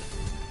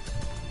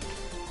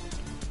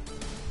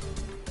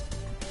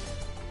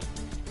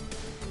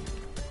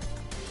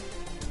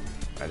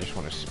 I just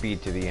want to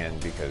speed to the end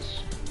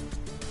because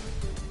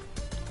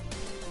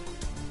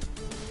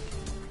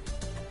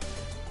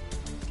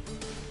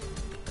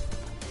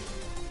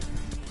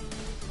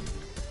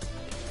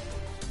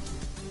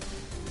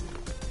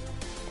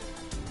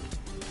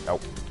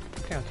nope.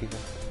 Get down, Tifa.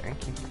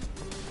 Thank you.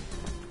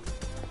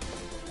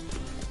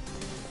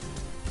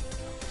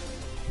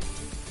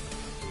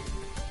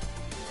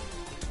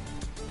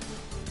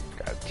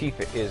 God,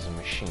 Tifa is a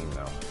machine,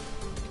 though.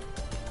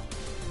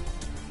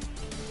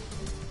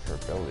 Her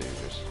ability is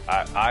just...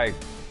 I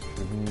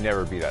would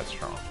never be that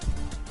strong.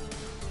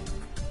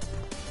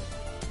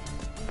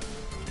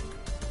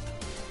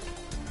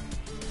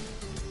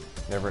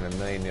 Never in a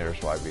million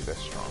years will I be this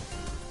strong.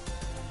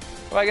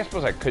 Well, I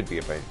suppose I could be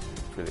if I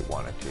really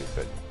wanted to,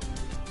 but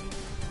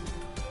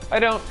I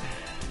don't.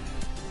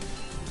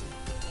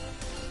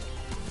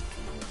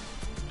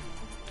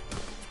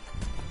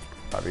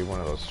 I'd be one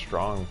of those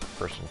strong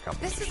person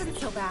companies. This isn't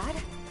so bad.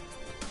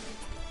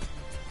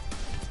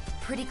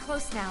 Pretty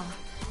close now.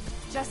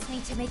 Just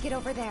need to make it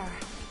over there.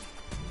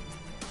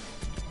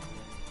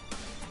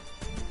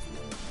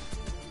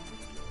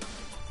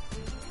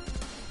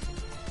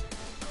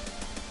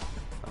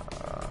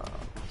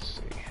 Let's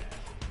see.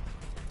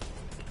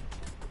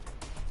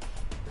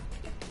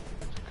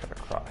 Let's cut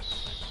across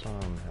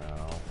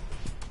somehow.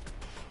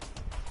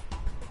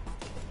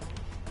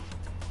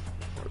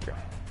 There we go.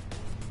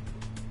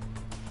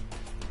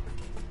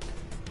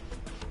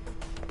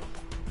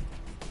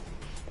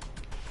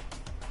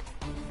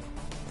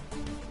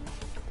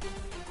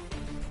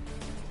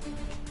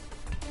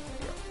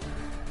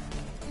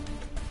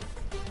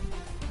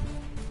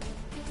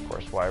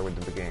 Why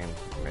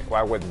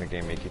wouldn't the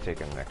game make you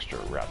take an extra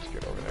route to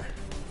get over there?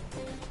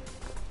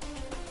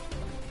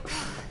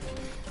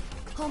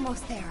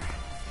 Almost there.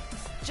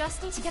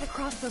 Just need to get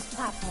across those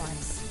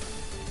platforms.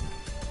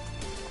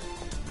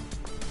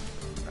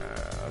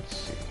 Let's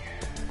see.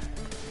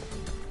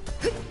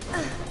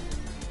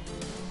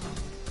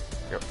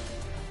 Yep.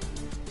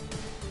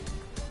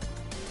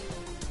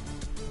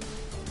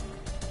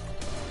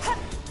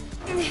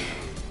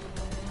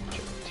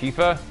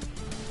 Tifa.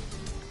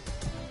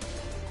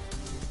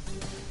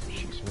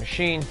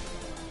 Machine.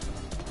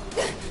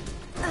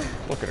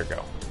 Look at her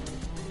go.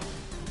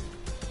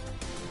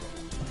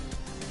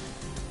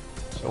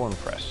 So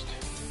impressed.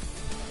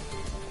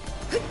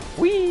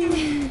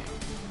 Whee!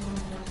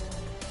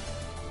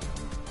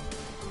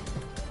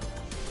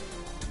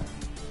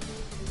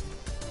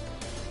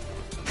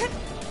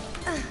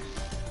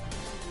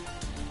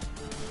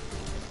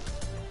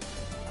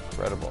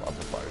 Incredible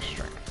upper body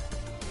strength.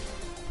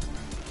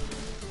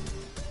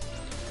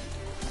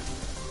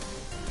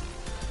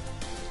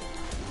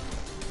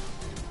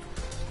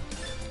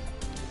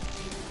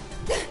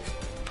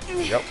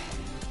 Yep.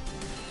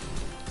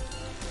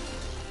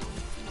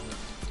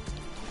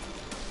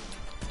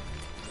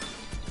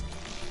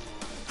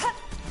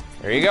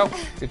 There you go.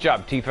 Good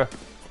job, Tifa.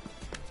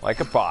 Like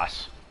a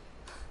boss.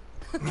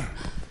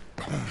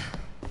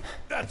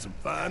 That's some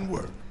fine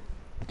work.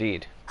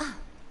 Indeed.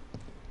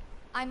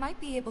 I might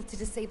be able to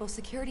disable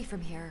security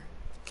from here.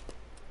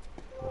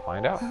 We'll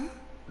find out. Huh?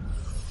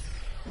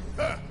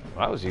 Well,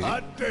 that was easy.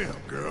 Hot damn,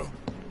 girl.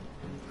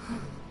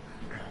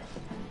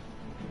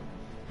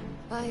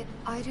 But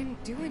I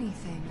didn't do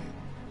anything.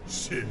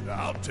 Shit,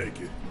 I'll take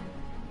it.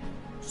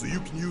 So you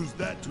can use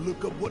that to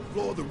look up what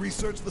floor the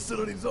research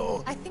facility's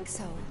on? I think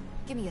so.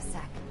 Give me a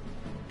sec.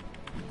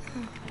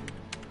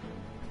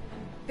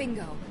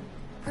 Bingo.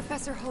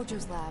 Professor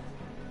Hojo's lab.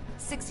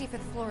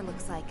 65th floor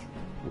looks like.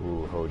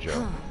 Ooh, Hojo.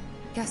 Huh.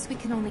 Guess we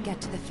can only get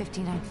to the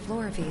 59th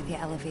floor via the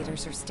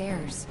elevators or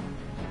stairs.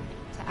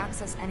 To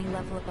access any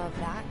level above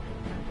that,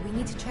 we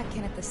need to check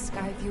in at the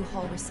Skyview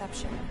Hall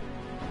reception.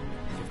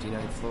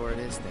 59th floor it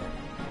is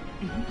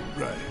then.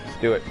 Right.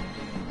 Let's do it.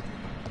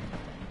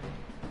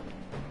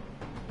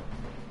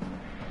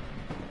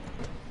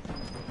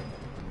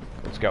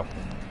 Let's go.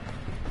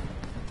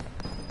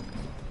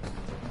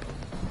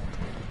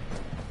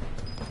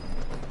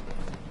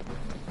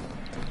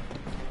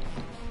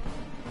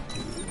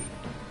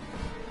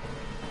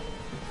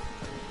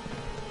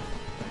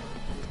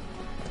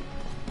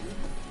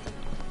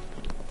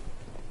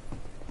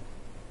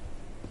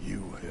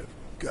 You have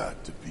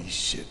got to be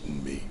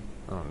shitting me.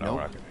 Oh no, Nope.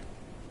 we're not gonna.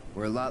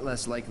 We're a lot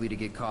less likely to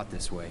get caught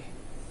this way.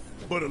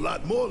 But a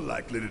lot more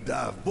likely to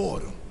die of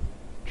boredom.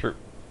 True.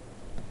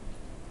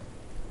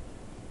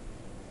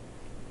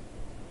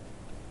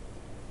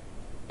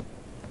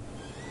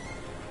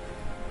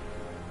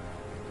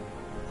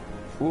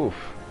 Oof.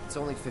 It's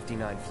only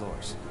 59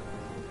 floors.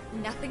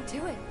 Nothing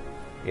to it.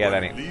 Yeah, But that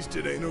at ain't. least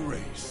it ain't a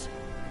race.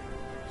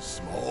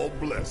 Small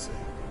blessing.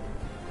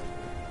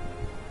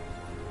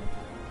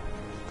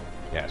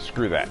 Yeah,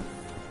 screw that.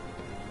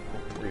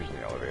 We're using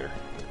the elevator.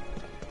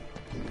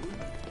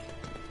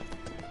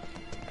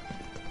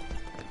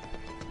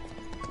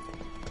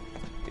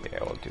 Yeah,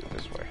 we'll do it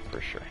this way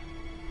for sure.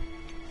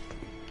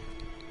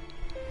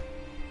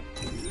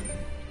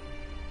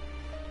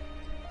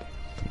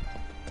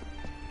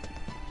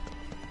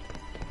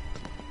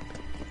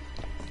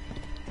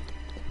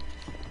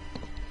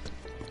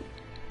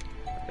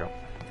 There we go.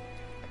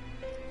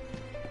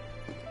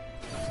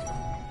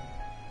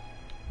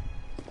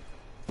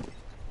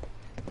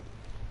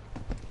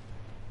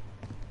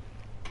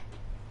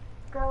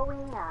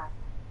 Going up.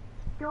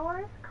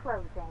 Doors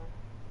closing.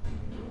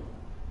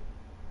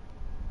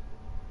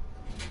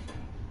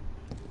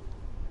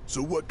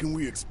 So what can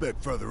we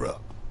expect further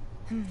up?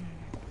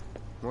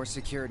 More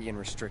security and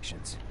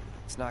restrictions.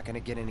 It's not gonna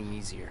get any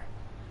easier.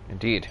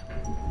 Indeed.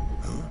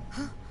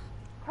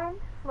 10th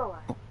floor.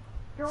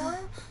 Doors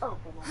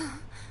opening.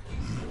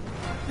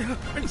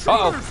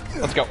 Uh-oh.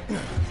 Let's go.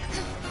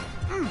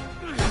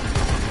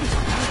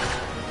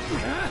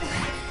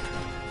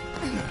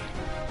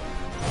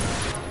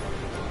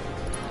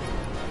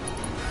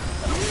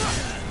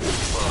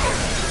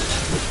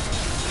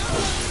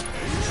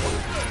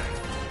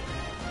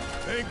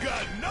 Ain't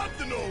got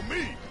nothing on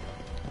me.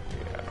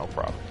 Yeah, no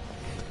problem.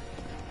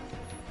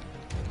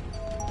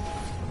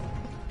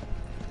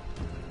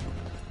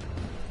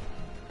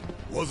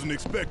 Wasn't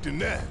expecting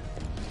that.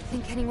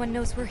 Think anyone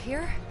knows we're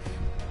here?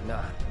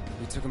 Nah,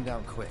 we took him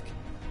down quick.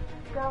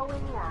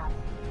 Going up.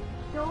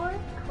 Doors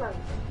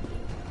closing.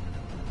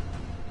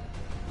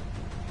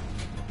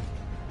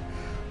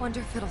 Wonder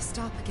if it'll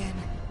stop again.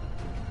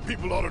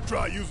 People ought to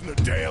try using the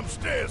damn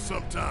stairs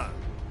sometime.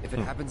 If it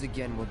happens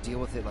again, we'll deal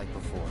with it like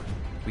before.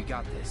 We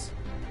got this.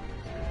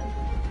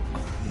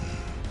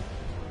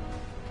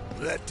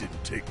 That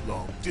didn't take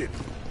long, did it?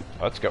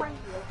 Let's go. 20th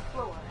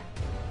floor.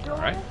 Doors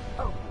Alright.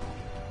 open.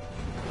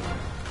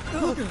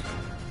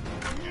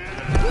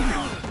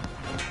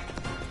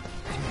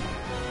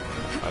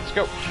 Let's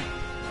go.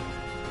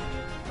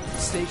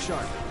 Stay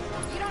sharp.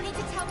 You don't need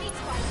to tell me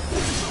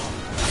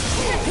twice.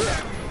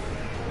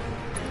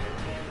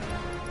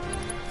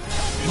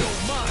 You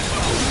don't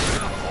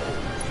mind.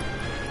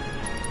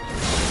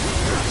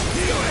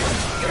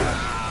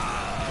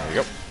 There you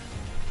go.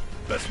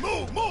 Let's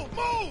move, move,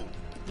 move!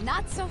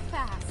 Not so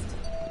fast.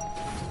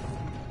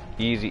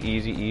 Easy,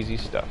 easy, easy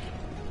stuff.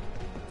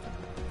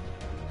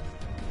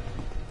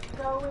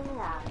 Going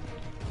up.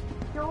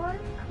 Doors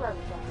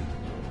closing.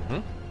 Hmm?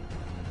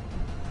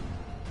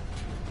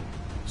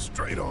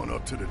 Straight on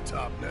up to the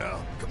top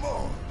now. Come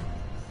on.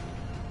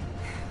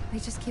 We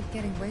just keep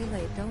getting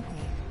waylaid, don't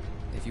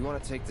we? If you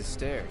want to take the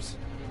stairs.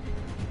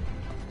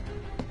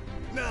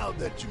 Now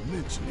that you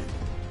mention it.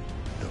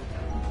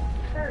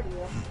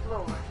 30th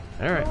floor.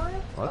 All right. Doors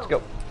Let's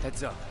go.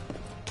 Heads up.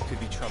 Could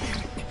be trouble.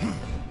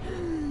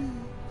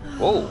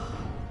 Whoa.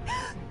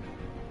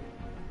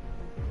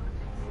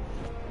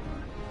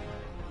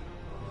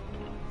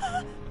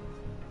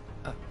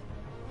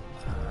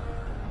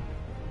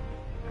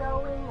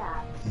 Going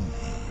up.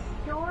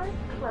 Doors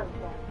closing.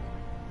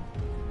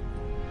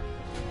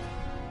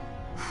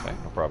 Okay,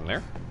 no problem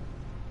there.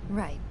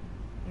 Right.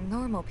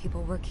 Normal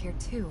people work here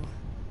too.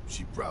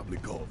 She probably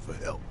called for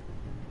help.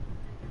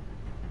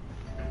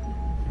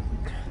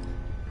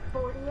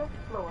 40th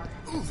floor.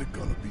 Who's it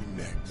gonna be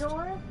next?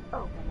 Doors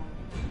opening.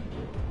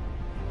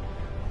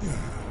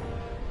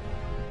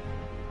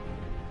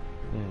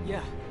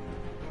 Yeah.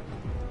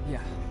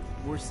 Yeah,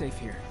 we're safe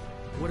here.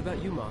 What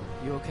about you, Mom?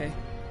 You okay?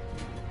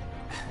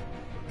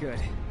 Good.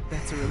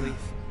 That's a relief.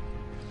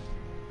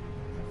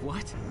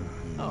 What?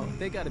 Oh,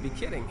 they gotta be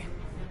kidding.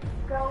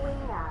 Going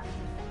up.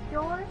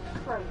 Doors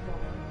closing.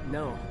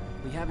 No,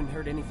 we haven't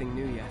heard anything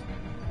new yet.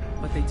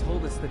 But they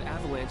told us that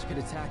Avalanche could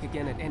attack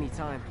again at any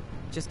time.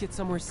 Just get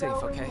somewhere safe,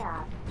 Going okay?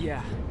 up.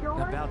 Yeah,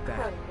 Doors about that.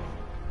 closing.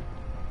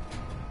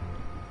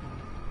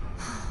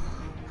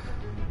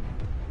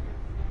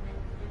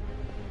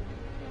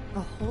 A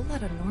whole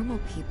lot of normal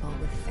people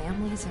with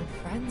families and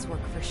friends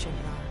work for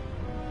Shinra.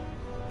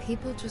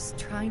 People just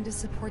trying to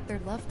support their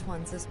loved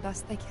ones as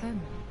best they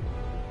can.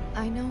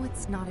 I know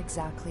it's not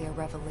exactly a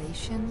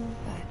revelation,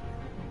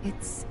 but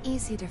it's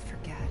easy to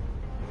forget.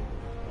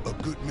 A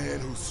good man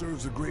who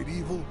serves a great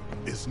evil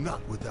is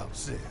not without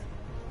sin.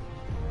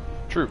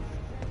 True.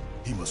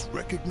 He must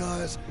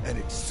recognize and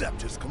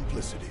accept his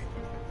complicity.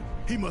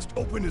 He must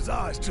open his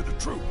eyes to the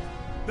truth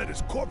that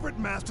his corporate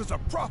masters are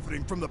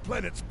profiting from the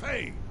planet's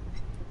pain.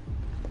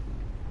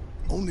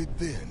 Only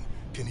then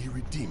can he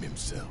redeem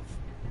himself.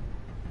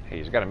 Hey,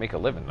 he's got to make a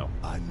living, though.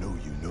 I know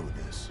you know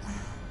this.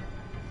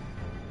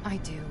 I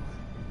do.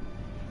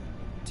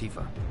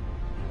 Tifa,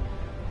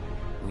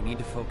 we need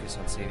to focus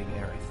on saving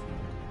Aerith.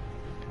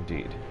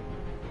 Indeed.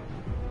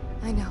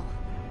 I know.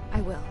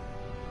 I will.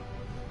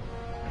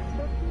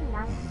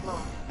 59th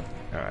floor.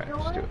 Alright,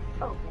 let's do it.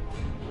 Open.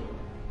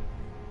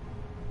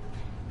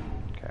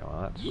 Okay,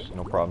 well, that's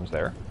no problems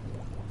there.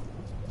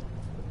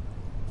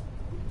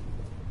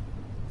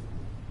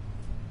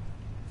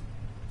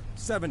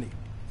 $70,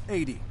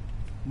 $80,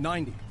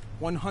 $90,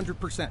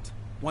 100%,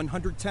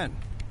 110.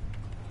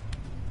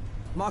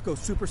 Mako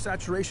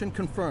supersaturation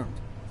confirmed.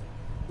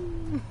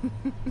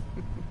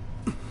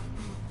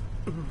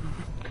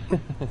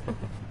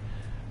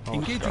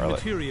 Engaging Scarlet.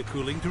 materia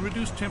cooling to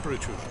reduce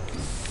temperature.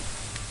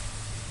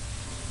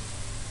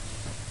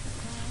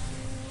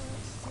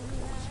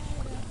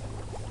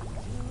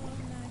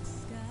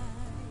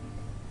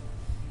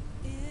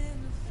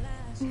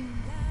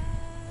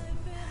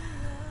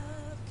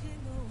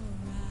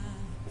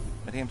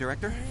 Madame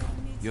Director,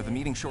 you have a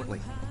meeting shortly.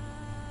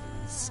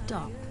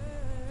 Stop.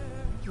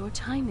 Your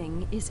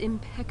timing is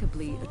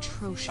impeccably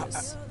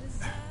atrocious.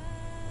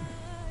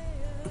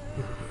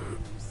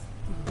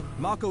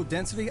 Mako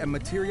density and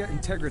materia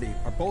integrity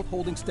are both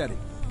holding steady.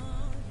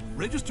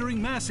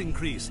 Registering mass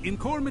increase in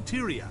core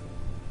materia.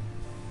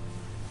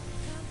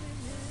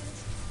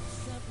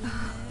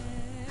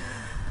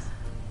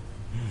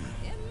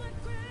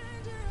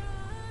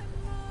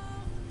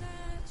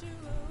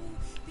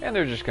 And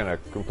they're just gonna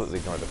completely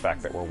ignore the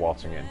fact that we're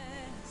waltzing in.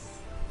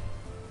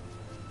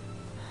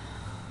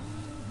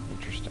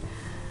 Interesting.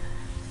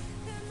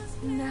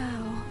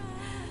 Now,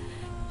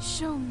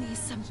 show me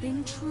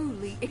something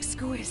truly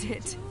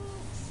exquisite.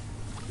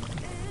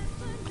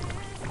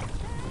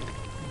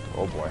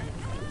 Oh boy.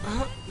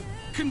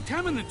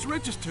 Contaminants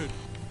registered.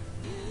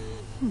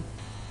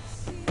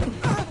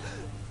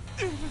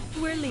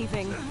 We're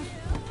leaving.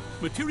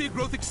 Materia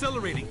growth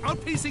accelerating,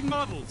 outpacing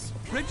models.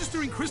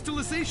 Registering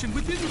crystallization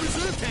within the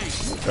reserve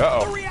tank.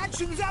 Uh-oh. The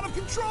reaction is out of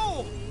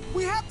control!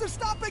 We have to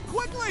stop it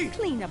quickly!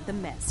 Clean up the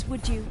mess,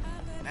 would you?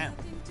 Ma'am.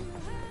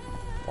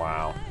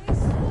 Wow.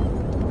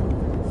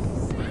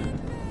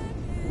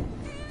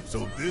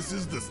 So this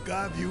is the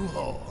Skyview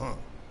Hall, huh?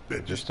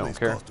 Bet Just this don't place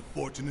care. cost a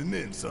fortune and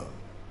then some.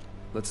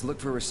 Let's look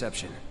for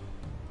reception.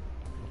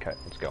 Okay,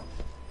 let's go.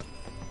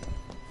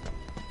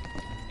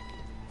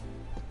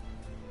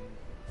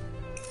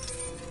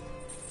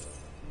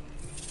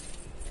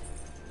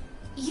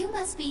 You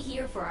must be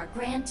here for our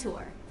grand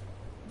tour.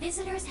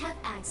 Visitors have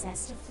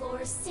access to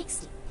floors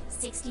 60,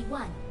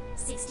 61,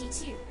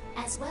 62,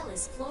 as well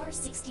as floor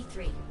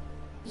 63.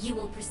 You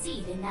will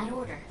proceed in that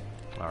order.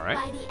 All right.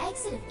 By the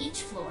exit of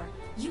each floor,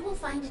 you will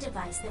find a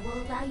device that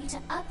will allow you to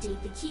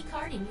update the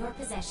keycard in your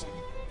possession,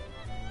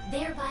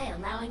 thereby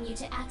allowing you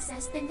to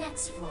access the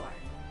next floor.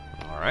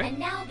 All right. And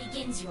now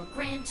begins your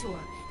grand tour.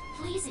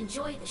 Please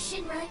enjoy the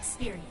Shinra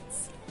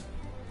experience.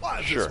 Why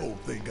has Sure. this whole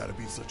thing gotta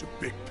be such a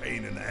big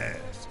pain in the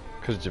ass?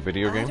 Because it's a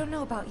video I game? don't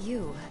know about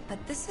you, but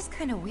this is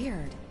kind of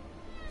weird.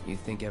 You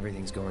think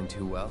everything's going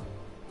too well?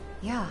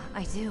 Yeah,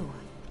 I do.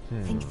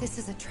 Think this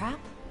is a trap?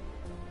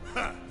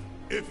 Ha!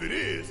 If it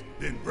is,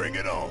 then bring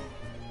it on.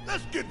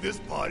 Let's get this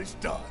party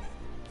started.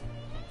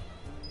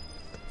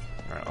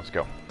 All right, let's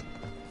go.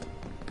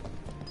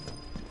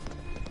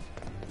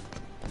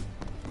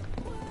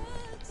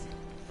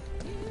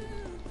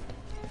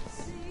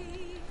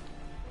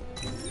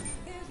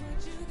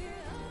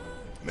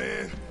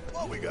 Man,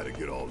 why we gotta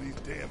get all these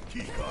damn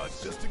key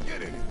cards just to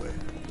get anywhere?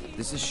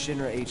 This is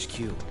Shinra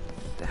HQ.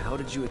 How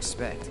did you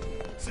expect?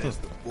 Says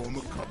the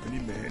former company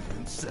man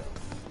himself.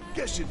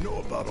 Guess you know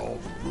about all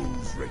the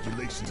rules,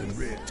 regulations, and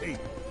red tape.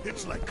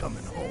 It's like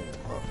coming home,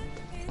 huh?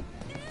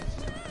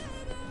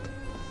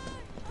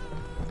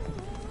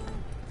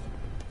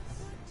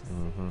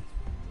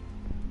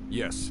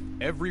 Yes,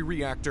 every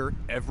reactor,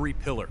 every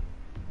pillar.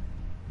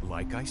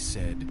 Like I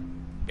said,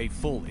 a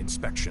full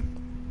inspection.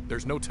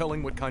 There's no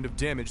telling what kind of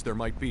damage there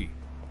might be.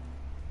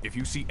 If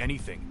you see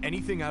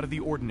anything out of the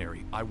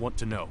ordinary, I want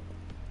to know.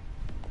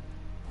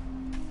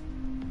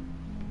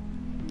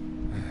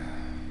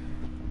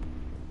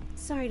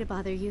 Sorry to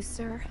bother you,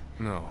 sir.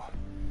 No,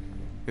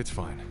 it's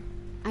fine.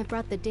 I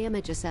brought the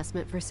damage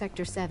assessment for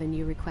Sector 7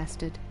 you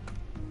requested.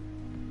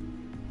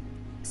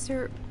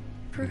 Sir,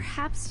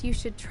 perhaps you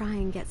should try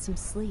and get some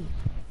sleep.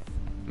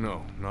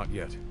 No, not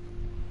yet.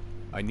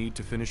 I need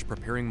to finish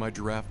preparing my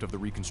draft of the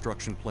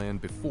reconstruction plan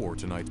before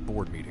tonight's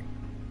board meeting.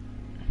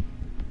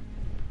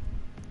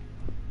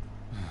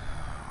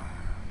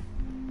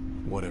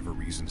 Whatever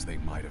reasons they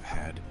might have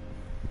had,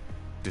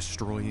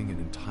 Destroying an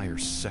entire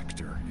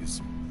sector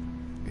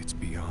it's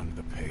beyond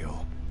the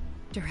pale.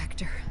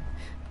 Director,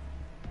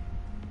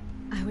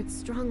 I would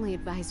strongly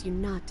advise you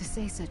not to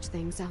say such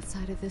things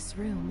outside of this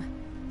room.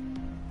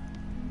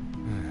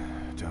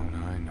 Don't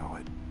I know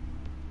it?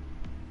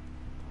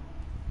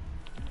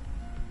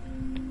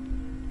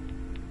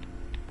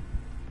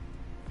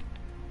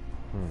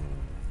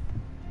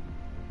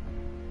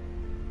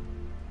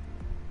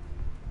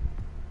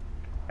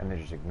 And they're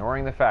just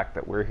ignoring the fact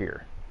that we're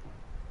here.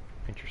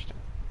 Interesting.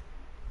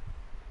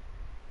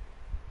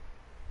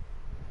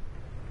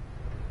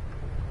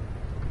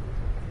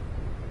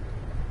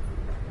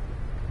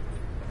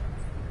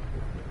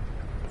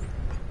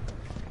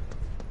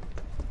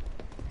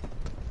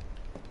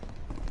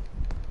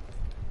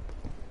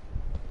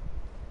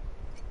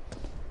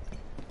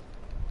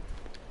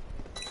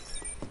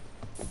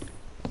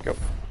 Go.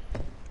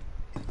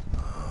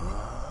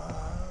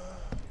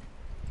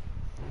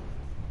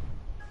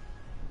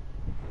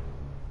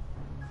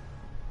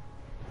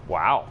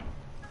 Wow.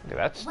 Look at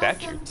that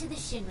statue. Welcome to the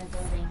Shinra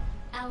building,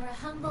 our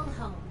humble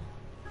home.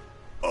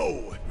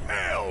 Oh,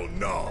 hell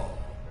no!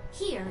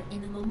 Here,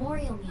 in the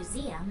Memorial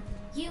Museum,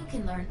 you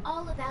can learn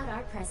all about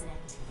our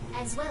president,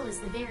 as well as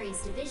the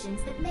various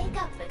divisions that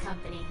make up the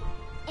company.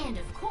 And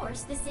of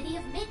course, the city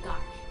of Midgar,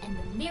 and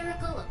the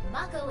miracle of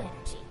Mako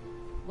energy.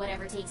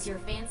 Whatever takes your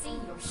fancy,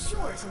 you're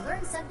sure to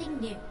learn something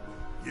new.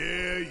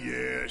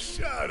 Yeah,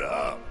 shut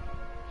up!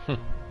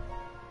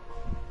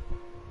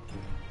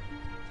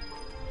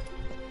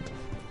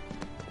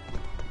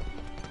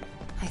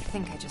 I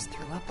think I just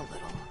threw up a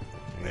little.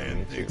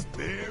 Man thinks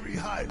very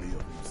highly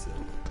of himself.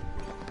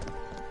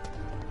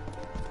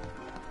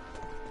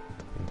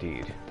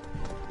 Indeed.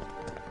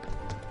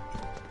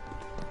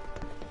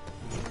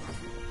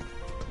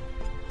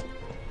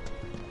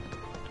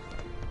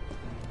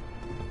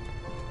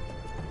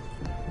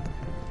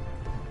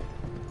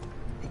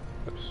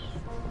 Oops.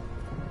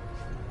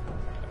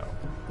 No.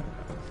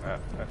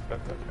 That's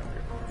not good.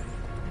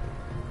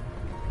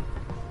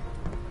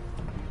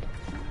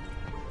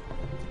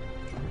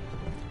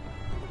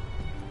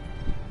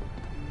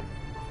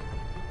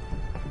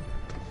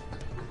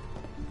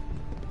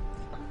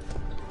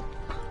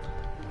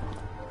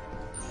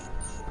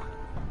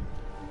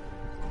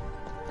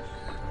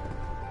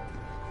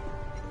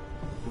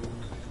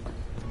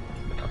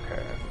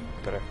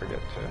 Did I forget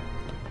to...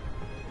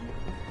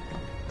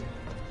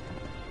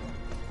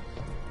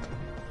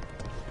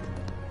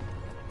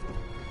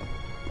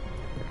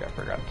 I think I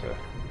forgot to...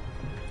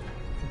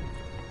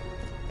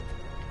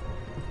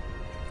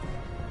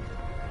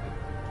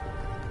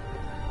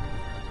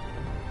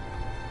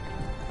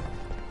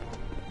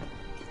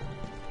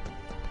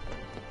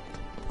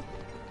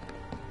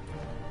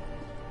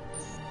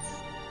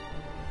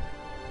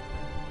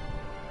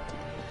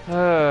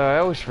 I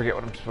always forget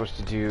what I'm supposed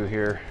to do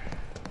here.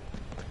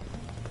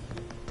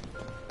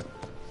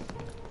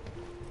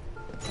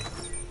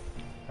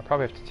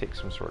 Probably have to take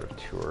some sort of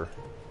tour.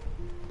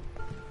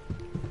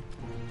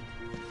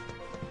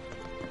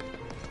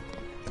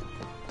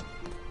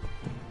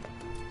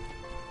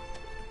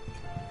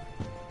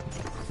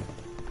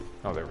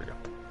 Oh, there we go.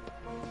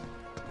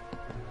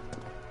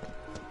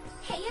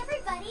 Hey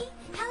everybody!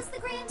 How's the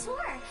grand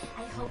tour?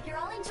 I hope you're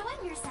all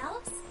enjoying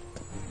yourselves.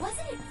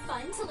 Wasn't it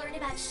fun to learn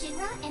about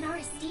Shinra and our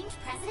esteemed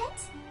president?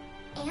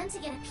 And to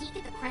get a peek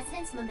at the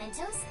president's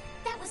mementos?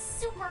 That was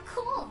super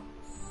cool!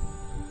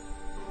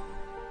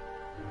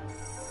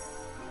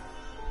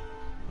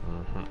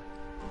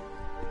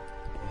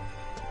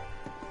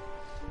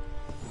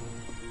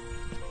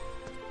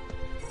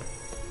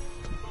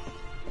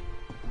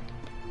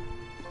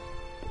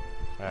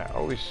 I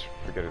always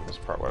forget in this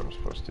part what I'm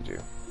supposed to do.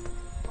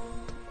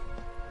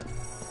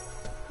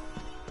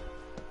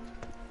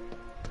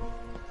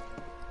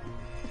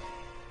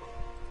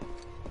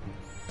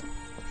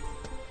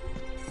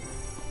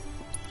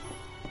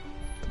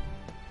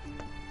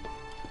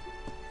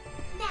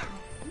 Now,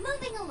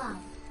 moving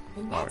along.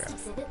 The next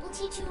exhibit will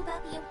teach you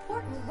about the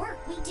important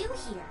work we do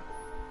here,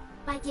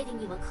 by giving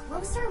you a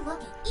closer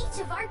look at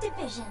each of our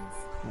divisions.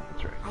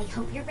 That's right. I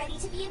hope you're ready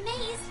to be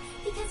amazed,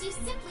 because you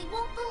simply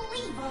won't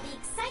believe all the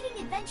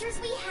exciting adventures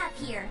we have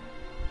here.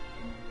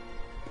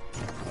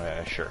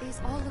 Sure.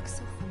 These all look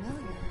so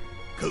familiar.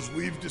 Because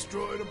we've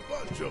destroyed a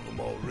bunch of them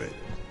already.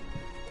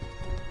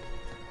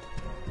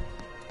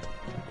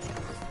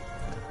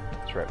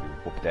 That's right, we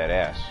whooped that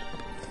ass.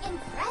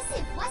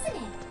 Impressive, wasn't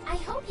it? I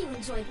hope you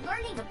enjoyed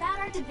learning about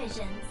our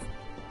divisions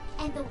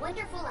and the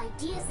wonderful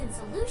ideas and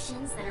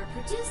solutions that are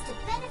produced to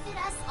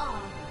benefit us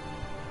all.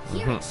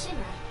 Here at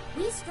Shinra,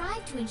 we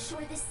strive to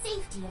ensure the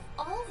safety of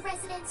all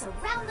residents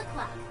around the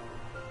clock.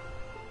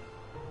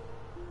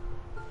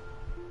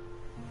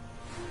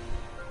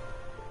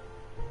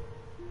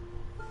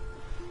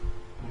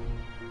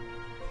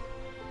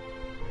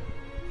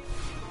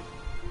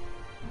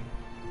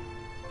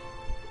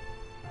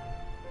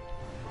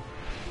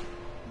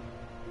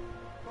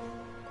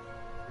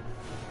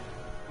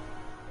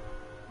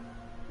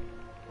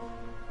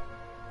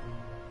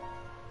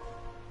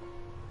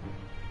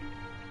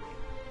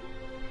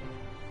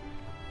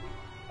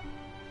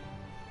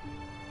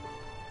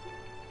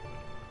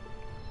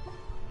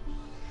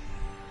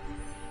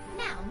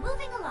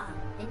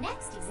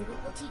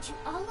 will teach you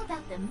all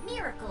about the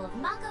miracle of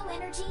Mako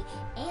energy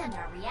and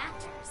our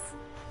reactors,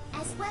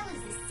 as well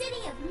as the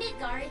city of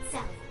Midgar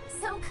itself.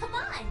 So come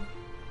on!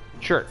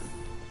 Sure.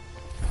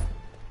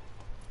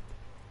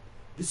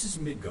 This is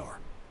Midgar,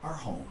 our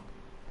home,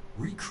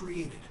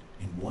 recreated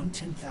in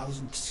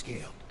 1/10,000th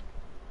scale.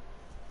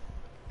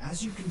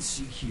 As you can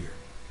see here,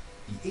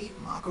 the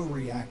 8 Mako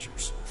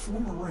reactors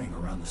form a ring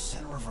around the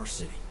center of our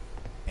city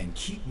and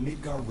keep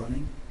Midgar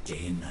running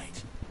day and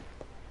night.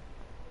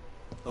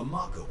 The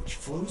Mako which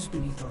flows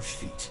beneath our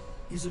feet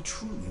is a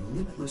truly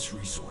limitless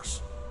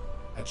resource.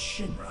 At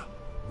Shinra,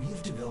 we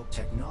have developed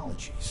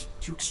technologies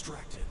to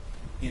extract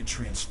it and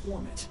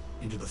transform it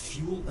into the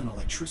fuel and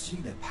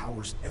electricity that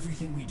powers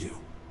everything we do.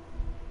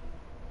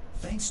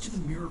 Thanks to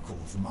the miracle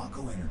of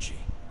Mako energy,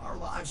 our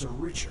lives are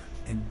richer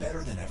and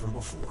better than ever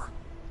before.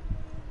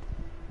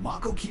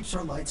 Mako keeps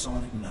our lights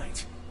on at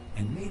night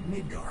and made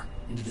Midgar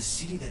into the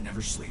city that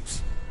never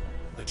sleeps.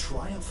 The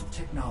triumph of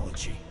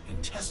technology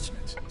and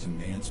testament to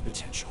man's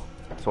potential.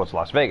 So it's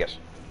Las Vegas.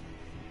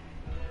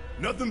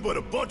 Nothing but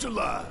a bunch of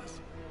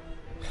lies.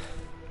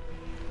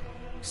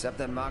 Except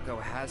that Mako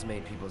has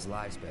made people's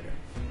lives better.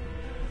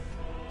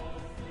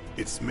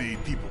 It's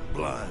made people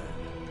blind.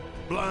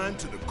 Blind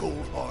to the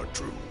cold, hard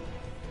truth.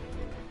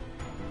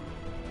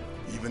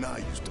 Even I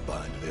used to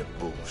buy into their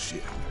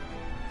bullshit.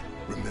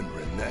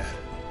 Remembering that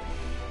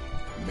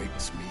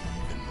makes me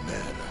even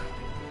madder.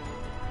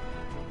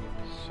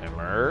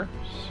 Simmer,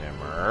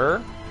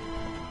 simmer.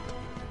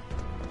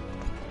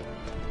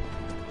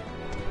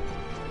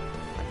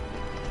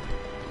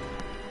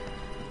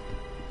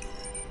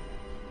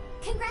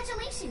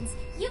 Congratulations!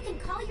 You can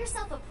call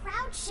yourself a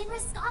proud Shinra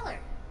scholar.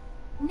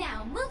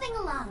 Now, moving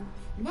along.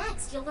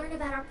 Next, you'll learn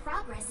about our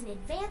progress in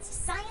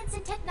advanced science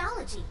and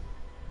technology.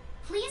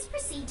 Please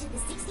proceed to the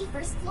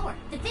 61st floor,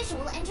 the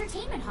Visual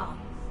Entertainment Hall.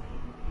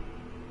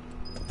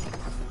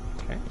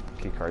 Okay,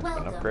 keycard's been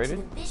Welcome upgraded. to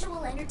the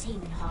Visual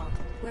Entertainment Hall,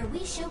 where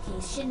we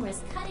showcase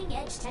Shinra's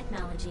cutting-edge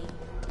technology.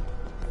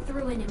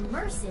 Through an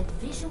immersive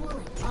visual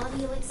and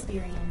audio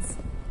experience,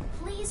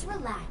 please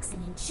relax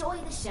and enjoy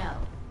the show.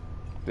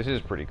 This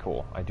is pretty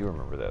cool. I do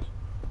remember this.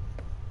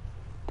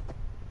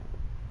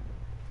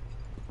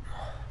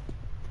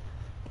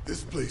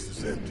 This place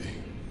is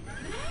empty.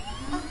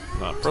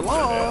 Not for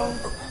long.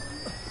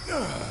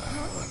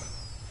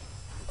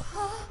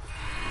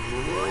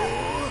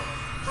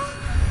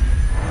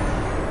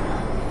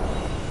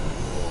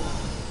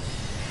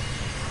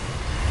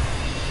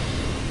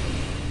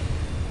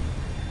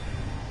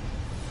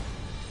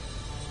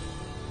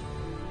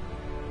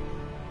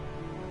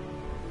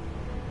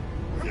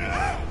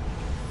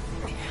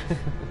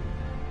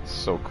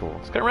 So cool.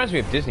 It kind of reminds me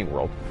of Disney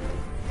World.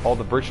 All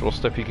the virtual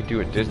stuff you can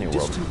do at Disney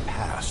World. Distant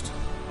past,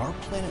 our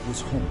planet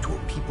was home to a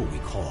people we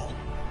call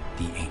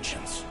the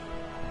Ancients.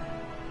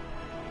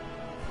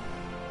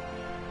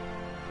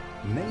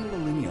 Many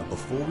millennia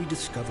before we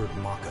discovered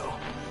Mako,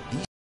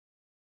 these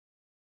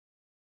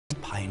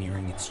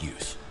pioneering its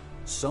use.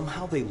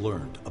 Somehow they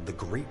learned of the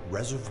great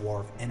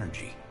reservoir of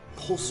energy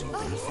pulsing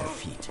beneath their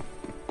feet.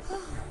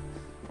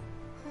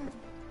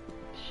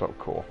 So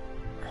cool.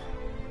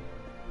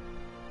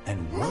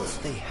 And once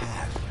they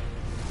had,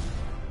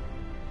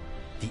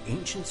 the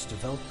Ancients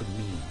developed the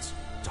means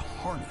to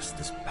harness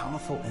this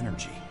bountiful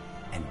energy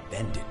and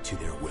bend it to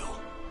their will.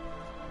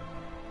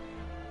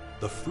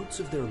 The fruits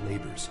of their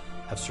labors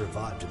have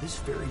survived to this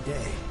very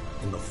day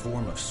in the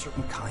form of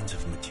certain kinds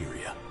of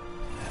materia.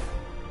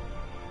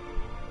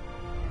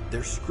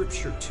 Their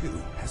scripture, too,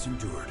 has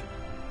endured.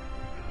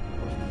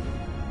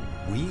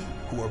 We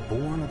who are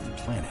born of the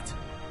planet,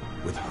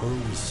 with her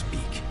we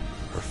speak,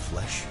 her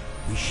flesh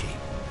we shape.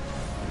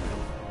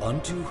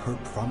 Unto her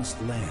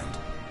promised land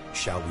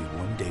shall we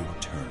one day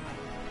return.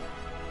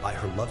 By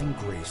her loving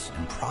grace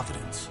and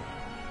providence,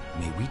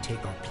 may we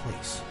take our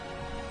place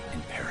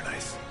in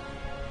paradise.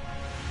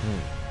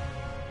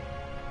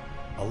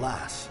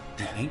 Alas,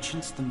 the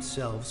Ancients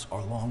themselves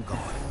are long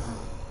gone.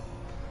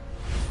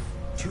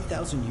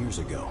 2,000 years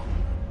ago,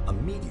 a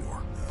meteor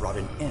brought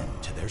an end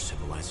to their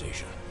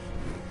civilization.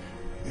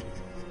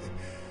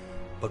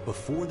 But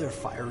before their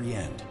fiery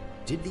end,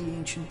 did the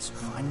Ancients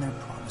find their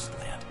promised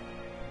land?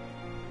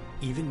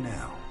 Even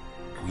now,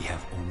 we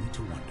have only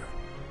to wonder.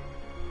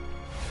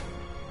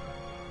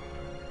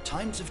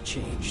 Times have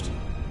changed,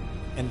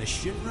 and the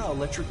Shinra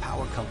Electric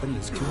Power Company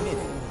is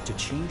committed to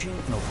changing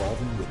and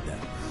evolving with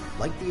them.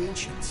 Like the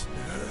Ancients,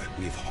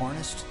 we have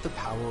harnessed the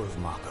power of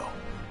Mako.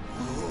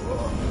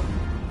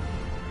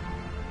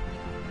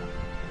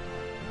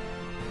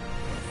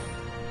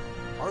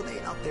 Are they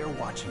out there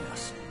watching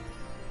us,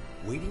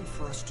 waiting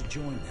for us to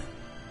join them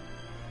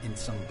in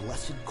some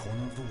blessed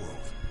corner of the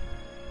world?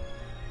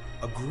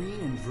 A green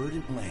and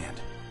verdant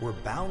land where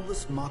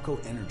boundless Mako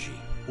energy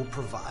will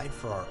provide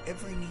for our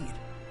every need.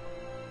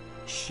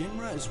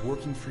 Shinra is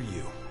working for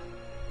you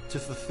to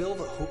fulfill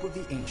the hope of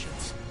the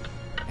Ancients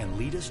and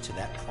lead us to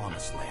that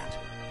promised land.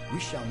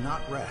 We shall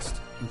not rest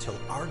until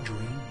our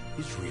dream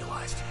is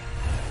realized.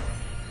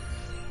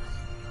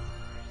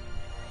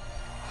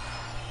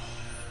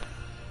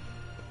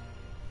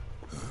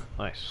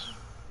 Nice.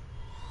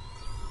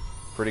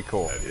 pretty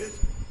cool.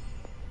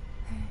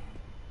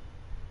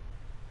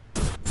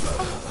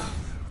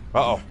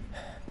 Uh-oh.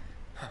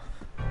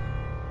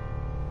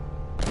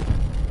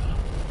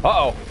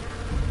 Uh-oh.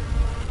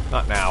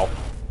 Not now.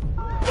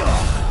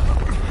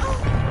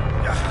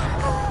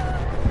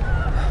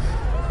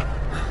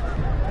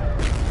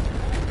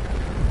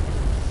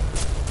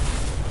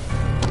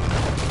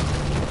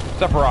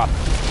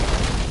 Sephiroth.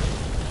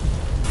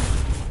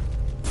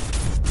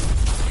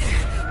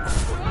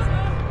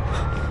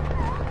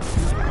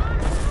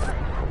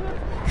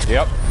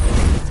 Yep.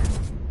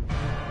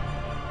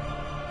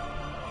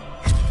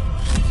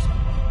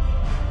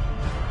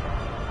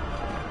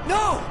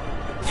 No!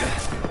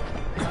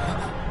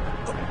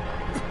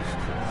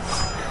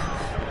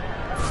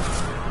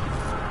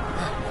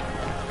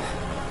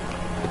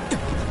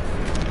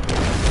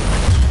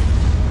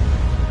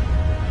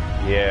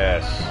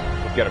 Yes.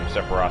 Get him,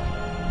 Sephiroth.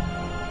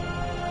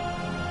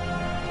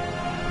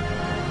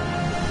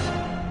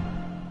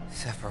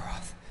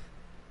 Sephiroth.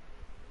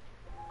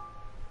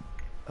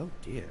 Oh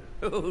dear,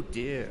 oh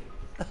dear.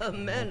 A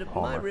man of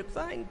my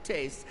refined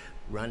taste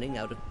running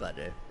out of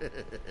butter.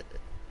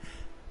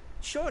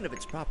 Short of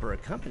its proper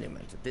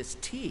accompaniment, this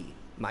tea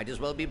might as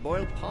well be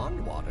boiled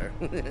pond water.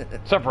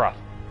 Sephiroth.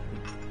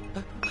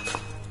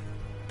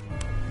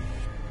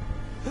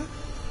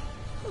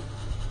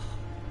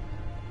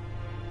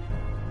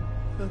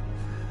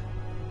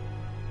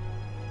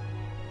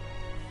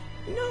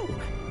 No,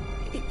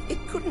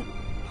 it couldn't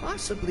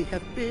possibly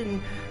have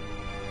been.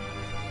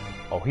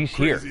 Oh, he's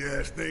here. Crazy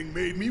ass thing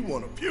made me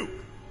want to puke.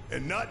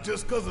 And not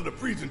just because of the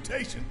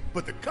presentation,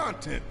 but the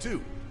content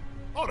too.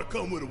 Ought to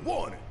come with a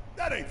warning.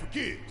 That ain't for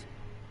kids.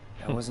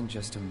 That wasn't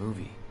just a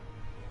movie.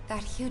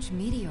 That huge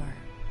meteor.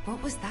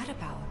 What was that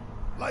about?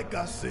 Like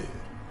I said,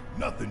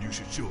 nothing you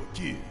should show a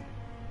kid.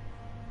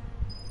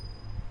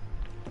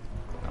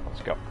 Now,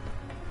 let's go.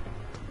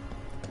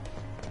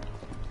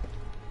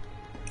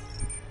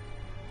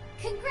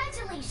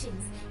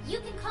 Congratulations! You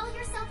can call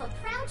yourself a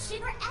proud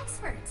Shinra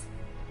expert.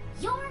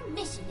 Your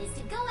mission is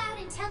to go out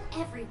and tell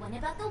everyone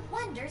about the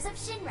wonders of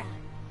Shinra.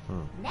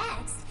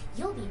 Next,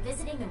 you'll be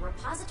visiting the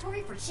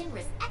repository for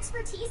Shinra's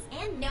expertise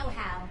and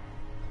know-how.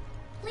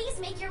 Please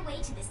make your way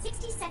to the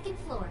 62nd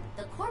floor,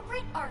 the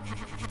corporate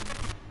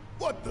archive.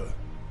 What the?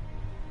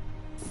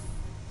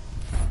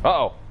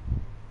 Uh-oh.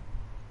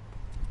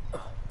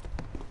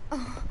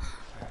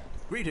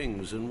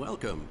 Greetings and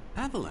welcome.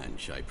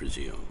 Avalanche, I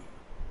presume.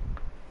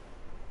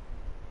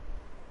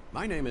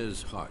 My name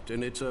is Hart,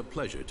 and it's a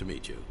pleasure to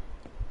meet you.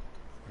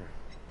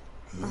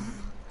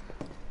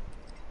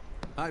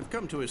 I've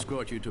come to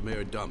escort you to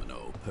Mayor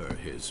Domino, per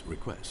his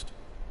request.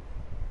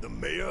 The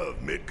mayor of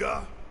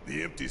Midgar?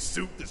 The empty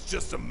suit that's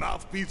just a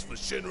mouthpiece for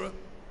Shinra?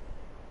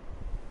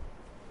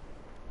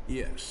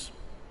 Yes.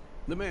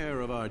 The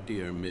mayor of our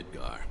dear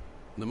Midgar.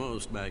 The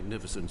most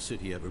magnificent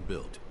city ever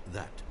built.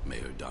 That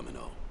Mayor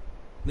Domino.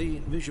 The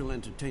visual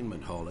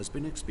entertainment hall has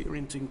been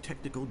experiencing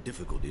technical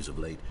difficulties of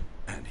late,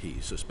 and he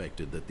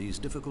suspected that these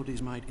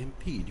difficulties might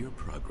impede your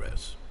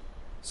progress.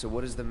 So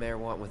what does the mayor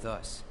want with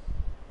us?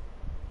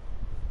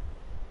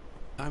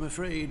 I'm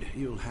afraid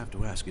you'll have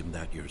to ask him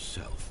that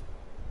yourself.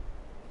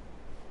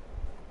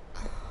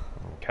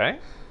 Okay.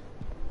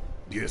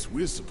 Guess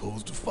we're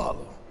supposed to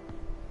follow.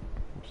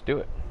 Let's do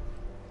it.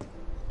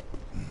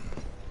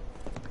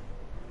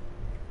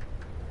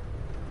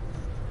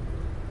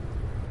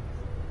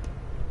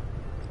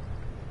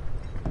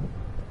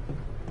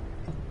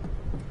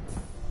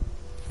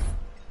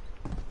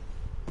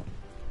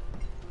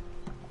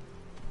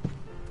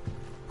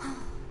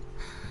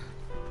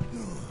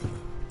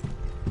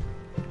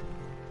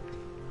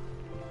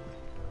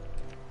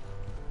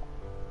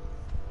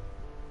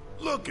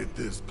 Look at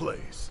this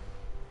place.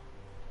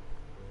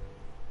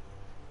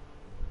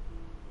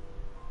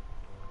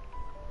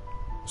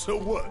 So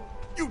what?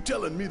 You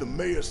telling me the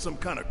mayor's some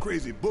kind of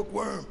crazy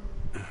bookworm?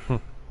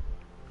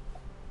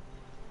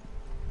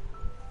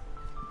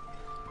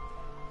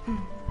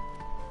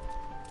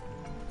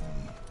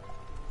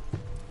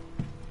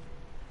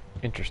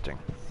 Interesting.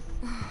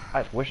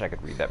 I wish I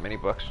could read that many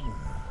books.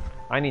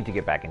 I need to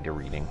get back into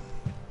reading.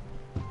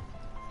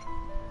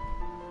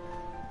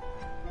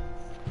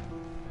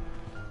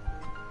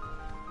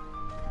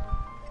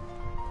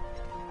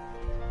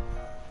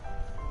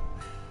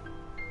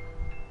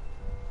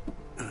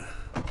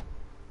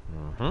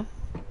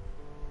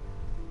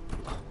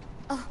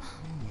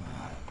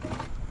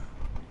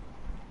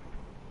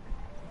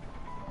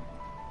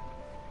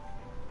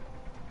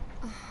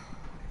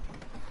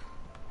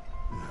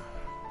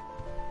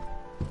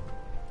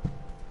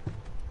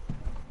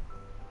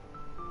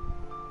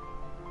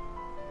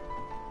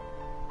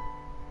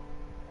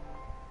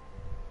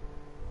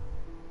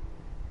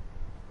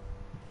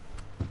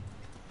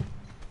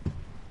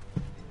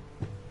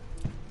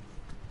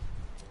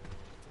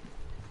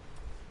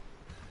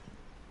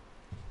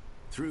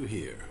 Through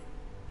here.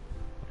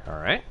 All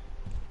right.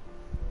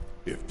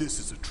 If this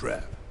is a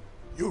trap,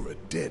 you're a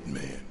dead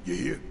man, you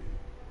hear?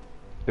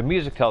 The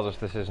music tells us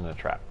this isn't a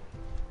trap.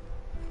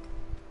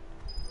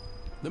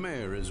 The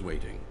mayor is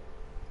waiting.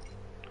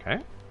 Okay.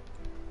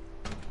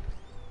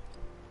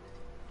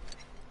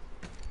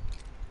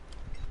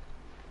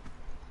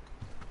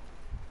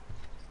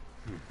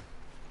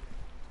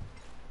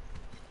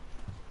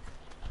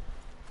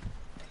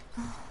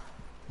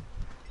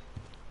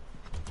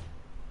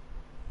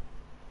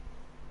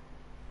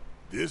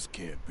 This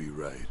can't be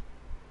right.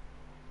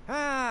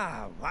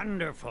 Ah,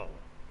 wonderful.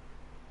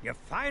 You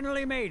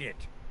finally made it.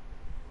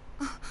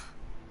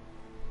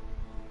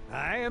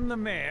 I am the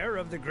mayor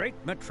of the great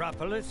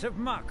metropolis of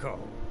Mako.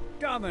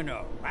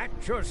 Domino, at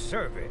your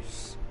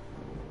service.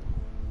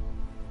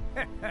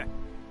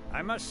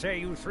 I must say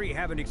you three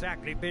haven't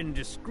exactly been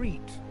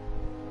discreet.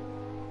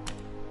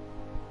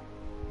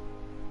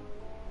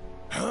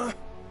 Huh?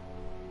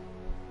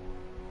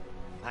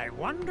 I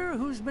wonder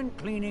who's been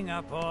cleaning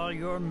up all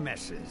your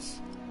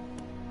messes.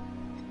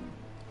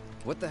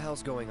 What the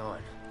hell's going on?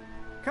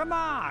 Come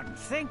on,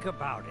 think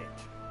about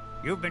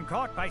it. You've been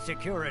caught by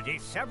security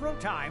several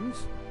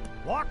times,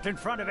 walked in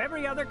front of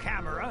every other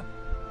camera,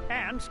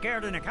 and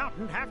scared an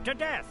accountant half to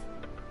death.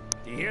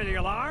 Do you hear the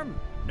alarm?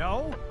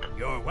 No?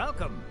 You're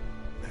welcome.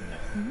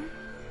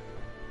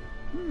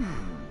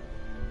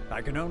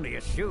 I can only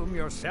assume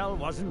your cell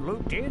wasn't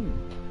looped in.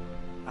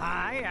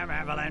 I am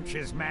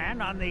Avalanche's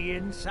man on the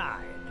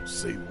inside.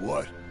 Say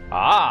what?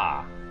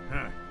 Ah!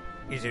 Huh.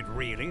 Is it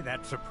really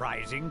that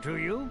surprising to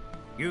you?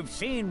 You've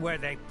seen where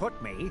they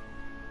put me.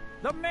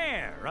 The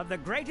mayor of the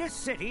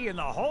greatest city in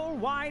the whole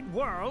wide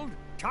world,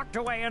 tucked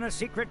away in a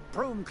secret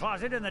broom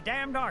closet in the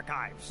damned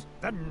archives.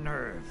 The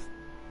nerve.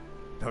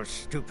 Those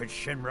stupid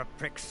Shinra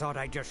pricks thought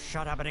I'd just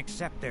shut up and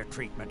accept their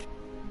treatment.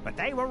 But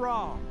they were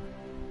wrong.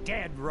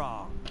 Dead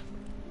wrong.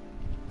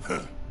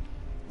 Huh.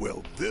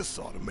 Well, this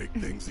ought to make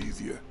things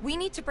easier. We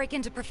need to break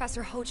into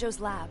Professor Hojo's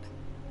lab.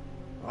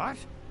 What?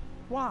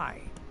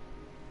 Why?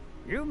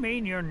 You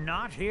mean you're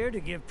not here to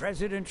give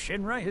President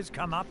Shinra his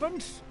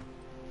comeuppance?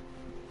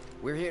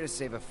 We're here to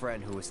save a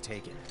friend who was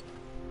taken.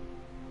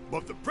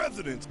 But the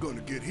president's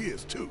gonna get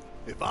his too,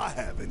 if I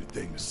have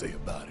anything to say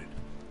about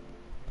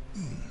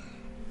it.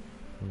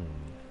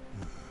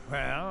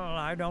 Well,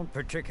 I don't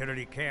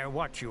particularly care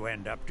what you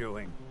end up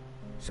doing,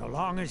 so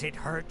long as it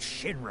hurts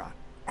Shinra.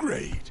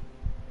 Great.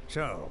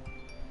 So,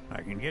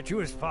 I can get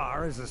you as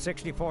far as the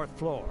 64th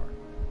floor.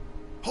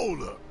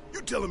 Hold up.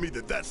 You telling me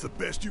that that's the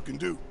best you can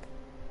do?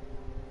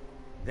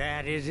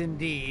 That is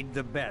indeed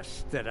the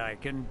best that I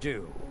can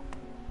do.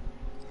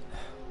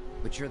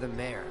 But you're the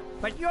mayor.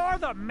 But you're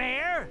the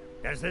mayor?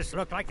 Does this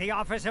look like the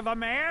office of a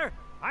mayor?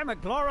 I'm a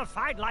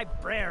glorified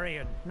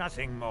librarian,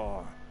 nothing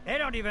more. They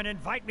don't even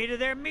invite me to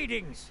their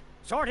meetings.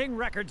 Sorting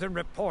records and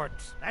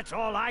reports, that's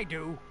all I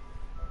do.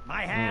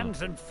 My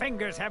hands and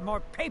fingers have more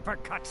paper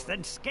cuts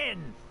than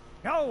skin.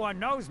 No one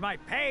knows my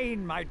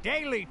pain, my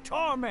daily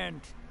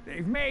torment.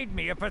 They've made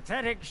me a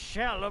pathetic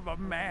shell of a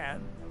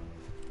man.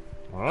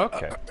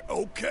 Okay.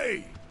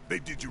 Okay. They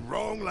did you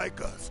wrong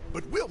like us,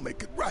 but we'll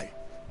make it right.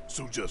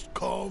 So just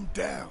calm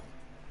down.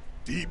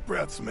 Deep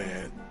breaths,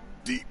 man.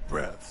 Deep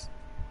breaths.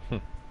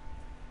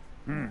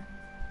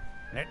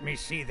 Let me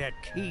see that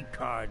key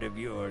card of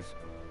yours.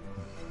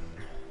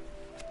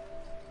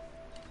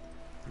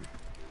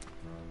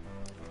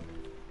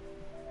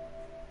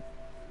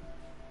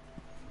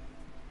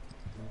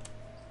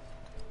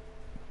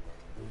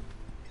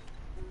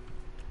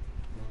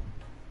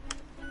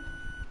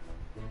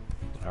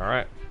 All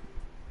right.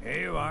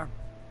 Here you are.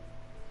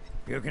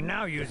 You can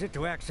now use it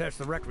to access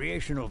the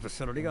recreational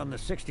facility on the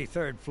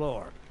 63rd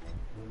floor.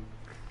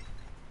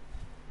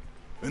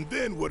 And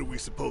then what are we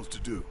supposed to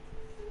do?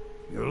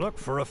 You look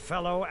for a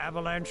fellow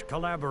Avalanche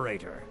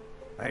collaborator.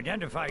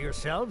 Identify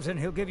yourselves and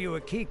he'll give you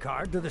a key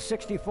card to the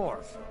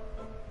 64th.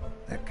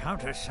 The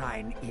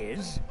countersign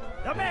is...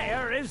 The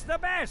mayor is the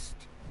best!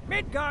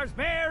 Midgar's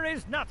mayor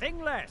is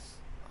nothing less.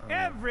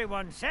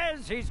 Everyone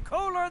says he's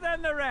cooler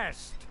than the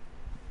rest.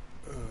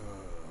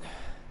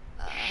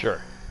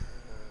 Sure.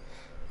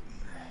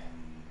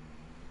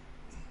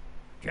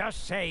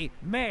 Just say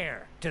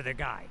mayor to the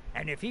guy,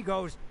 and if he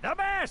goes the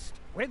best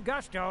with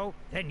gusto,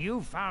 then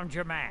you've found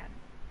your man.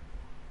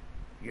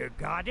 You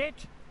got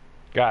it?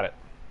 Got it.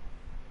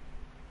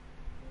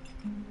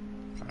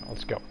 All right,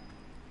 let's go.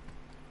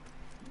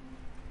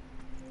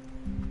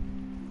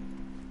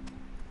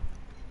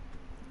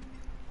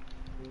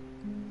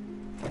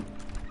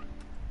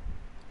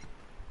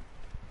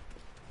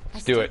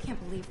 Let's do it. I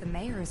can't believe the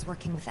mayor is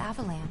working with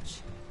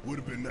Avalanche. Would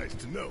have been nice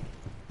to know.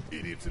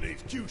 Idiots at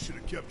HQ should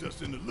have kept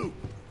us in the loop.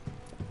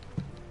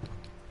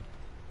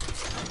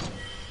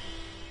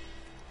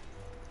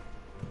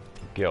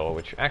 Gil,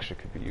 which actually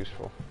could be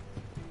useful.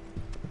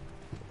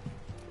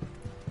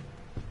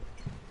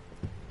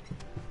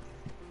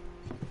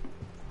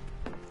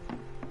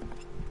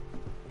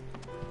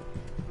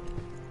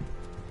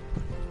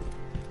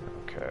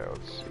 Okay,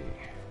 let's see.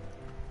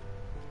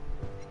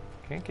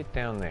 Can't get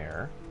down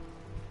there.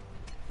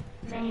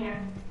 Mayor,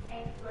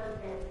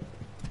 explosive.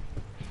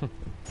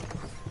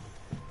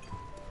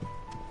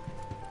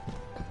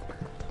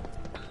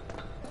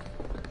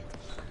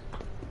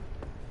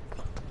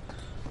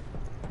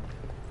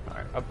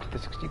 Alright, up to the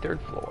 63rd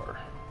floor.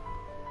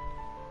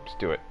 Let's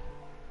do it.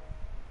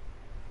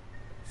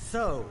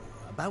 So,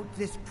 about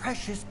this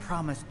precious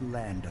promised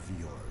land of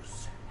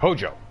yours.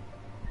 Hojo.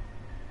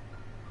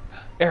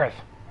 Aerith.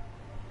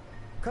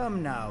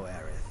 Come now,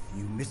 Aerith.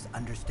 You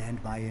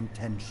misunderstand my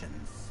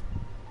intentions.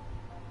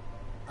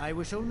 I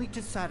wish only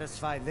to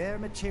satisfy their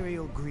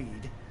material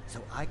greed,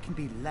 so I can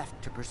be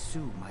left to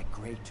pursue my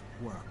great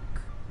work.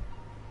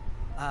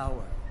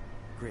 Our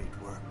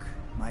great work,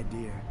 my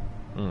dear.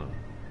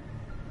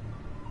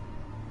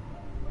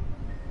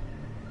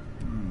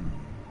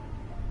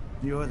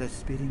 You're the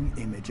spitting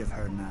image of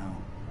her now.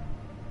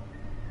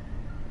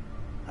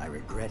 I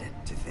regret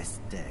it to this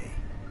day.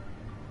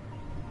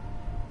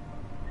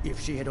 If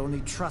she had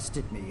only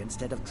trusted me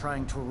instead of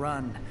trying to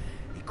run,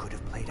 it could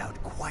have played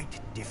out quite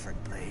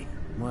differently.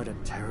 What a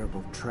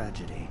terrible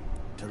tragedy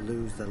to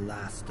lose the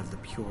last of the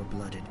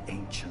pure-blooded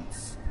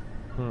ancients.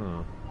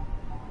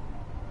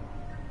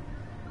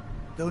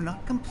 Though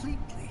not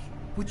completely,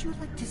 would you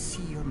like to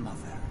see your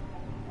mother?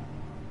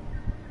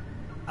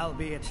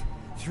 Albeit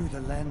through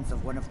the lens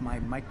of one of my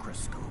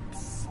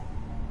microscopes.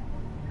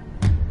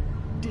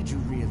 Did you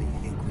really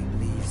think we'd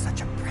leave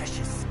such a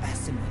precious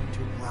specimen to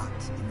rot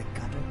in the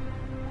gutter?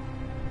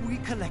 We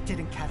collected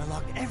and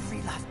cataloged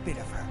every last bit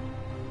of her.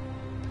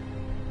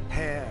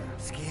 Hair,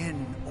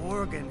 skin,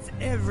 organs,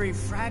 every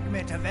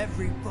fragment of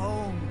every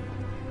bone.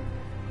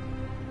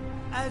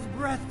 As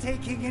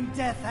breathtaking in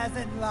death as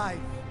in life.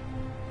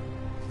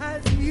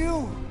 As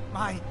you,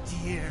 my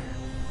dear.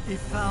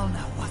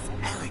 Ifalna was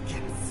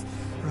elegance,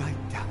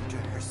 right down to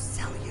her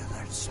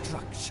cellular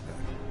structure.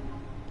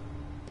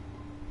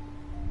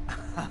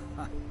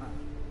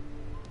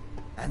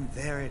 And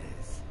there it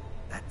is,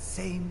 that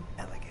same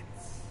elegance.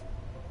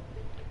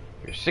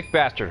 You're a sick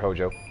bastard,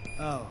 Hojo.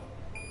 Oh,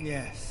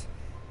 yes.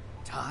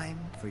 Time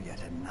for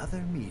yet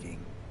another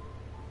meeting.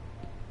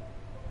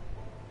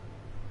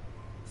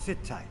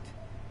 Sit tight.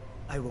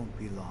 I won't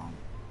be long.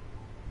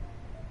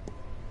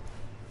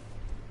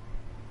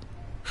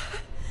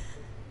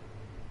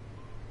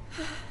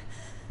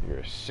 You're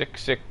a sick,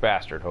 sick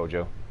bastard,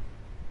 Hojo.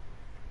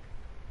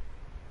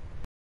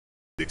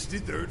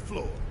 63rd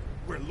floor,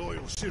 where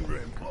loyal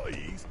Shinra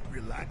employees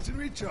relax and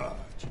recharge.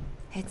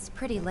 It's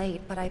pretty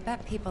late, but I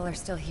bet people are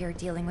still here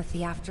dealing with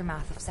the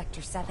aftermath of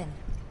Sector 7.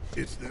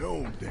 It's their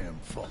own damn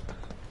fault.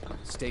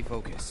 Stay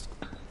focused.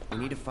 We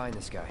need to find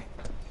this guy.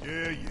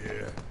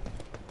 Yeah.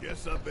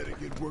 Guess I better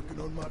get working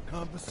on my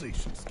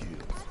conversation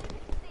skills.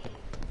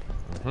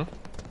 Alright,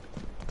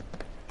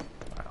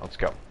 let's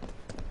go.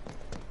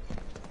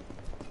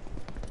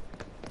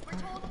 We're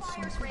told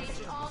fires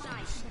raged all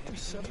night.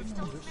 Still smell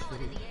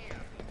it in the air.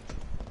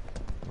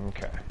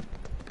 Okay.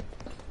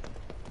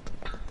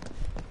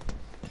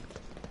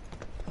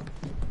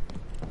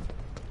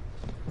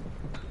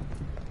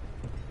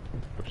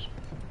 Oops.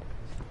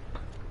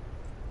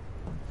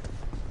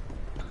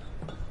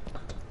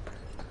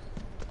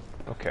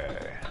 Okay,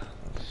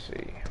 let's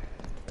see.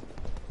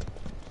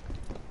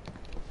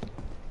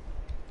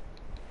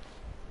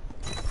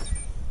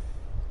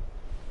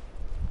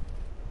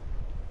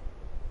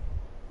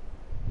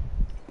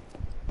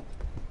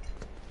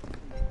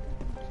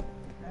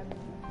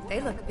 They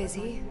look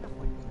busy.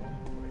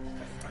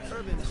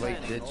 Plate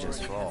did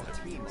just fall.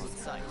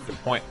 Good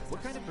point.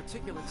 What kind of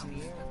particulates in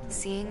the air?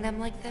 Seeing them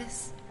like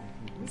this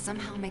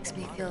somehow makes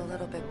me feel a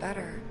little bit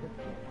better.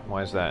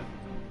 Why is that?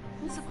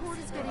 The support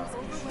is getting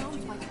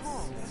overwhelmed by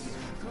calls.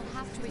 We'll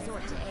have to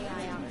resort to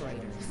AI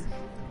operators.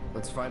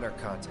 Let's find our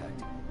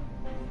contact.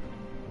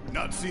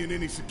 Not seeing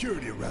any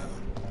security around.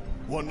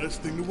 One less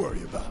thing to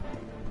worry about.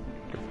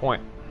 Good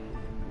point.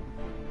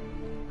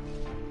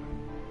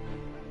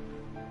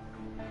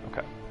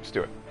 Okay, let's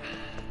do it.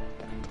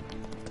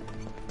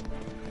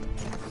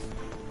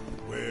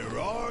 Where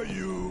are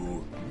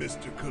you,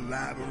 Mr.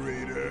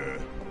 Collaborator?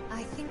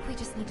 I think we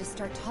just need to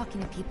start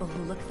talking to people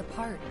who look the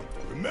part.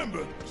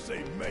 Remember,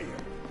 say mayor.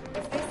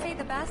 If they say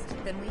the best,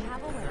 then we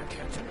have a winner.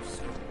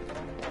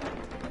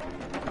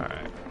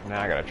 Alright,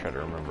 now I gotta try to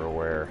remember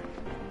where.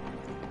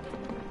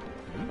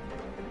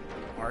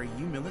 Are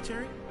you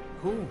military?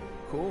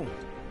 Cool.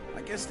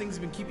 I guess things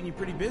have been keeping you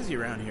pretty busy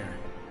around here.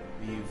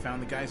 Have you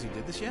found the guys who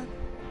did this yet?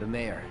 The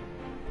mayor.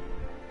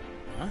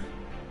 Huh?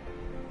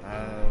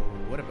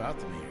 What about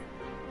the mayor?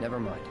 Never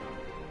mind.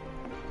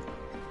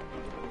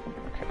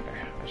 Okay,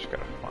 I just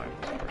gotta find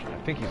this person.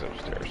 I think he's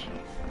upstairs.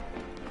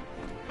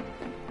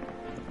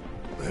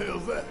 The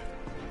hell's that?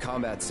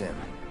 Combat sim.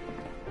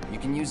 You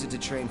can use it to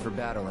train for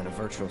battle in a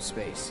virtual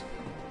space.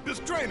 Does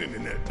training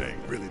in that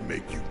thing really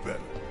make you better?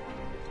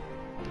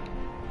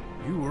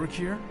 You work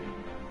here?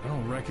 I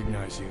don't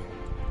recognize you.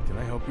 Can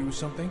I help you with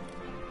something?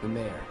 The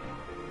mayor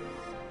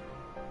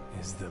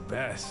is the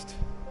best.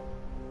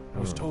 I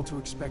was told to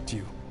expect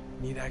you.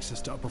 Need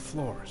access to upper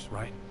floors,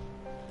 right?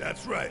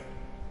 That's right.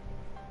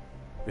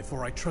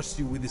 Before I trust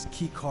you with this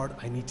key card,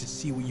 I need to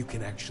see what you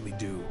can actually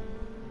do.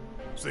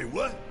 Say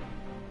what?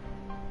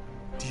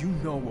 Do you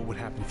know what would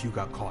happen if you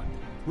got caught?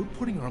 We're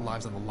putting our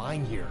lives on the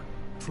line here.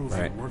 Prove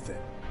you're worth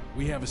it.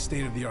 We have a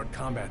state-of-the-art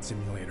combat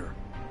simulator.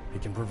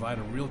 It can provide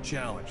a real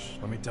challenge,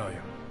 let me tell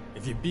you.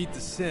 If you beat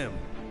the sim,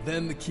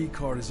 then the key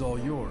card is all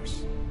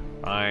yours.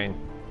 Fine.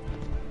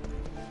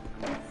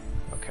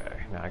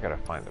 Okay, now I gotta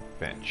find the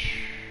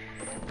bench.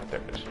 There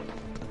it is.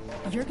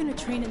 You're gonna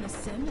train in the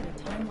sim at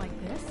a time like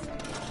this?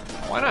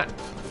 Why not?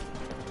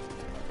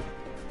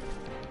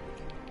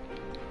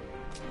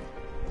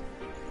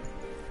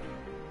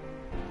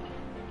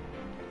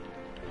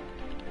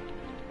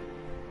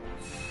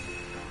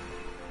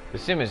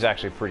 sim is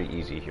actually pretty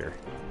easy here.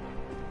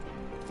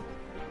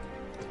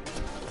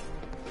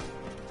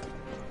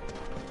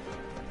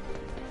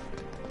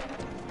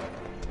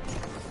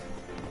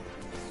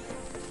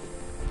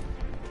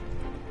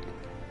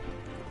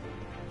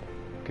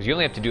 Because you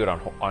only have to do it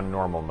on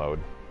normal mode,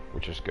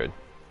 which is good.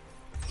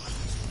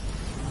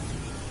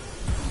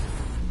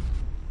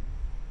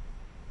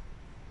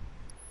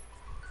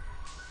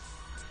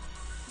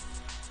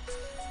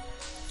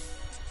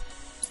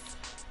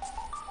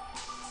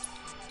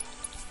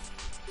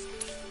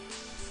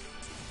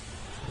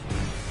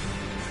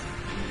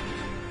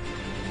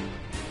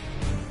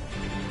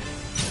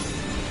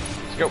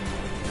 Let's go.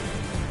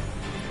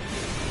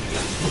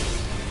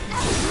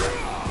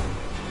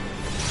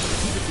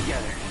 Keep it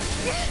together.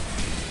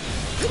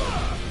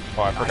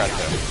 Oh, I forgot to.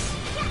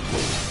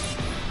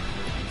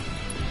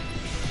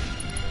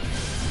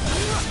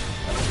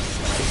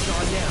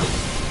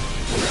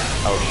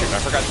 Oh shoot! I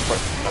forgot to put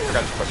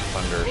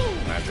thunder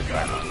magic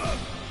back on. I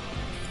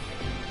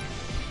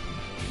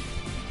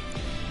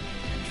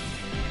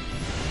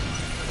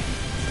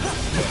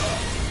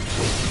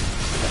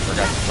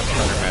forgot to put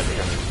thunder magic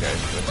on these guys.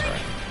 That's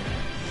right.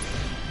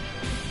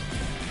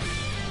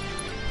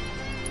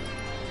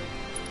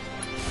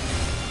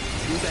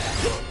 Too bad.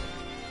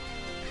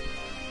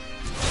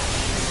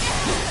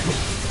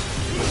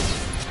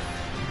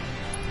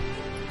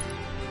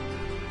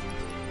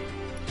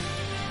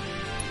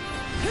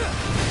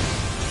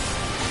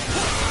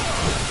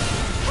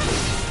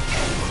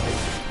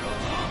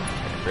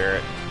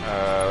 Barrett,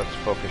 let's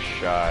focus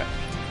shot.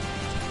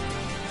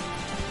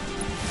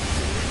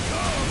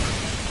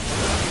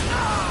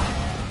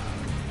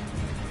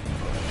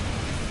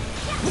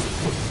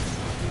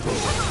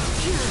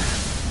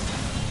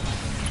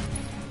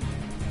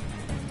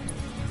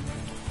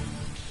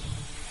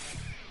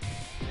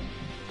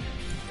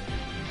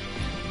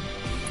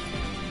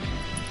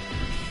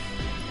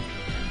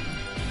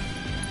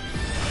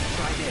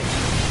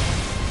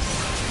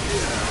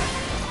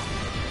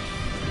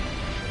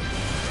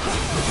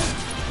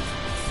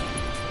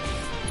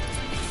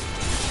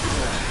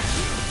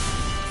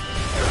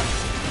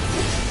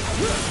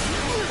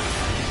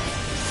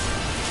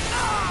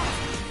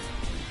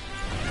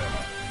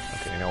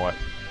 Okay, you know what?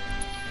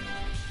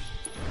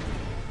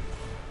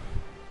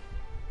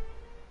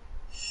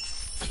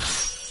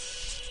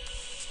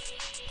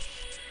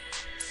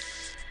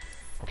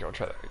 Okay, we'll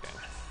try that again.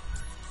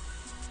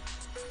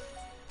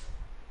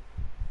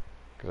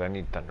 Because I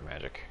need thunder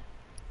magic.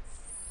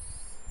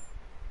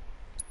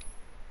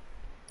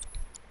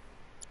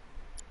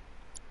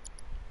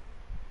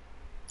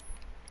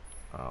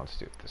 Let's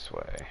do it this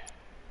way.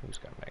 Who's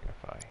got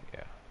magnify?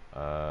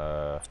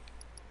 Yeah.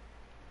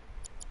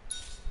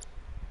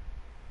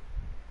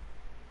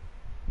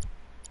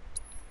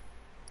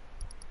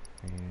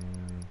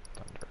 And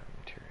thunder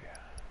materia.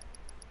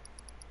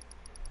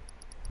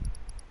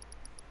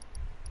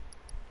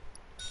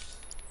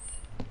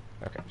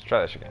 Okay, let's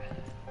try this again.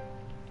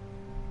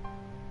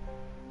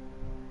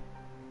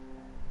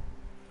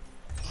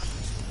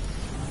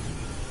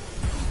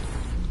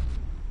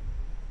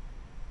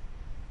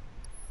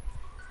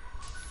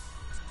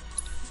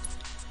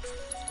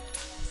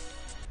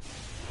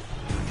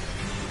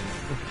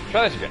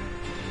 Try this again.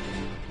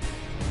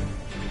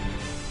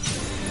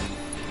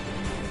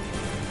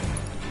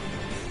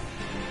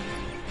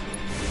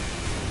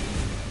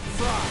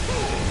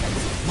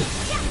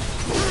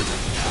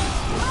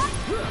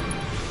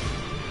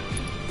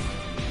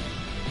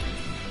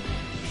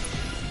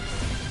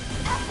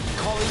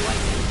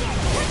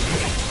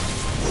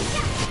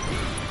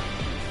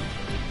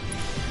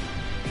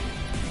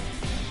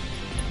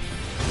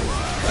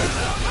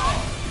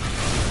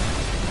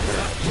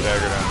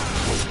 Dagger down.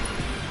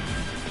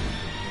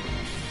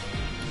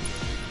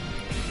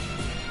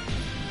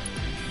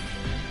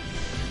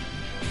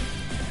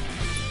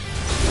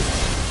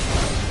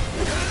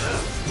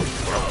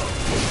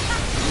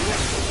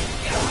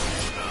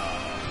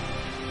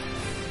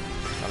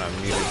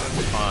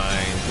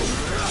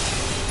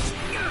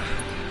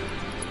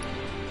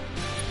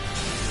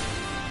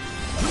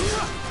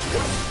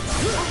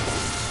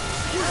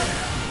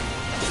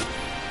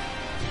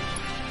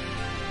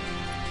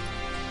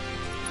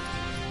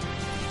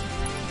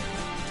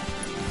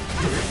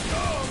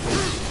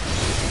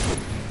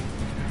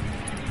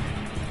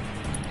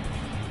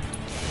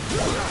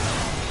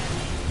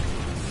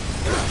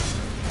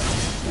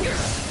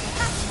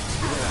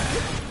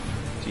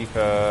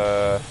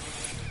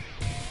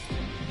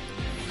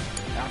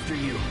 After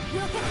you.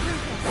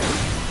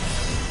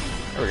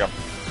 There we go.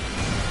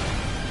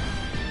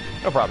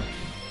 No problem.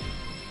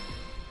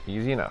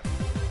 Easy enough.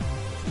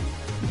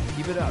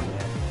 Keep it up,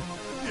 man.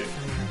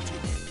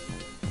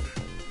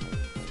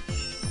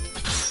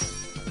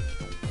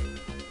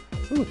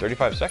 Ooh,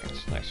 35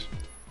 seconds. Nice.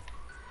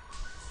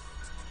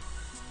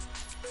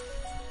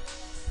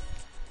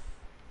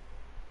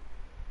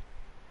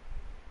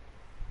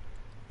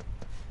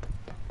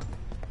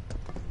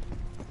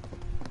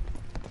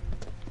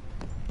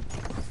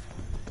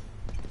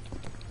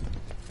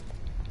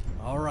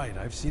 All right,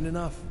 I've seen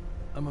enough.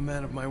 I'm a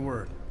man of my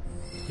word.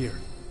 Here.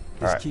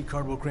 This key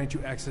card will grant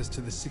you access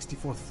to the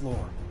 64th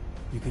floor.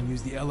 You can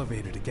use the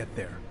elevator to get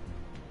there.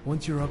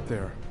 Once you're up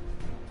there,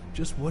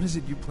 just what is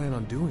it you plan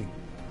on doing?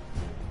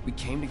 We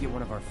came to get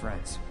one of our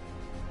friends.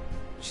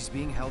 She's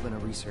being held in a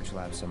research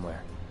lab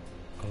somewhere.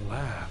 A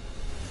lab?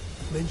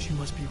 Then she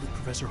must be with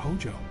Professor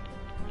Hojo.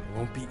 It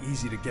won't be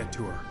easy to get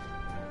to her.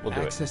 We'll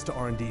do Access to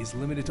R&D is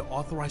limited to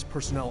authorized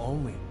personnel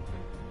only.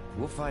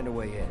 We'll find a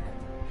way in.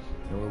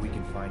 Know where we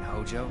can find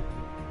Hojo?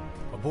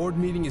 A board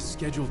meeting is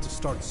scheduled to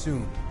start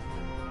soon.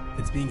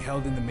 It's being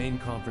held in the main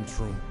conference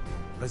room.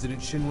 President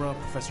Shinra,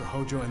 Professor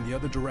Hojo, and the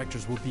other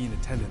directors will be in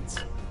attendance.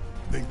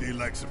 Think they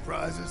like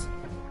surprises?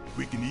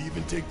 We can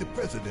even take the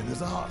president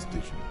as a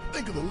hostage.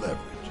 Think of the leverage.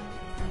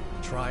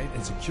 Try it,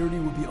 and security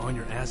will be on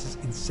your asses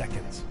in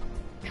seconds.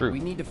 True. We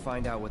need to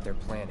find out what they're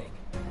planning.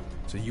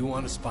 So you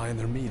want to spy on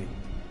their meeting?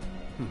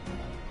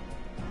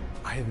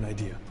 I have an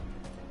idea.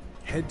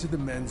 Head to the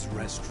men's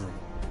restroom.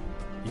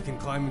 You can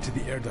climb into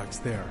the air ducts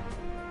there.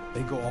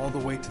 They go all the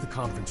way to the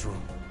conference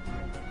room.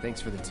 Thanks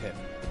for the tip.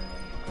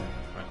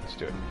 Alright, let's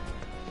do it.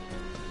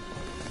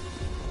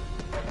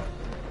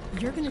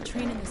 You're gonna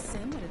train in the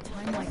sim at a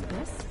time like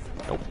this?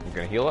 Nope, I'm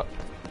gonna heal up.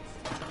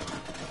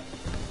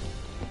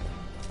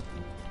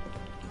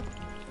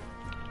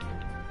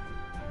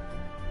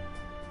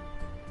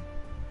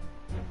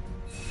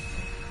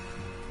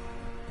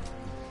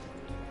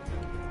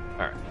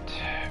 Alright,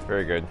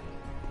 very good.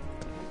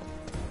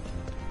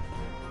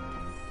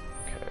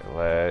 Okay,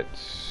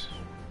 let's...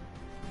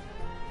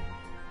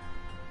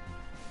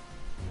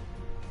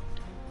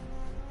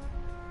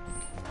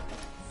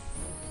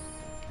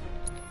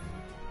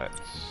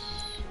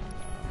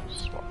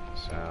 swap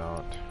this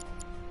out.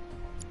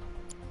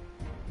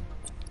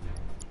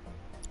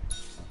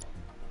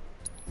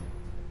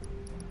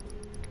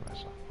 Give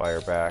myself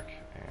fire back,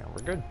 and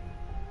we're good.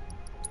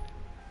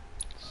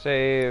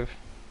 Save.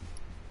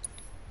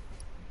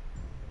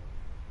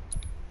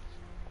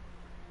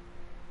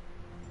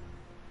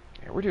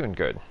 Yeah, we're doing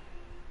good.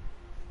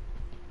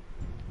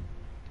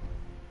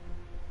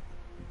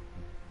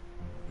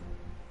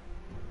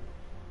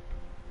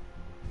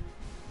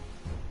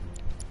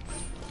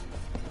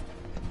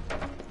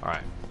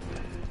 Alright.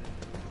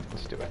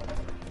 Let's do it.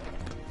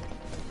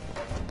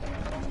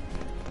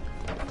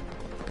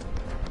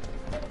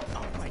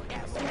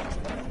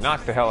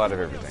 Knock the hell out of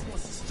everything.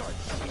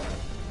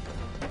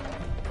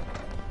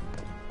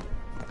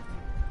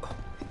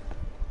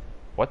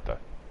 What the?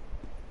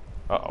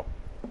 Uh-oh.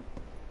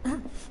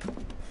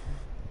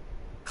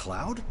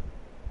 Cloud?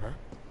 Huh?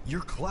 You're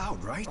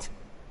Cloud, right?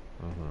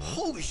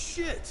 Holy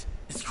shit!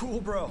 It's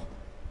cool, bro.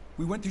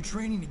 We went through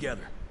training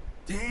together.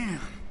 Damn.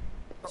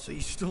 So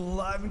you're still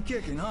alive and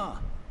kicking, huh?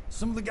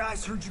 Some of the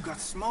guys heard you got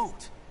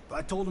smoked, but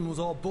I told them it was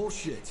all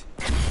bullshit.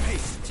 Hey,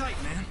 sit tight,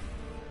 man.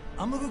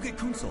 I'm gonna go get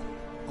Kunsel.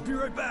 I'll be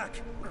right back.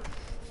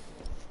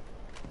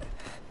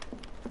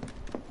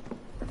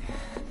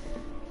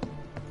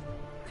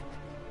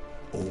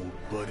 Old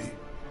buddy.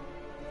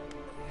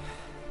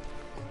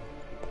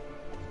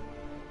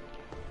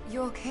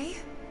 You okay?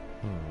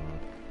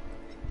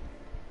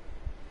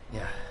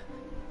 Yeah.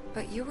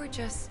 But you were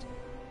just...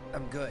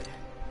 I'm good.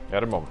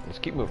 At a moment. Let's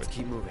keep moving. Let's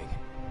keep moving.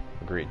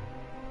 Agreed.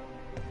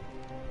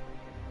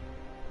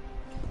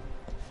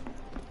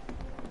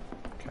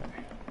 Okay.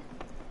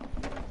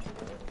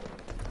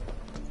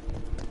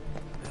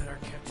 Better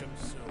catch him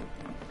soon.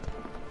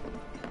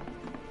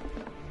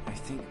 I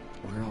think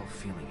we're all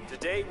feeling it.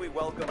 Today we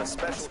welcome a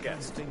special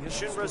guest,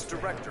 Shinra's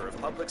Director of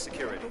Public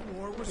Security,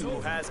 who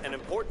has an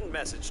important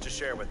message to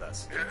share with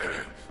us.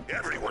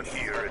 Everyone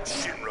here at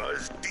Shinra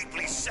is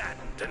deeply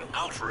saddened and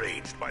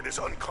outraged by this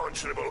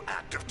unconscionable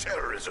act of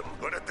terrorism.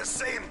 But at the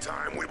same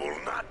time, we will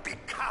not be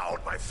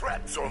cowed by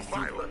threats or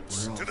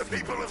violence. To the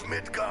people of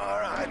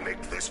Midgar, I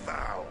make this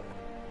vow.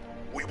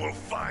 We will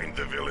find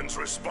the villains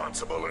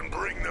responsible and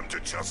bring them to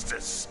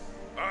justice.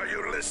 Are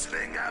you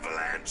listening,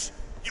 Avalanche?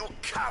 You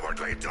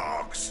cowardly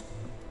dogs!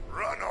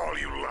 Run all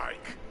you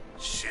like.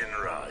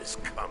 Shinra is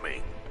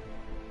coming.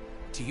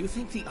 Do you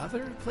think the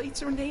other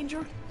plates are in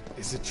danger?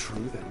 Is it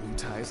true that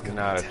Mutai's gonna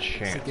Not a attack us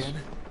chance. again?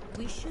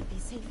 We should be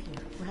safe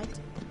here, right?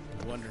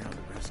 I wonder how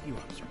the rescue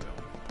ops are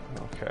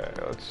going. Okay,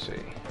 let's see.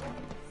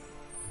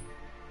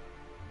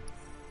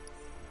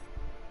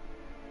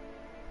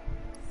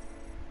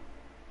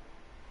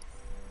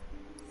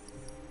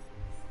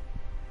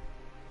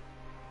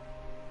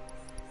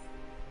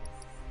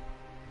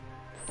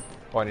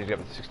 Oh, I need to get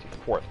up to the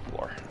 64th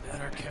floor.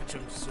 Better catch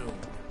him soon.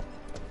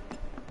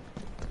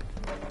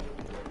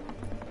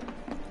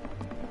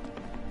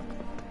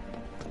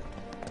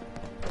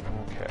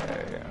 Okay,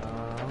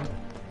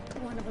 I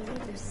want to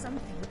believe there's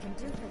something we can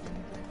do for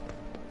them.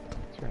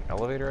 is there an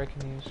elevator I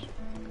can use?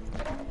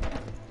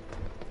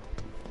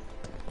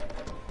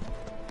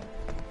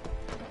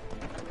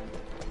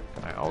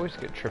 I always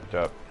get tripped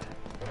up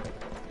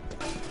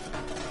at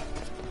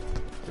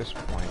this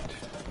point.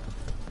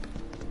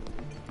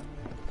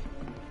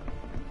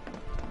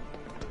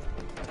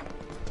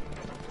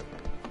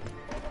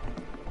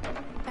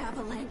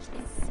 Avalanche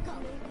is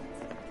scum.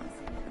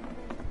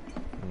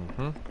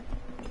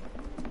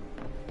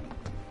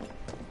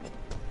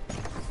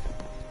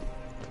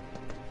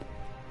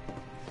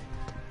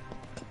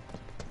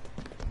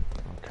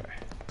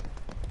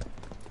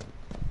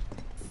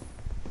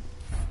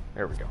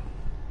 There we go.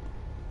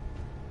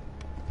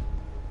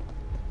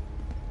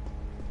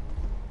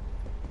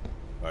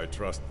 I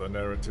trust the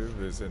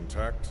narrative is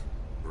intact?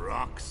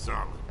 Rock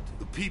solid.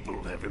 The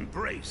people have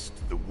embraced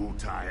the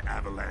Wutai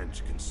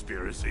Avalanche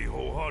conspiracy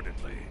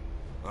wholeheartedly.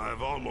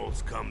 I've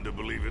almost come to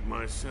believe it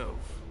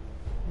myself.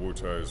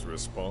 Wutai's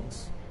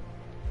response?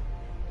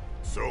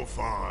 So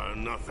far,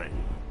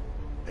 nothing.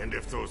 And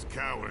if those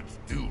cowards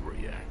do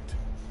react,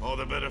 all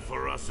the better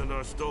for us and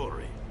our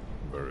story.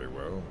 Very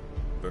well.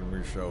 Then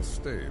we shall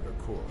stay the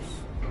course.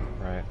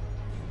 Right.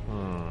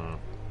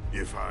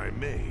 If I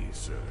may,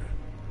 sir,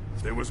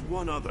 there was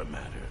one other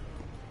matter.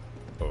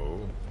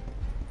 Oh?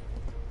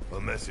 A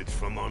message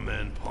from our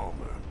man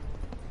Palmer.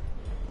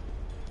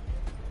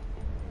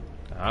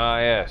 Ah,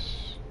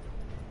 yes.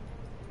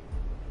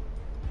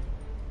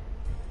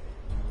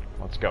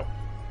 Let's go.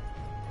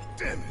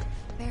 Damn it.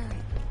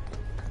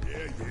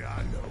 Barry. Yeah,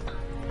 I know.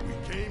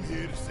 We came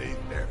here to save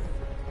Eric.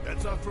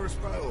 That's our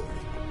first priority.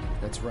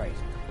 That's right.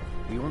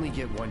 We only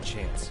get one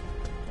chance.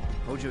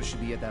 Hojo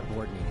should be at that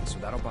board meeting, so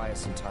that'll buy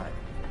us some time.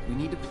 We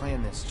need to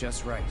plan this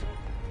just right.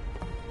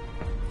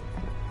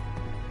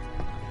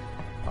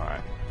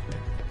 Alright.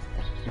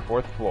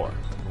 64th floor.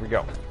 Here we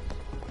go.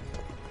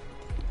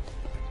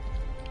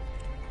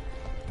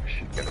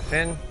 Should get us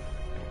in.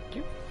 Thank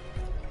you.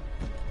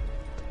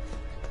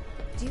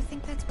 Do you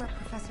think that's where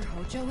Professor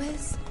Hojo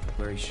is?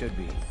 Where he should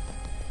be.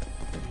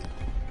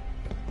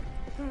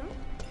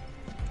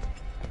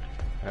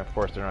 And of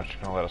course, they're not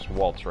just gonna let us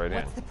waltz right in.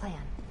 What's the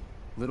plan?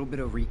 Little bit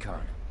of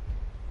recon.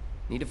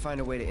 Need to find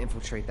a way to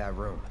infiltrate that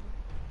room.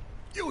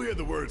 You hear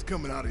the words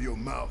coming out of your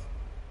mouth.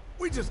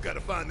 We just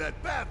gotta find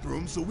that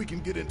bathroom so we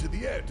can get into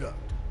the air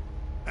duct.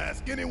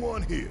 Ask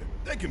anyone here.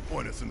 They can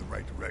point us in the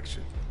right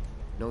direction.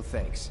 No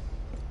thanks.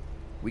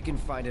 We can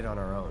find it on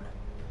our own.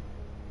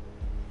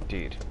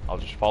 Indeed. I'll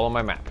just follow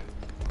my map.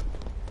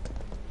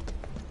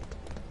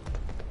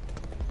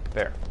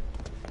 There.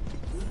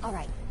 All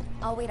right.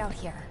 I'll wait out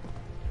here.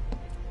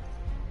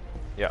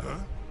 Yeah. Huh?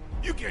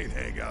 You can't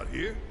hang out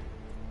here.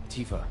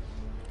 Tifa,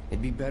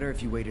 it'd be better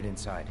if you waited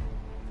inside.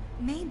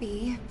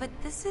 Maybe, but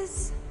this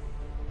is...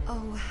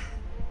 Oh,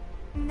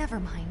 never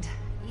mind.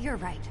 You're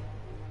right.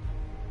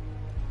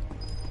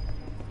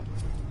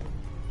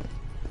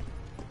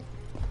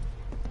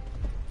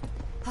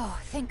 Oh,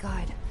 thank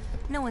God.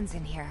 No one's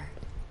in here.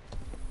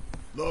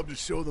 Love to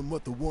show them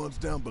what the ones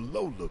down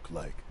below look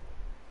like.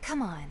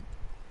 Come on.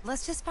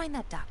 Let's just find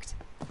that duct.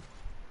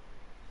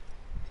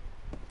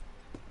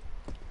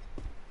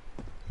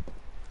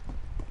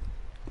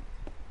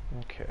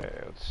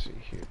 Okay, let's see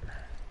here.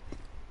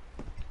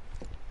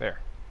 There.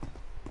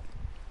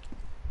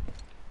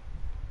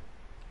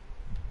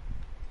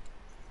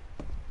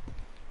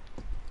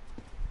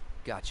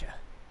 Gotcha.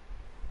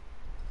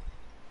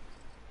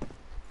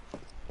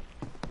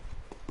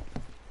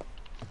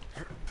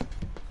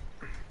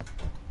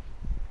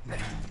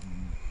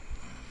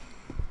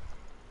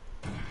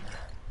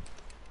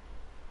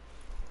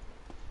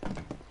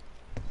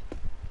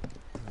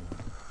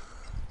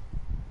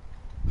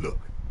 Look,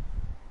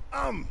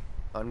 I'm...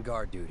 on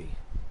guard duty.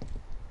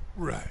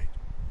 Right.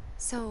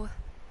 So,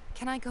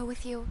 can I go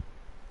with you?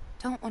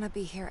 Don't want to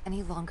be here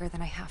any longer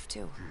than I have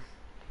to.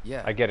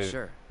 Yeah, I get it.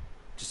 Sure.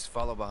 Just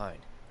follow behind.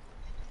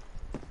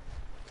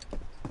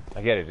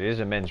 I get it. It is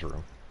a men's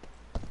room.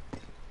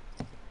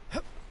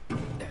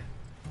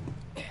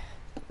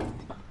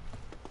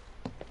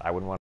 I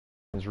wouldn't want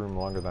a men's room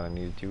longer than I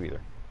needed to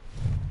either.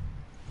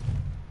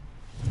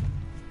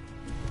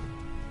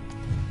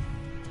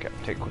 Okay,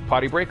 take a quick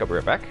potty break. I'll be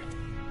right back.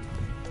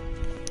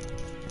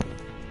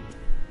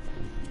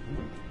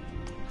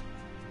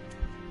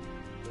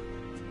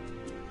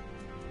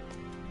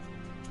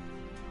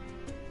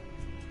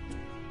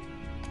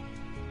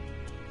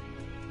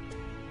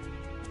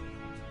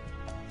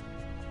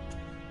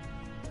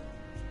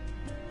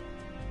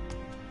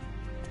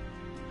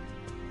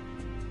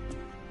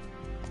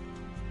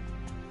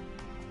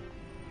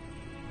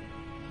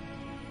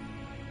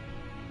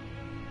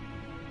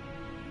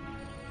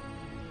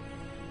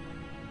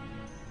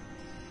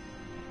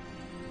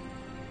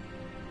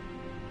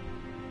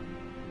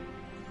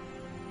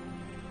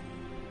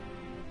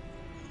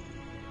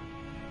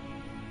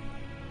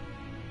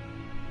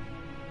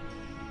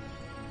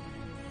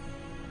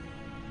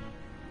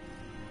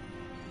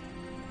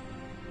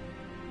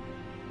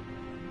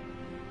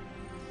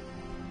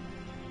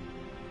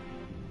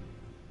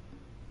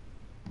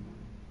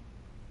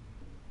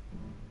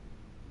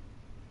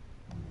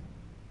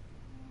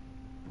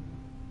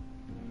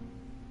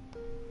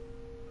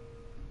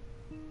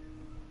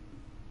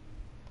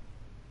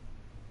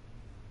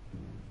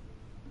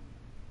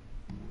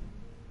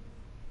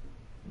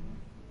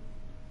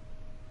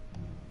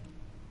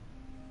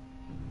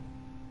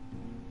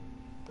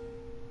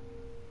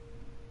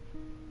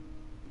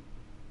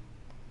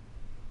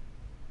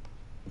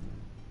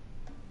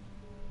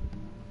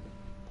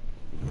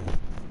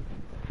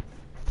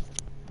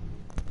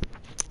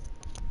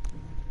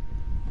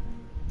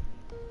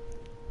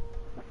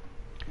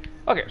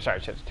 Okay, sorry,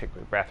 just had to take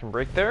a bathroom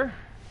break there.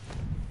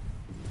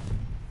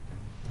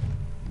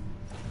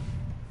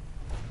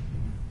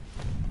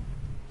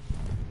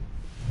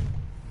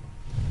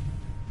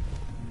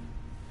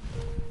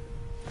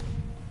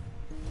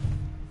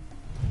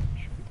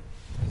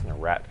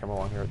 rat come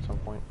along here at some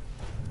point?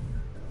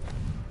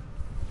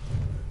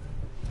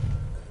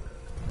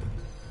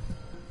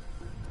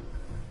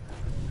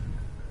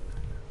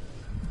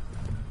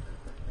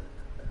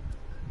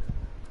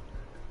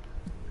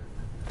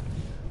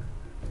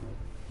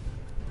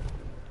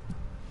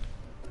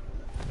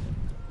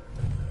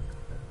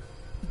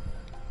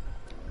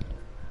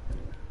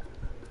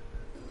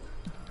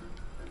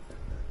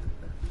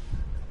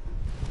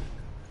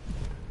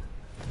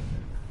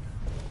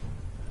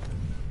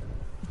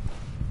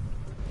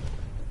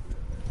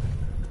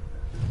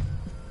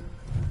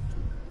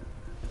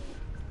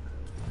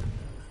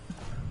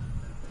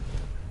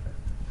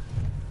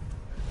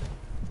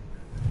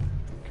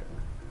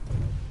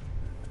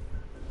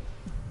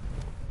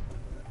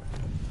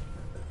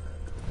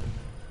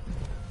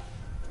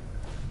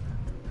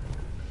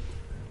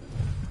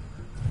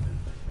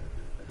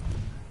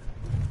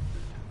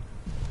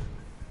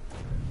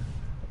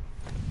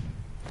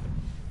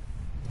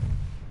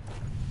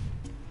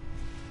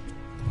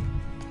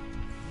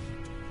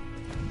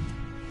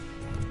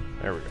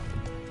 There we go.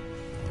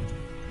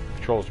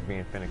 Controls are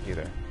being finicky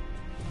there.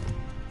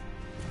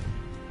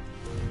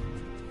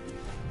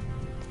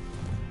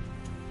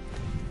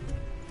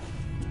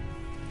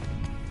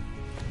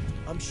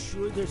 I'm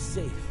sure they're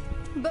safe.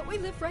 But we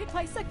live right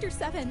by Sector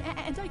 7,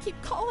 and I keep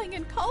calling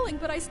and calling,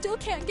 but I still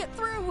can't get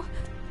through.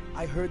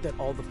 I heard that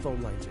all the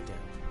phone lines are down.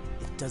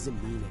 It doesn't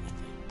mean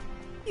anything.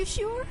 You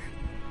sure?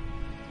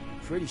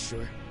 Pretty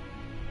sure.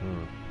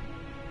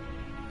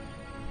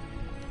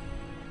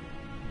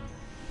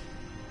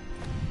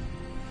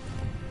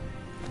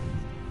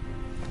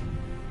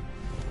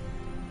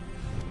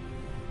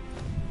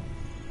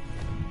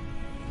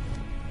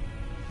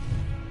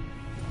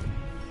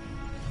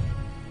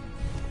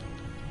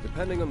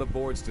 Depending on the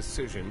board's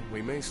decision,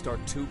 we may start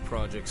 2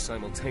 projects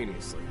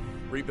simultaneously,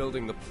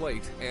 rebuilding the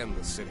plate and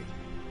the city.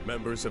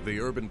 Members of the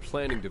Urban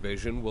Planning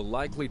Division will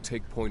likely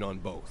take point on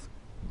both.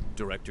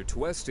 Director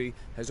Tuesti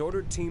has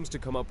ordered teams to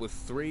come up with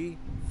 3,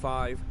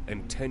 5,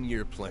 and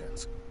 10-year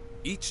plans.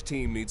 Each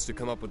team needs to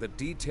come up with a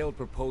detailed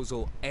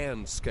proposal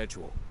and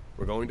schedule.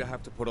 We're going to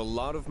have to put a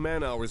lot of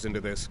man-hours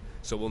into this,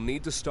 so we'll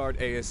need to start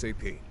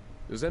ASAP.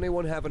 Does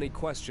anyone have any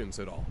questions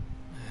at all?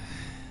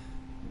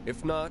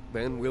 If not,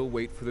 then we'll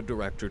wait for the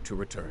director to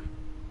return.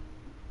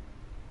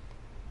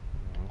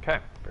 Okay,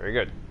 very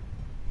good.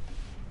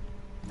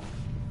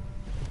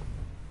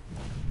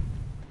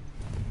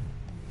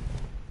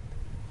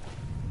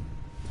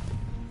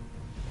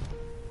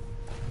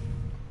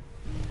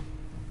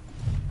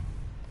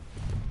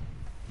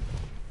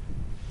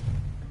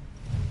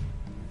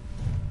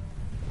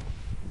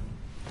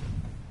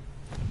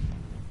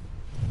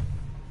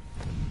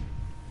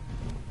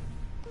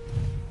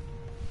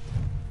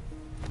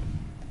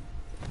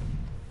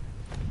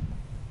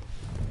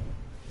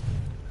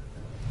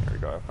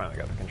 I finally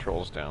got the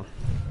controls down.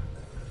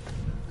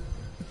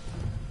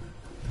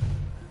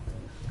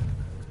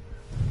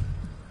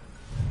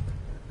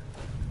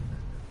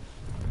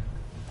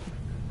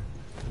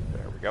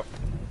 There we go.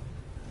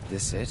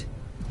 This it?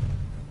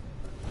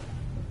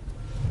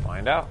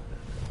 Find out.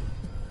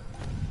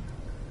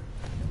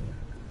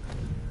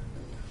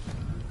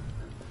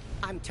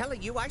 I'm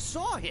telling you, I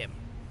saw him.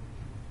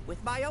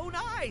 With my own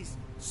eyes,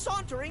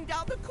 sauntering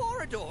down the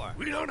corridor.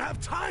 We don't have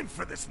time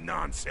for this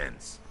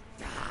nonsense.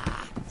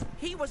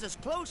 He was as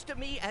close to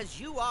me as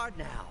you are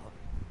now.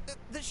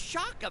 The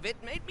shock of it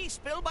made me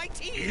spill my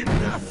tea.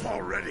 Enough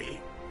already!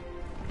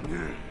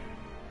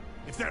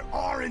 If there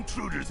are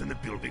intruders in the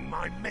building,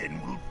 my men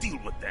will deal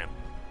with them.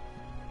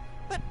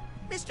 But,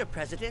 Mr.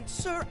 President,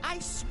 sir, I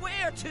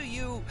swear to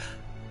you...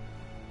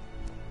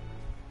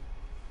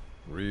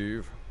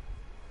 Reeve?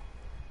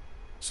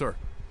 Sir,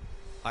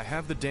 I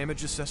have the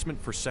damage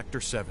assessment for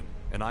Sector 7,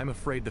 and I'm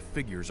afraid the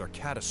figures are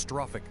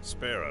catastrophic.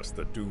 Spare us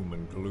the doom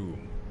and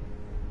gloom.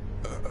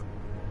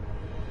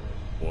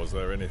 Was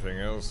there anything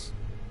else?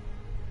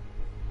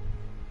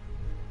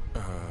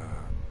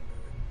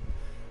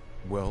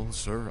 Well,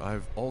 sir,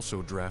 I've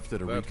also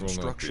drafted a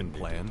reconstruction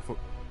plan for...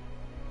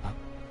 Huh?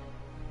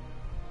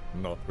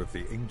 Not with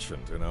the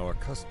Ancient in our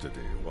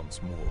custody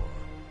once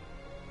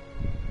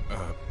more.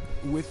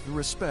 With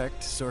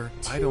respect, sir,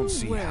 I don't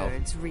see how... 2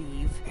 words,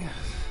 Reeve.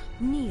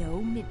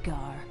 Neo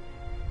Midgar.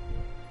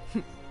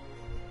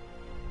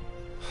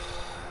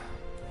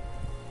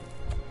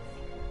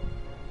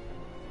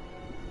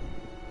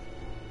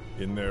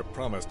 In their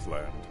promised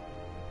land,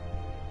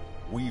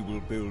 we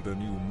will build a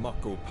new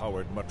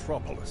Mako-powered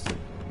metropolis.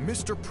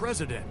 Mr.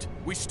 President,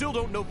 we still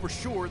don't know for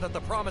sure that the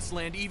Promised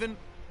Land even...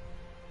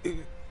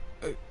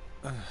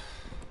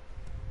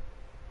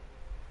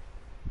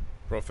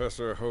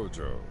 Professor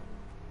Hojo.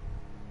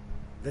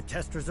 The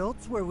test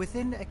results were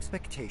within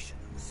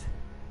expectations.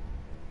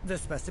 The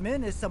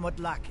specimen is somewhat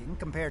lacking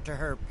compared to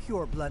her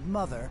pure-blood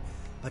mother,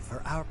 but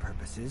for our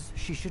purposes,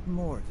 she should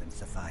more than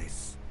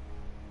suffice.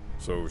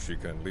 So she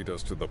can lead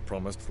us to the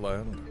Promised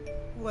Land?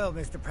 Well,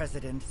 Mr.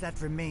 President,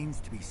 that remains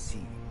to be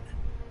seen.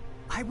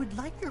 I would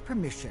like your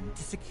permission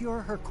to secure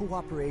her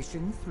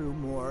cooperation through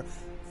more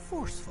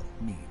forceful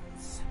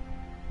means.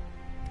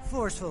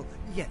 forceful,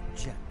 yet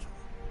gentle.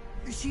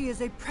 She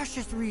is a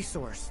precious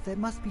resource that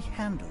must be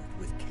handled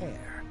with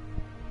care.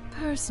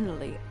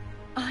 Personally,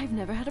 I've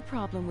never had a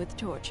problem with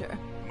torture.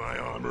 My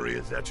armory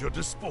is at your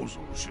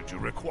disposal should you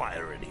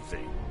require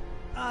anything.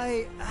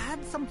 I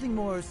had something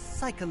more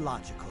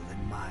psychological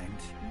in mind.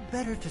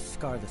 Better to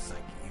scar the psyche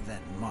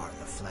than mar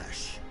the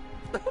flesh.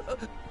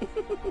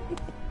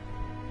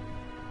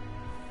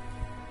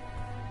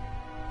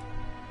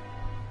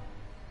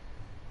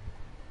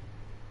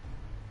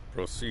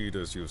 Proceed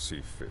as you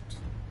see fit.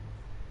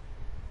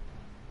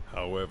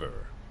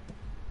 However,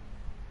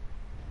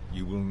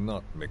 you will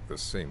not make the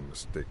same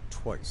mistake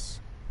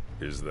twice.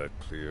 Is that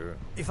clear?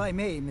 If I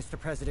may, Mr.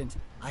 President,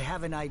 I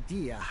have an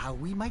idea how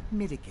we might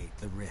mitigate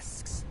the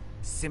risks.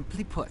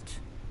 Simply put,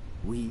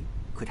 we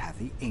could have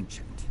the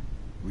Ancient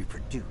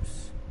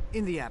reproduce.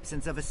 In the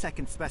absence of a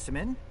second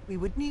specimen, we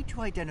would need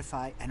to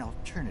identify an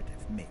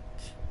alternative mate.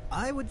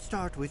 I would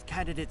start with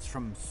candidates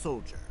from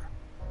Soldier.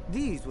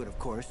 These would, of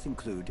course,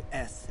 include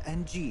S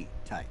and G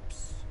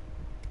types.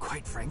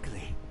 Quite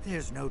frankly,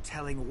 there's no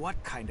telling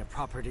what kind of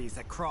properties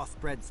a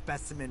crossbred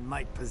specimen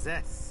might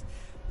possess.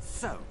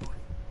 So,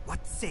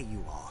 what say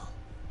you all?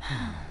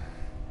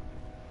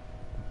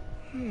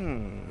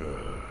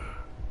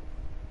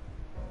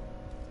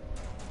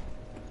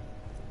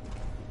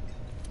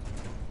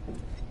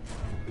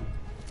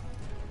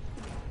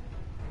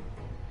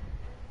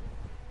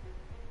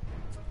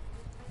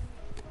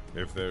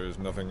 If there is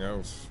nothing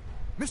else,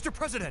 Mr.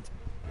 President!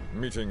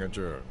 Meeting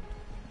adjourned.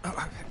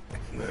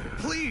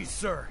 Please,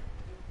 sir!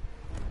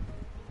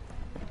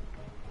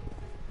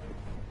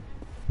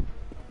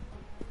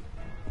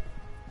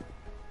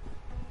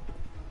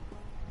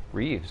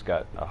 Reeves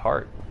got a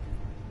heart.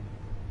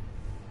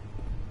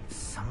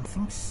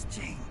 Something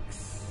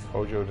stinks.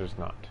 Hojo does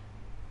not.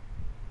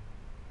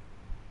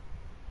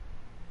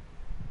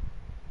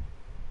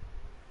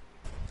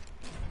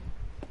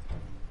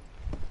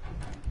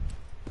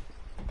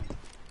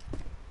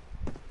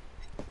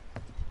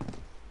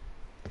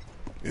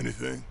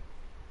 Anything?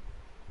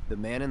 The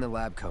man in the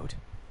lab coat.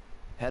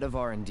 Head of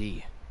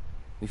R&D.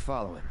 We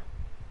follow him.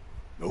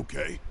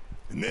 Okay.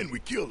 And then we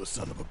kill the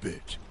son of a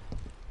bitch.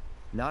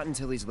 Not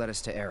until he's led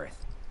us to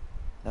Aerith.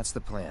 That's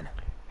the plan.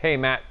 Hey,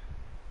 Matt.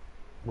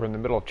 We're in the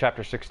middle of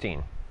chapter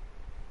 16.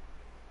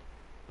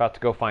 About to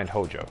go find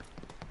Hojo.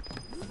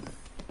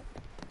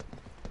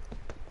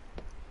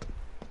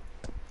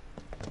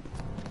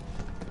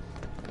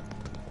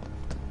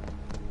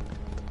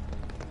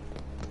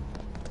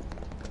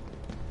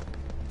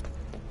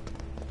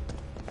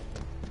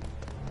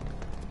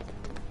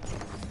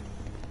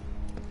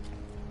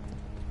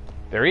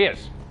 There he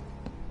is.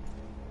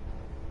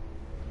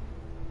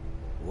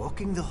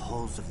 Walking the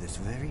halls of this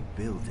very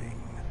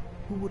building,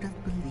 who would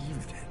have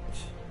believed it?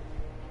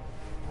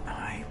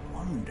 I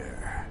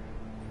wonder...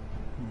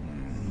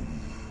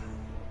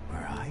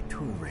 were I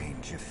to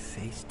arrange a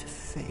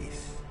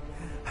face-to-face...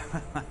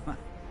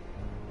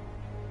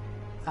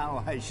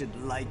 how I should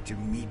like to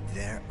meet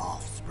their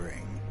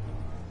offspring.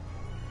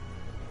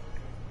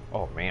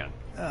 Oh, man.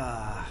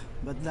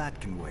 But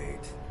that can wait.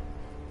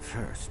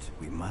 First,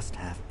 we must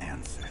have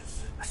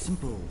answers. A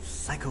simple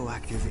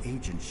psychoactive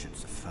agent should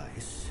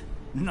suffice.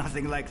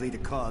 Nothing likely to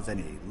cause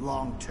any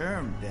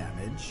long-term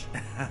damage.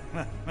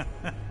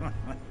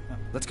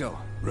 Let's go.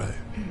 Right.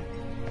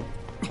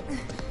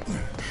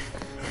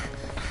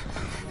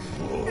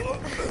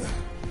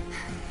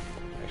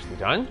 Nicely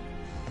done.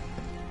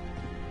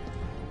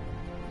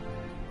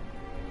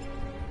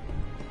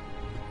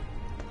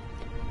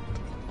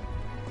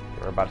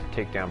 We're about to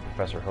take down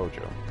Professor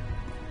Hojo.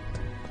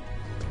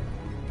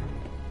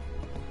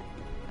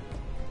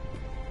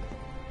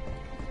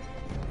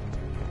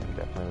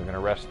 Definitely gonna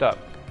rest up.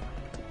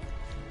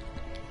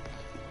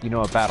 You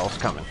know a battle's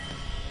coming.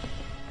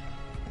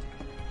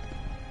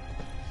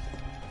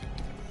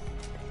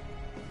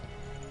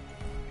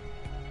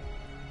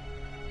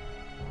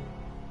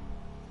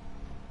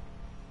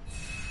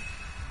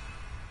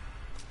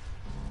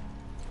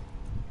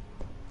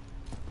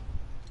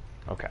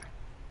 Okay.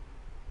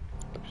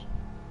 Oops.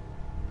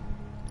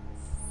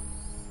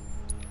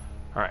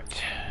 All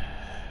right.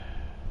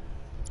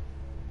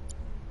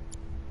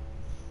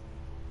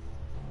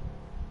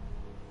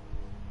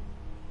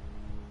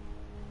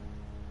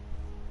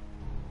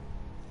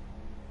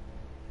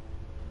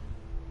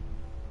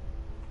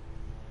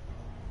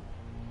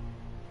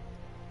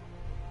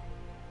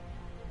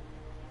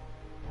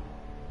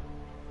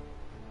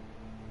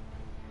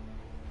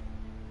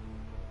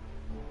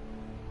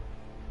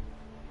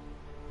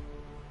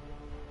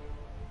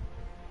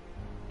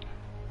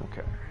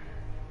 Okay.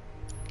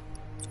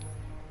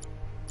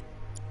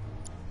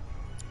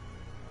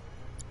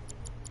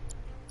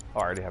 Oh,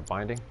 I already have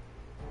binding.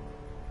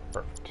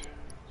 Perfect.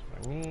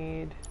 That's what I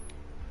need.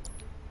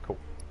 Cool.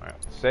 All right,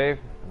 let's save,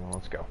 and then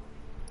let's go.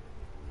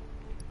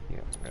 Yeah,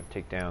 I'm gonna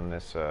take down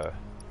this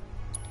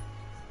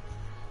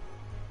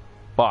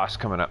boss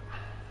coming up.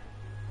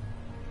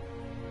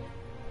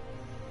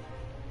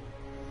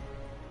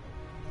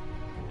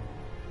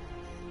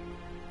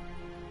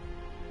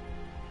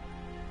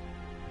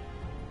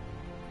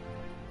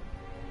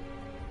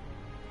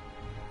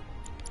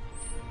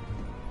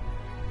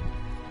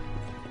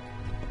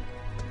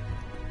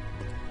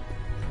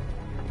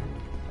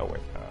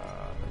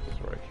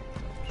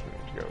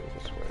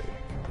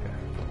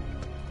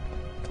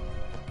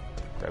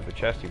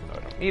 chest, even though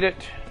I don't need it.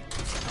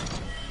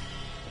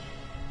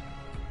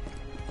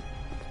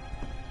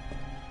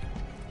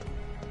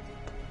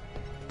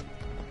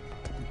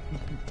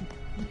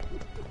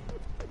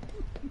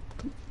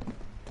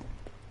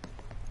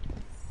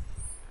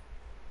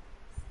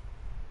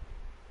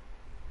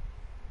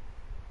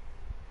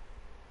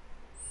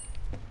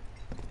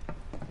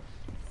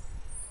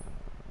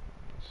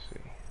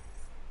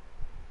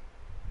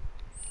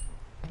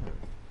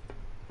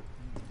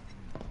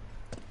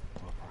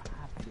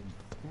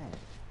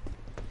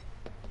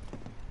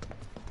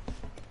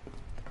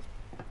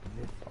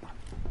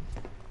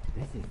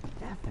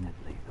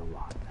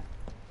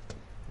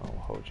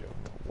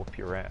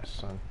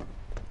 Son.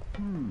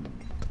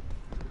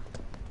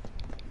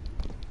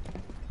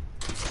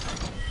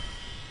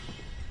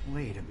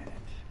 Wait a minute.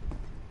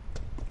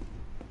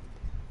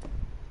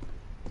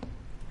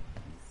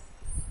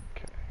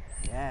 Okay.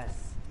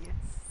 Yes.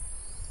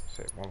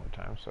 Say it one more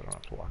time so I don't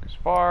have to walk as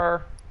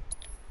far.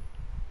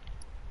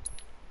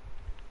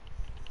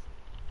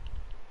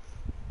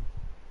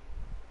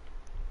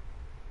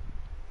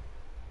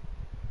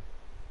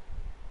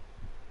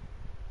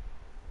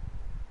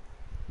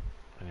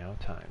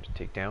 Time to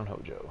take down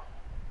Hojo.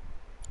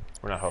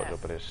 We're not Hojo,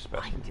 but his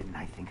specimen. Why didn't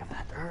I think of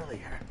that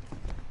earlier?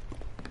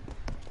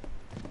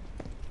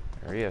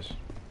 There he is.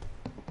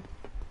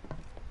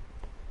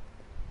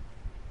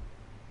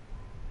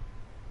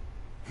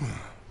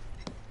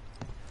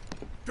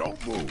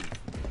 Don't move.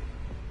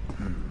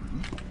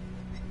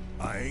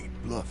 I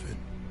ain't bluffing.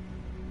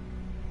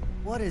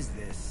 What is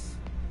this?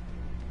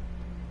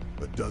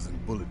 A dozen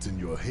bullets in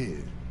your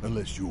head,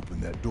 unless you open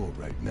that door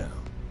right now.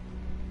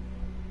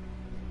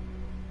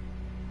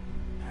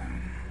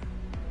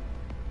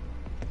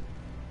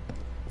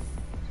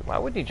 Why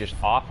wouldn't he just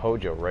off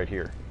Hojo right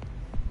here?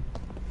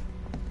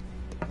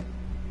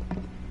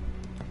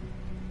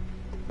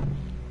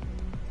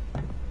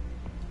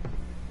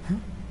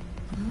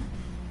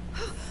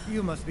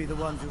 You must be the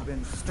ones who've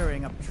been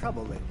stirring up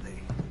trouble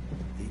lately.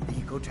 The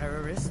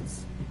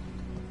eco-terrorists?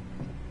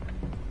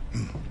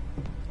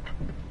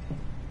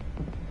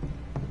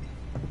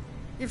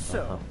 If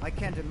so, I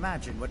can't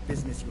imagine what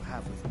business you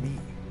have with me.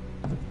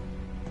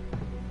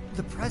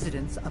 The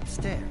president's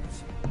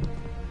upstairs.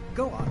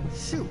 Go on,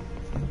 shoot.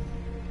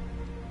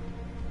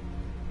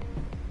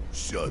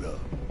 Shut up.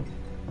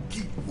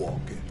 Keep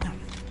walking.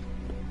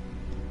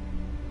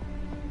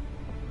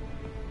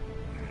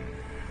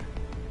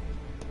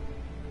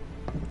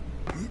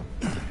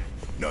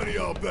 None of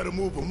y'all better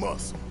move a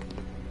muscle.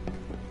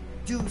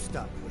 Do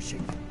stop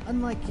pushing.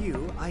 Unlike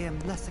you, I am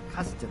less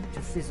accustomed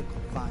to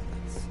physical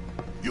violence.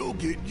 You'll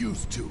get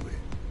used to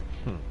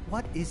it.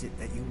 What is it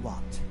that you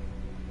want?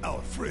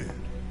 Our friend.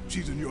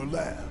 She's in your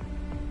lab.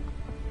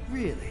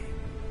 Really?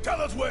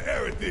 Tell us where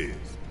Aerith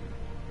is.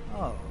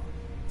 Oh,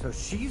 so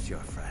she's your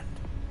friend.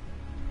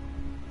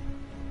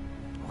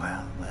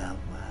 Well.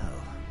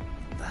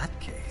 In that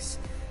case,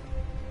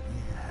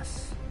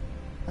 yes,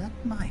 that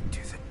might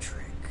do the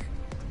trick.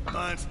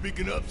 Mind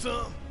speaking up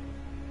some?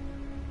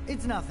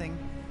 It's nothing.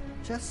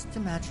 Just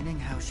imagining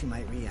how she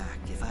might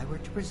react if I were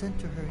to present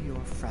to her your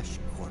fresh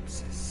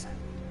corpses.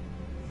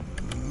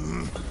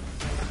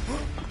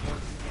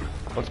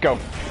 Let's go.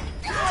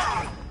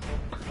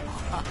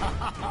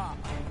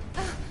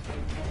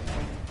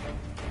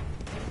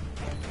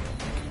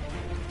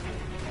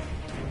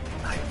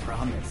 I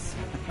promise.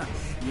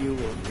 You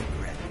will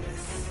regret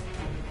this.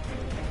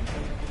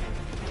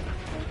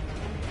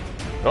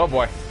 Oh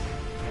boy.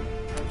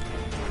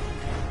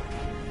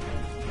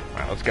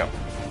 Alright, let's go.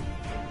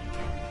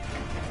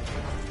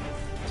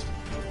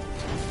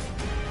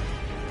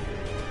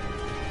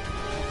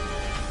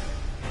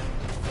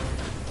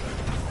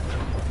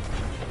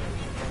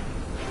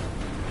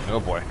 Oh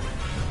boy.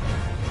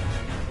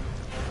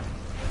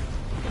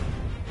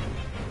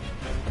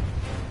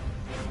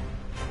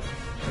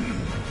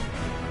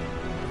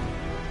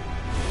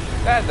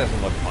 That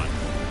doesn't look fun.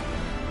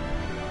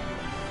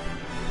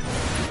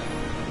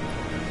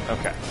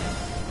 Okay.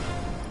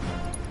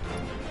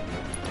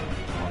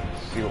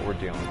 Let's see what we're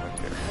dealing with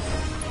here.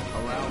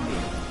 Allow me.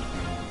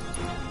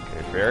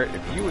 Okay, Barrett,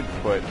 if you would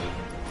put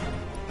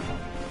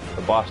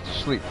the boss to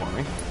sleep for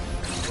me.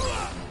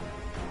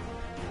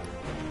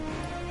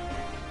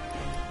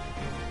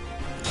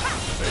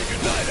 Say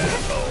goodnight,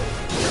 asshole.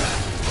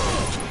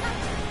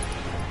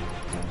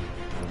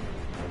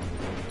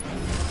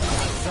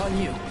 It's on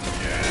you.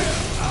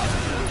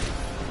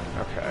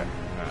 Okay,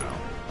 now.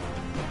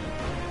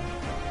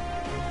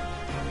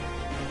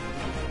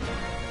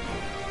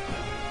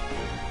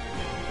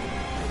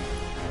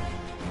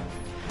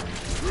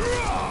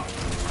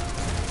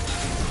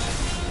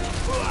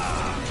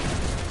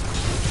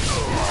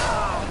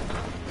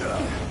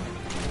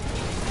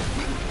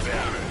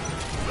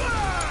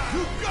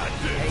 You got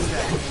this.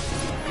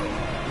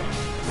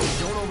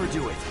 Don't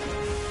overdo it.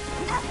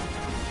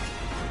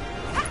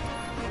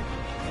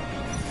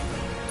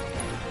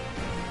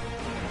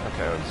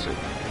 Okay, let's see.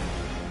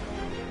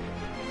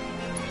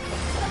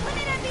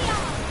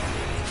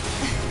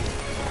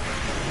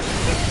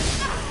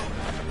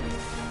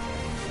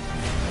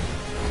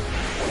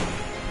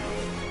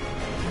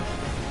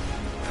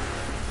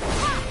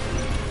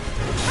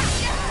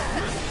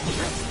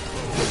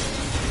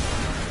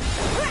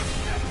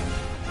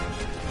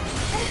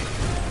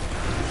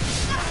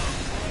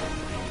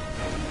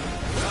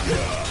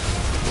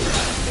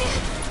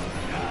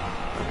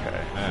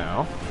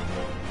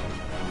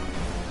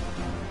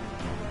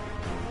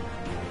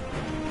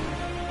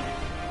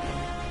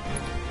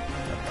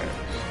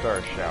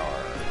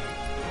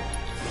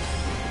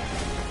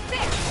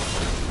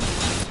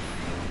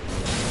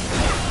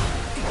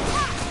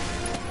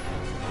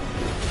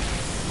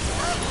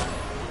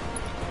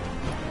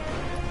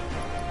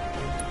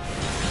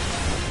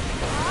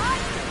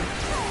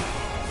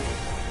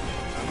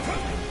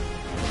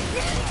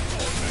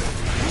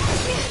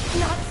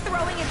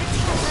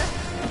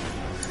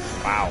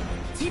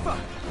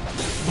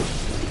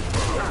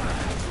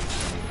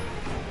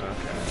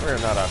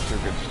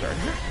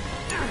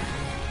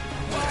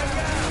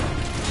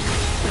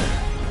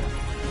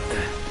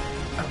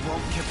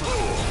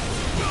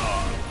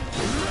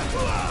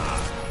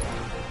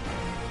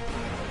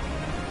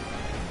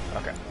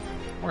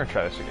 we're gonna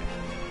try this again.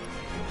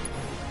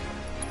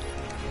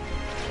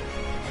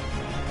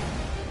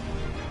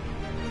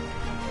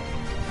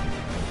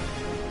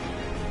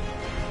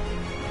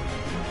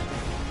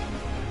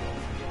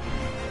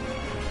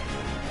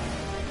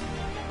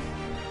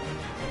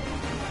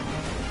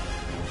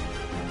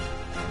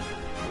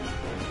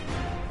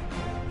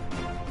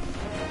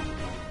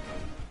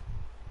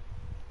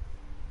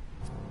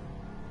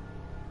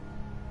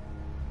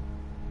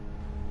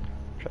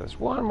 Try this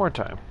one more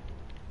time.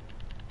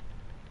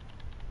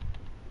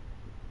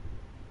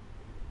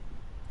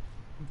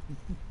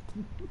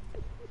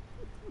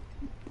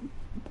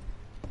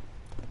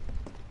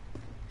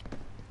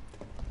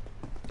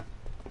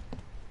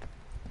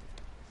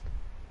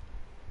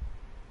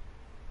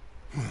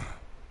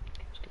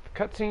 Let's get the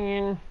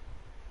cutscene.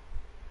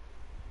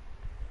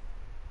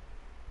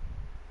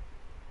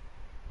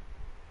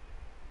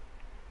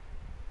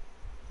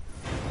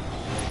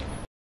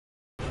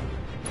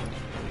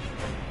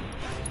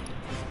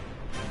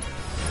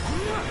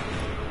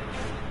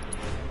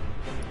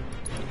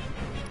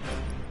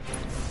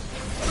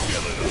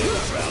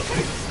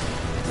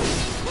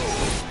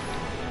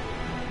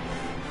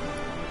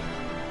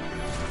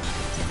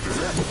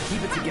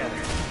 Keep it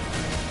together.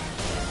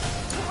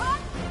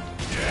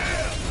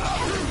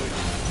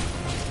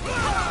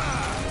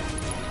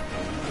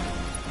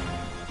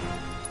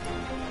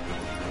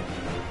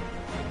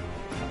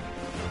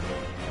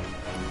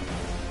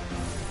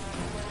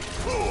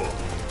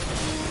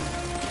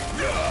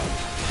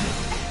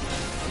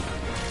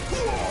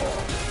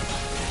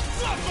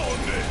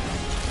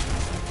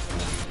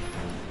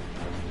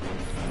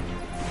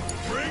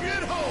 Bring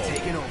it home.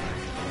 Take it over.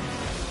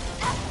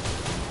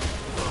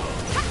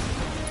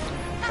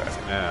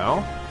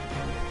 Now.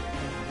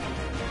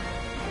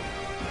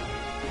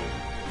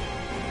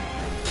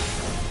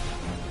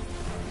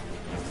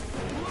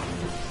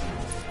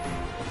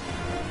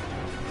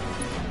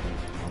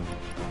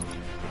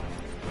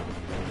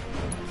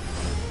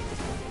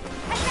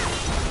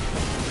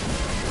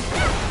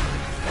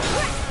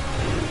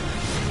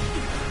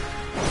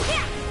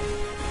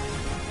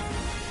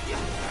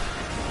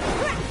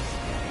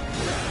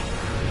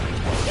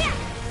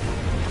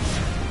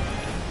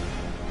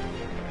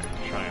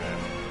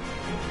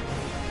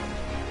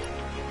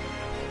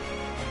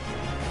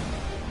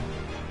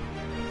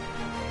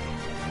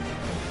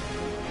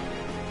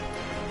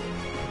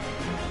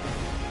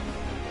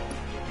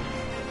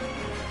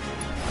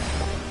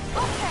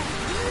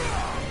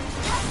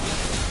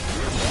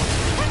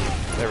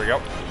 There we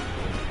go.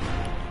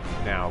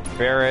 Now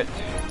Barrett,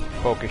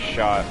 focus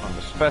shot on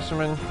the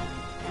specimen. Now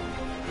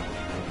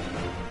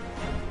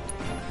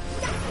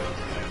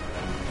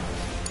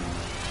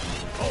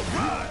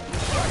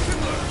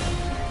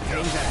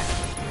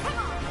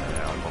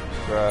focus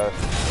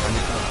thrust.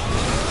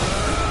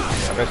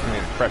 I basically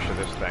need to pressure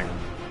this thing.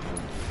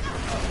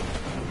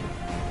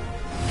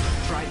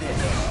 Try this.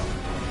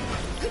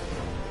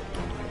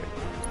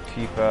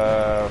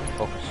 Tifa,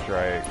 focus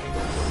strike.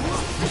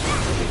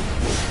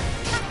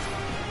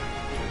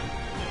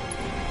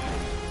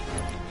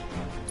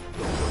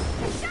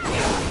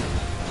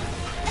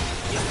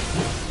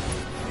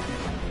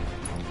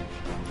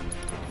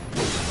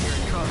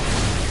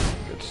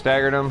 Good,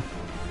 staggered him.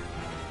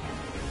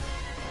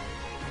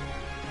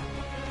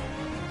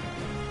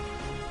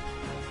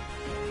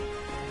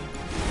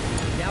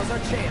 Now's our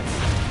chance.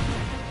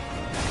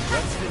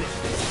 Let's finish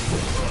this.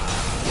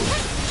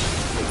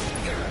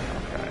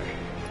 Okay.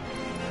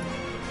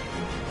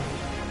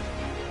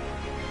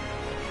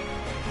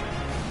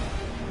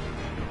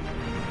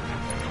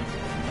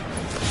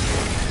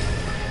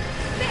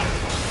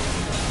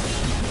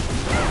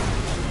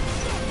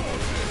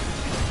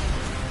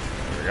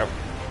 There we go.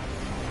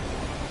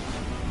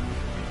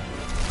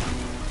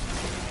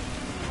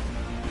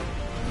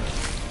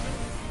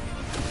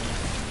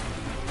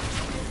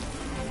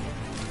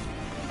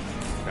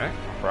 Okay,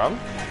 no problem.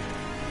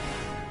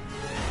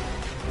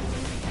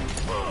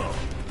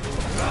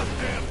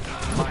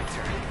 My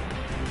turn.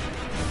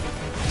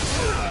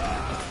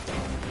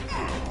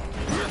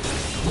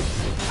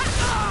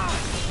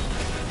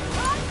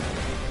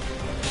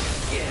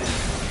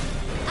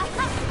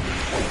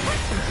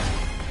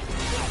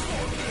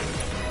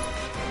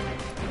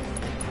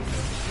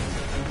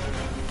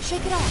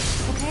 Shake it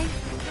off, okay?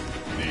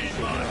 Need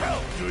my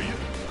help, do you?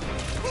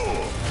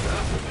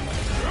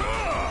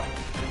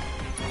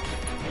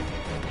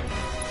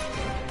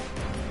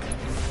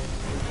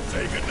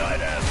 Say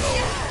goodnight,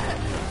 asshole.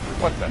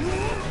 What the?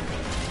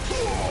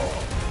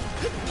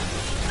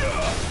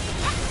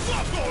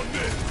 Fuck on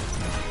this.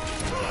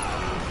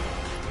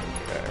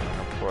 Okay, I'm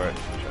gonna put.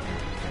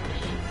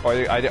 Oh,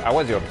 I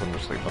was able to put him to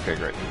sleep. Okay,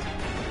 great.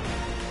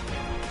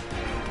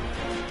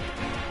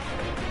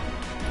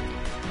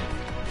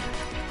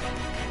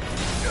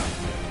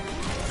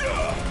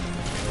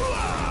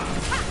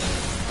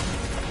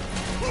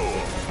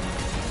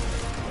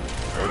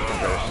 We're just gonna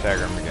try to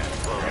stagger him again.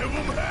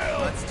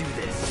 Let's do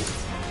this.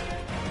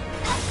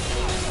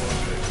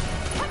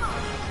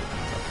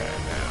 Okay,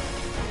 now.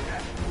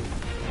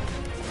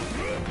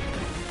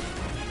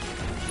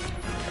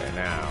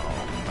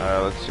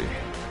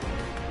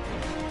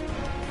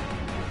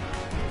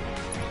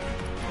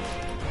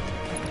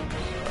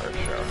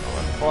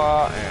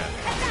 claw, and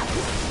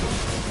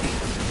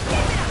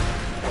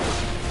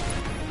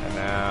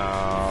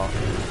now.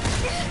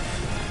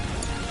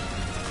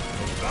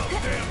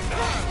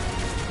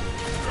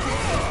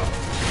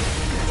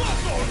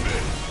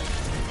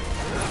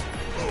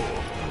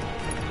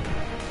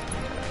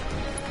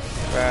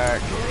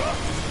 Back.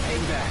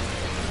 Hang back.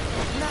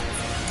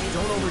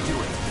 Don't overdo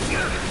it.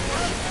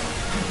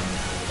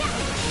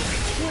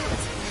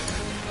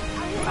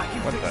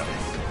 What the?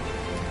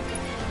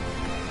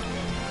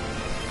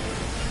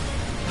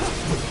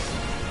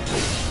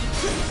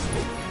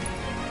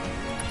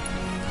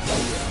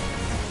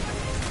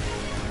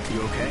 You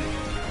okay?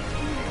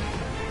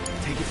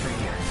 Take it from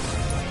here.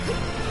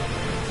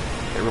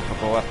 Okay, rip with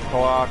the left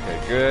claw. Okay,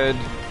 good.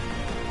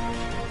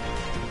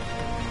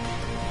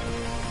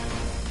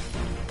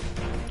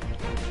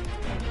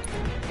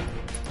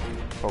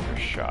 Focus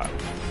shot.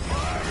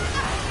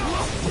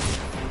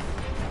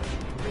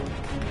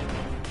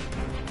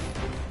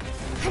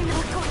 I'm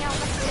not going out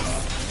like this.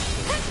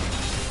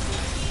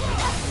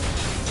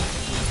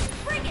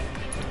 Bring it.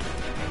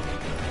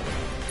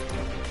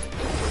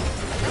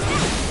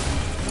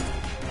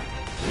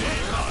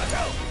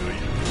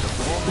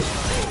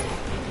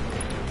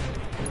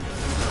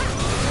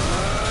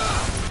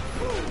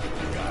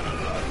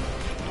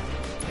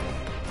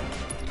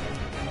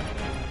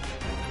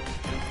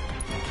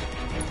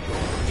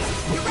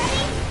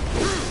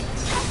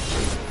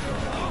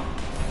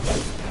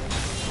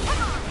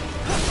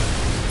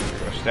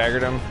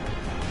 Staggered him.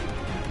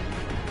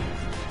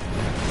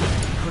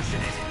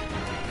 Pushing it.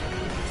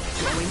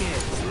 Going in.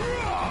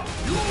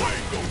 You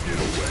ain't gonna get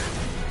away.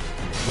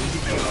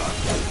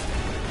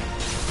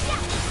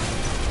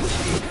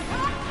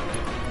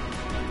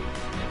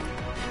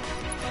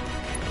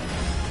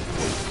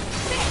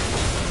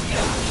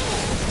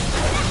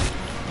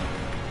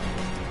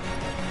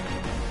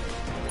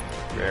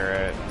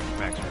 Barrett,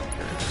 maximum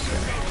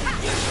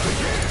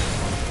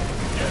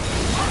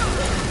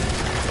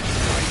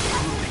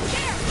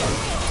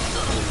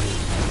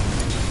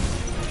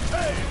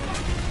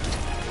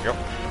Yep.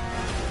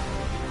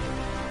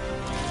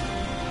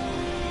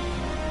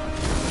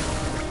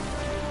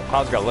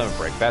 Cloud's got a limit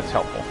break. That's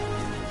helpful.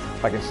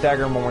 If I can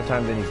stagger him one more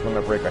time, then he's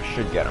limit break. I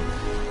should get him.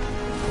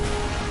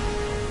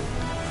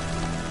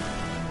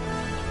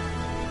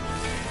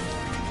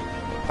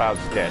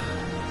 Cloud's dead.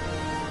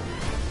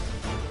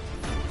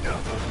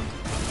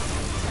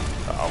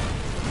 Uh-oh.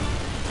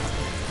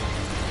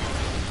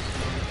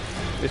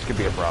 This could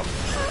be a problem.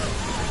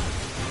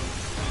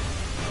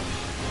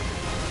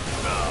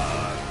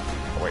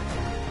 Oh, wait.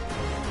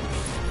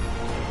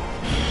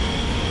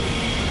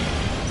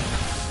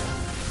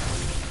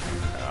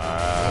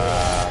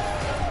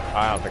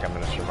 I don't think I'm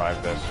going to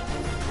survive this.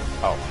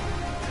 Oh.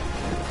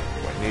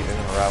 Wait, need an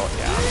morale?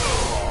 Yeah.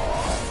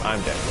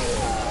 I'm dead.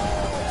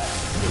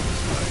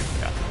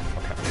 Yeah,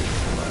 okay.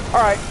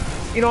 Alright.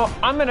 You know,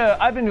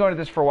 I've been going at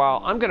this for a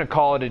while. I'm gonna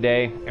call it a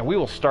day, and we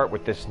will start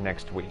with this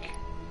next week.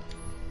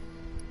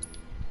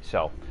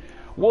 So,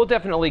 we'll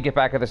definitely get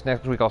back at this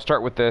next week. I'll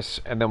start with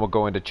this, and then we'll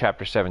go into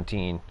Chapter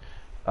 17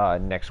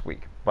 next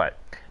week. But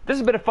this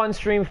has been a fun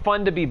stream,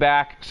 fun to be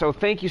back. So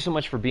thank you so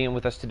much for being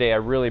with us today. I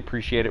really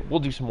appreciate it. We'll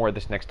do some more of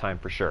this next time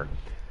for sure.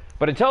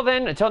 But until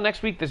then, until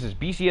next week, this is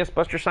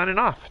BCSBuster signing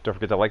off. Don't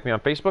forget to like me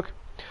on Facebook.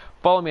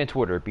 Follow me on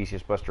Twitter at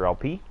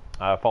BCSBusterLP.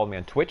 Follow me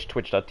on Twitch,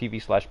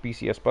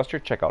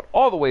 twitch.tv/BCSBuster. Check out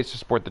all the ways to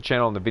support the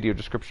channel in the video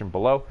description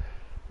below.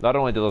 Not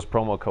only do those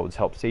promo codes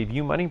help save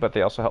you money, but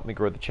they also help me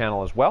grow the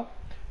channel as well.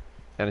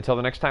 And until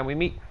the next time we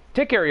meet,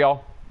 take care,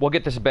 y'all. We'll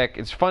get this back.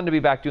 It's fun to be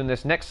back doing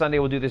this. Next Sunday,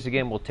 we'll do this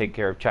again. We'll take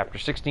care of Chapter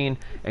 16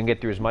 and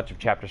get through as much of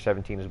Chapter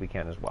 17 as we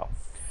can as well.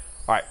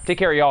 All right, take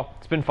care, y'all.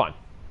 It's been fun.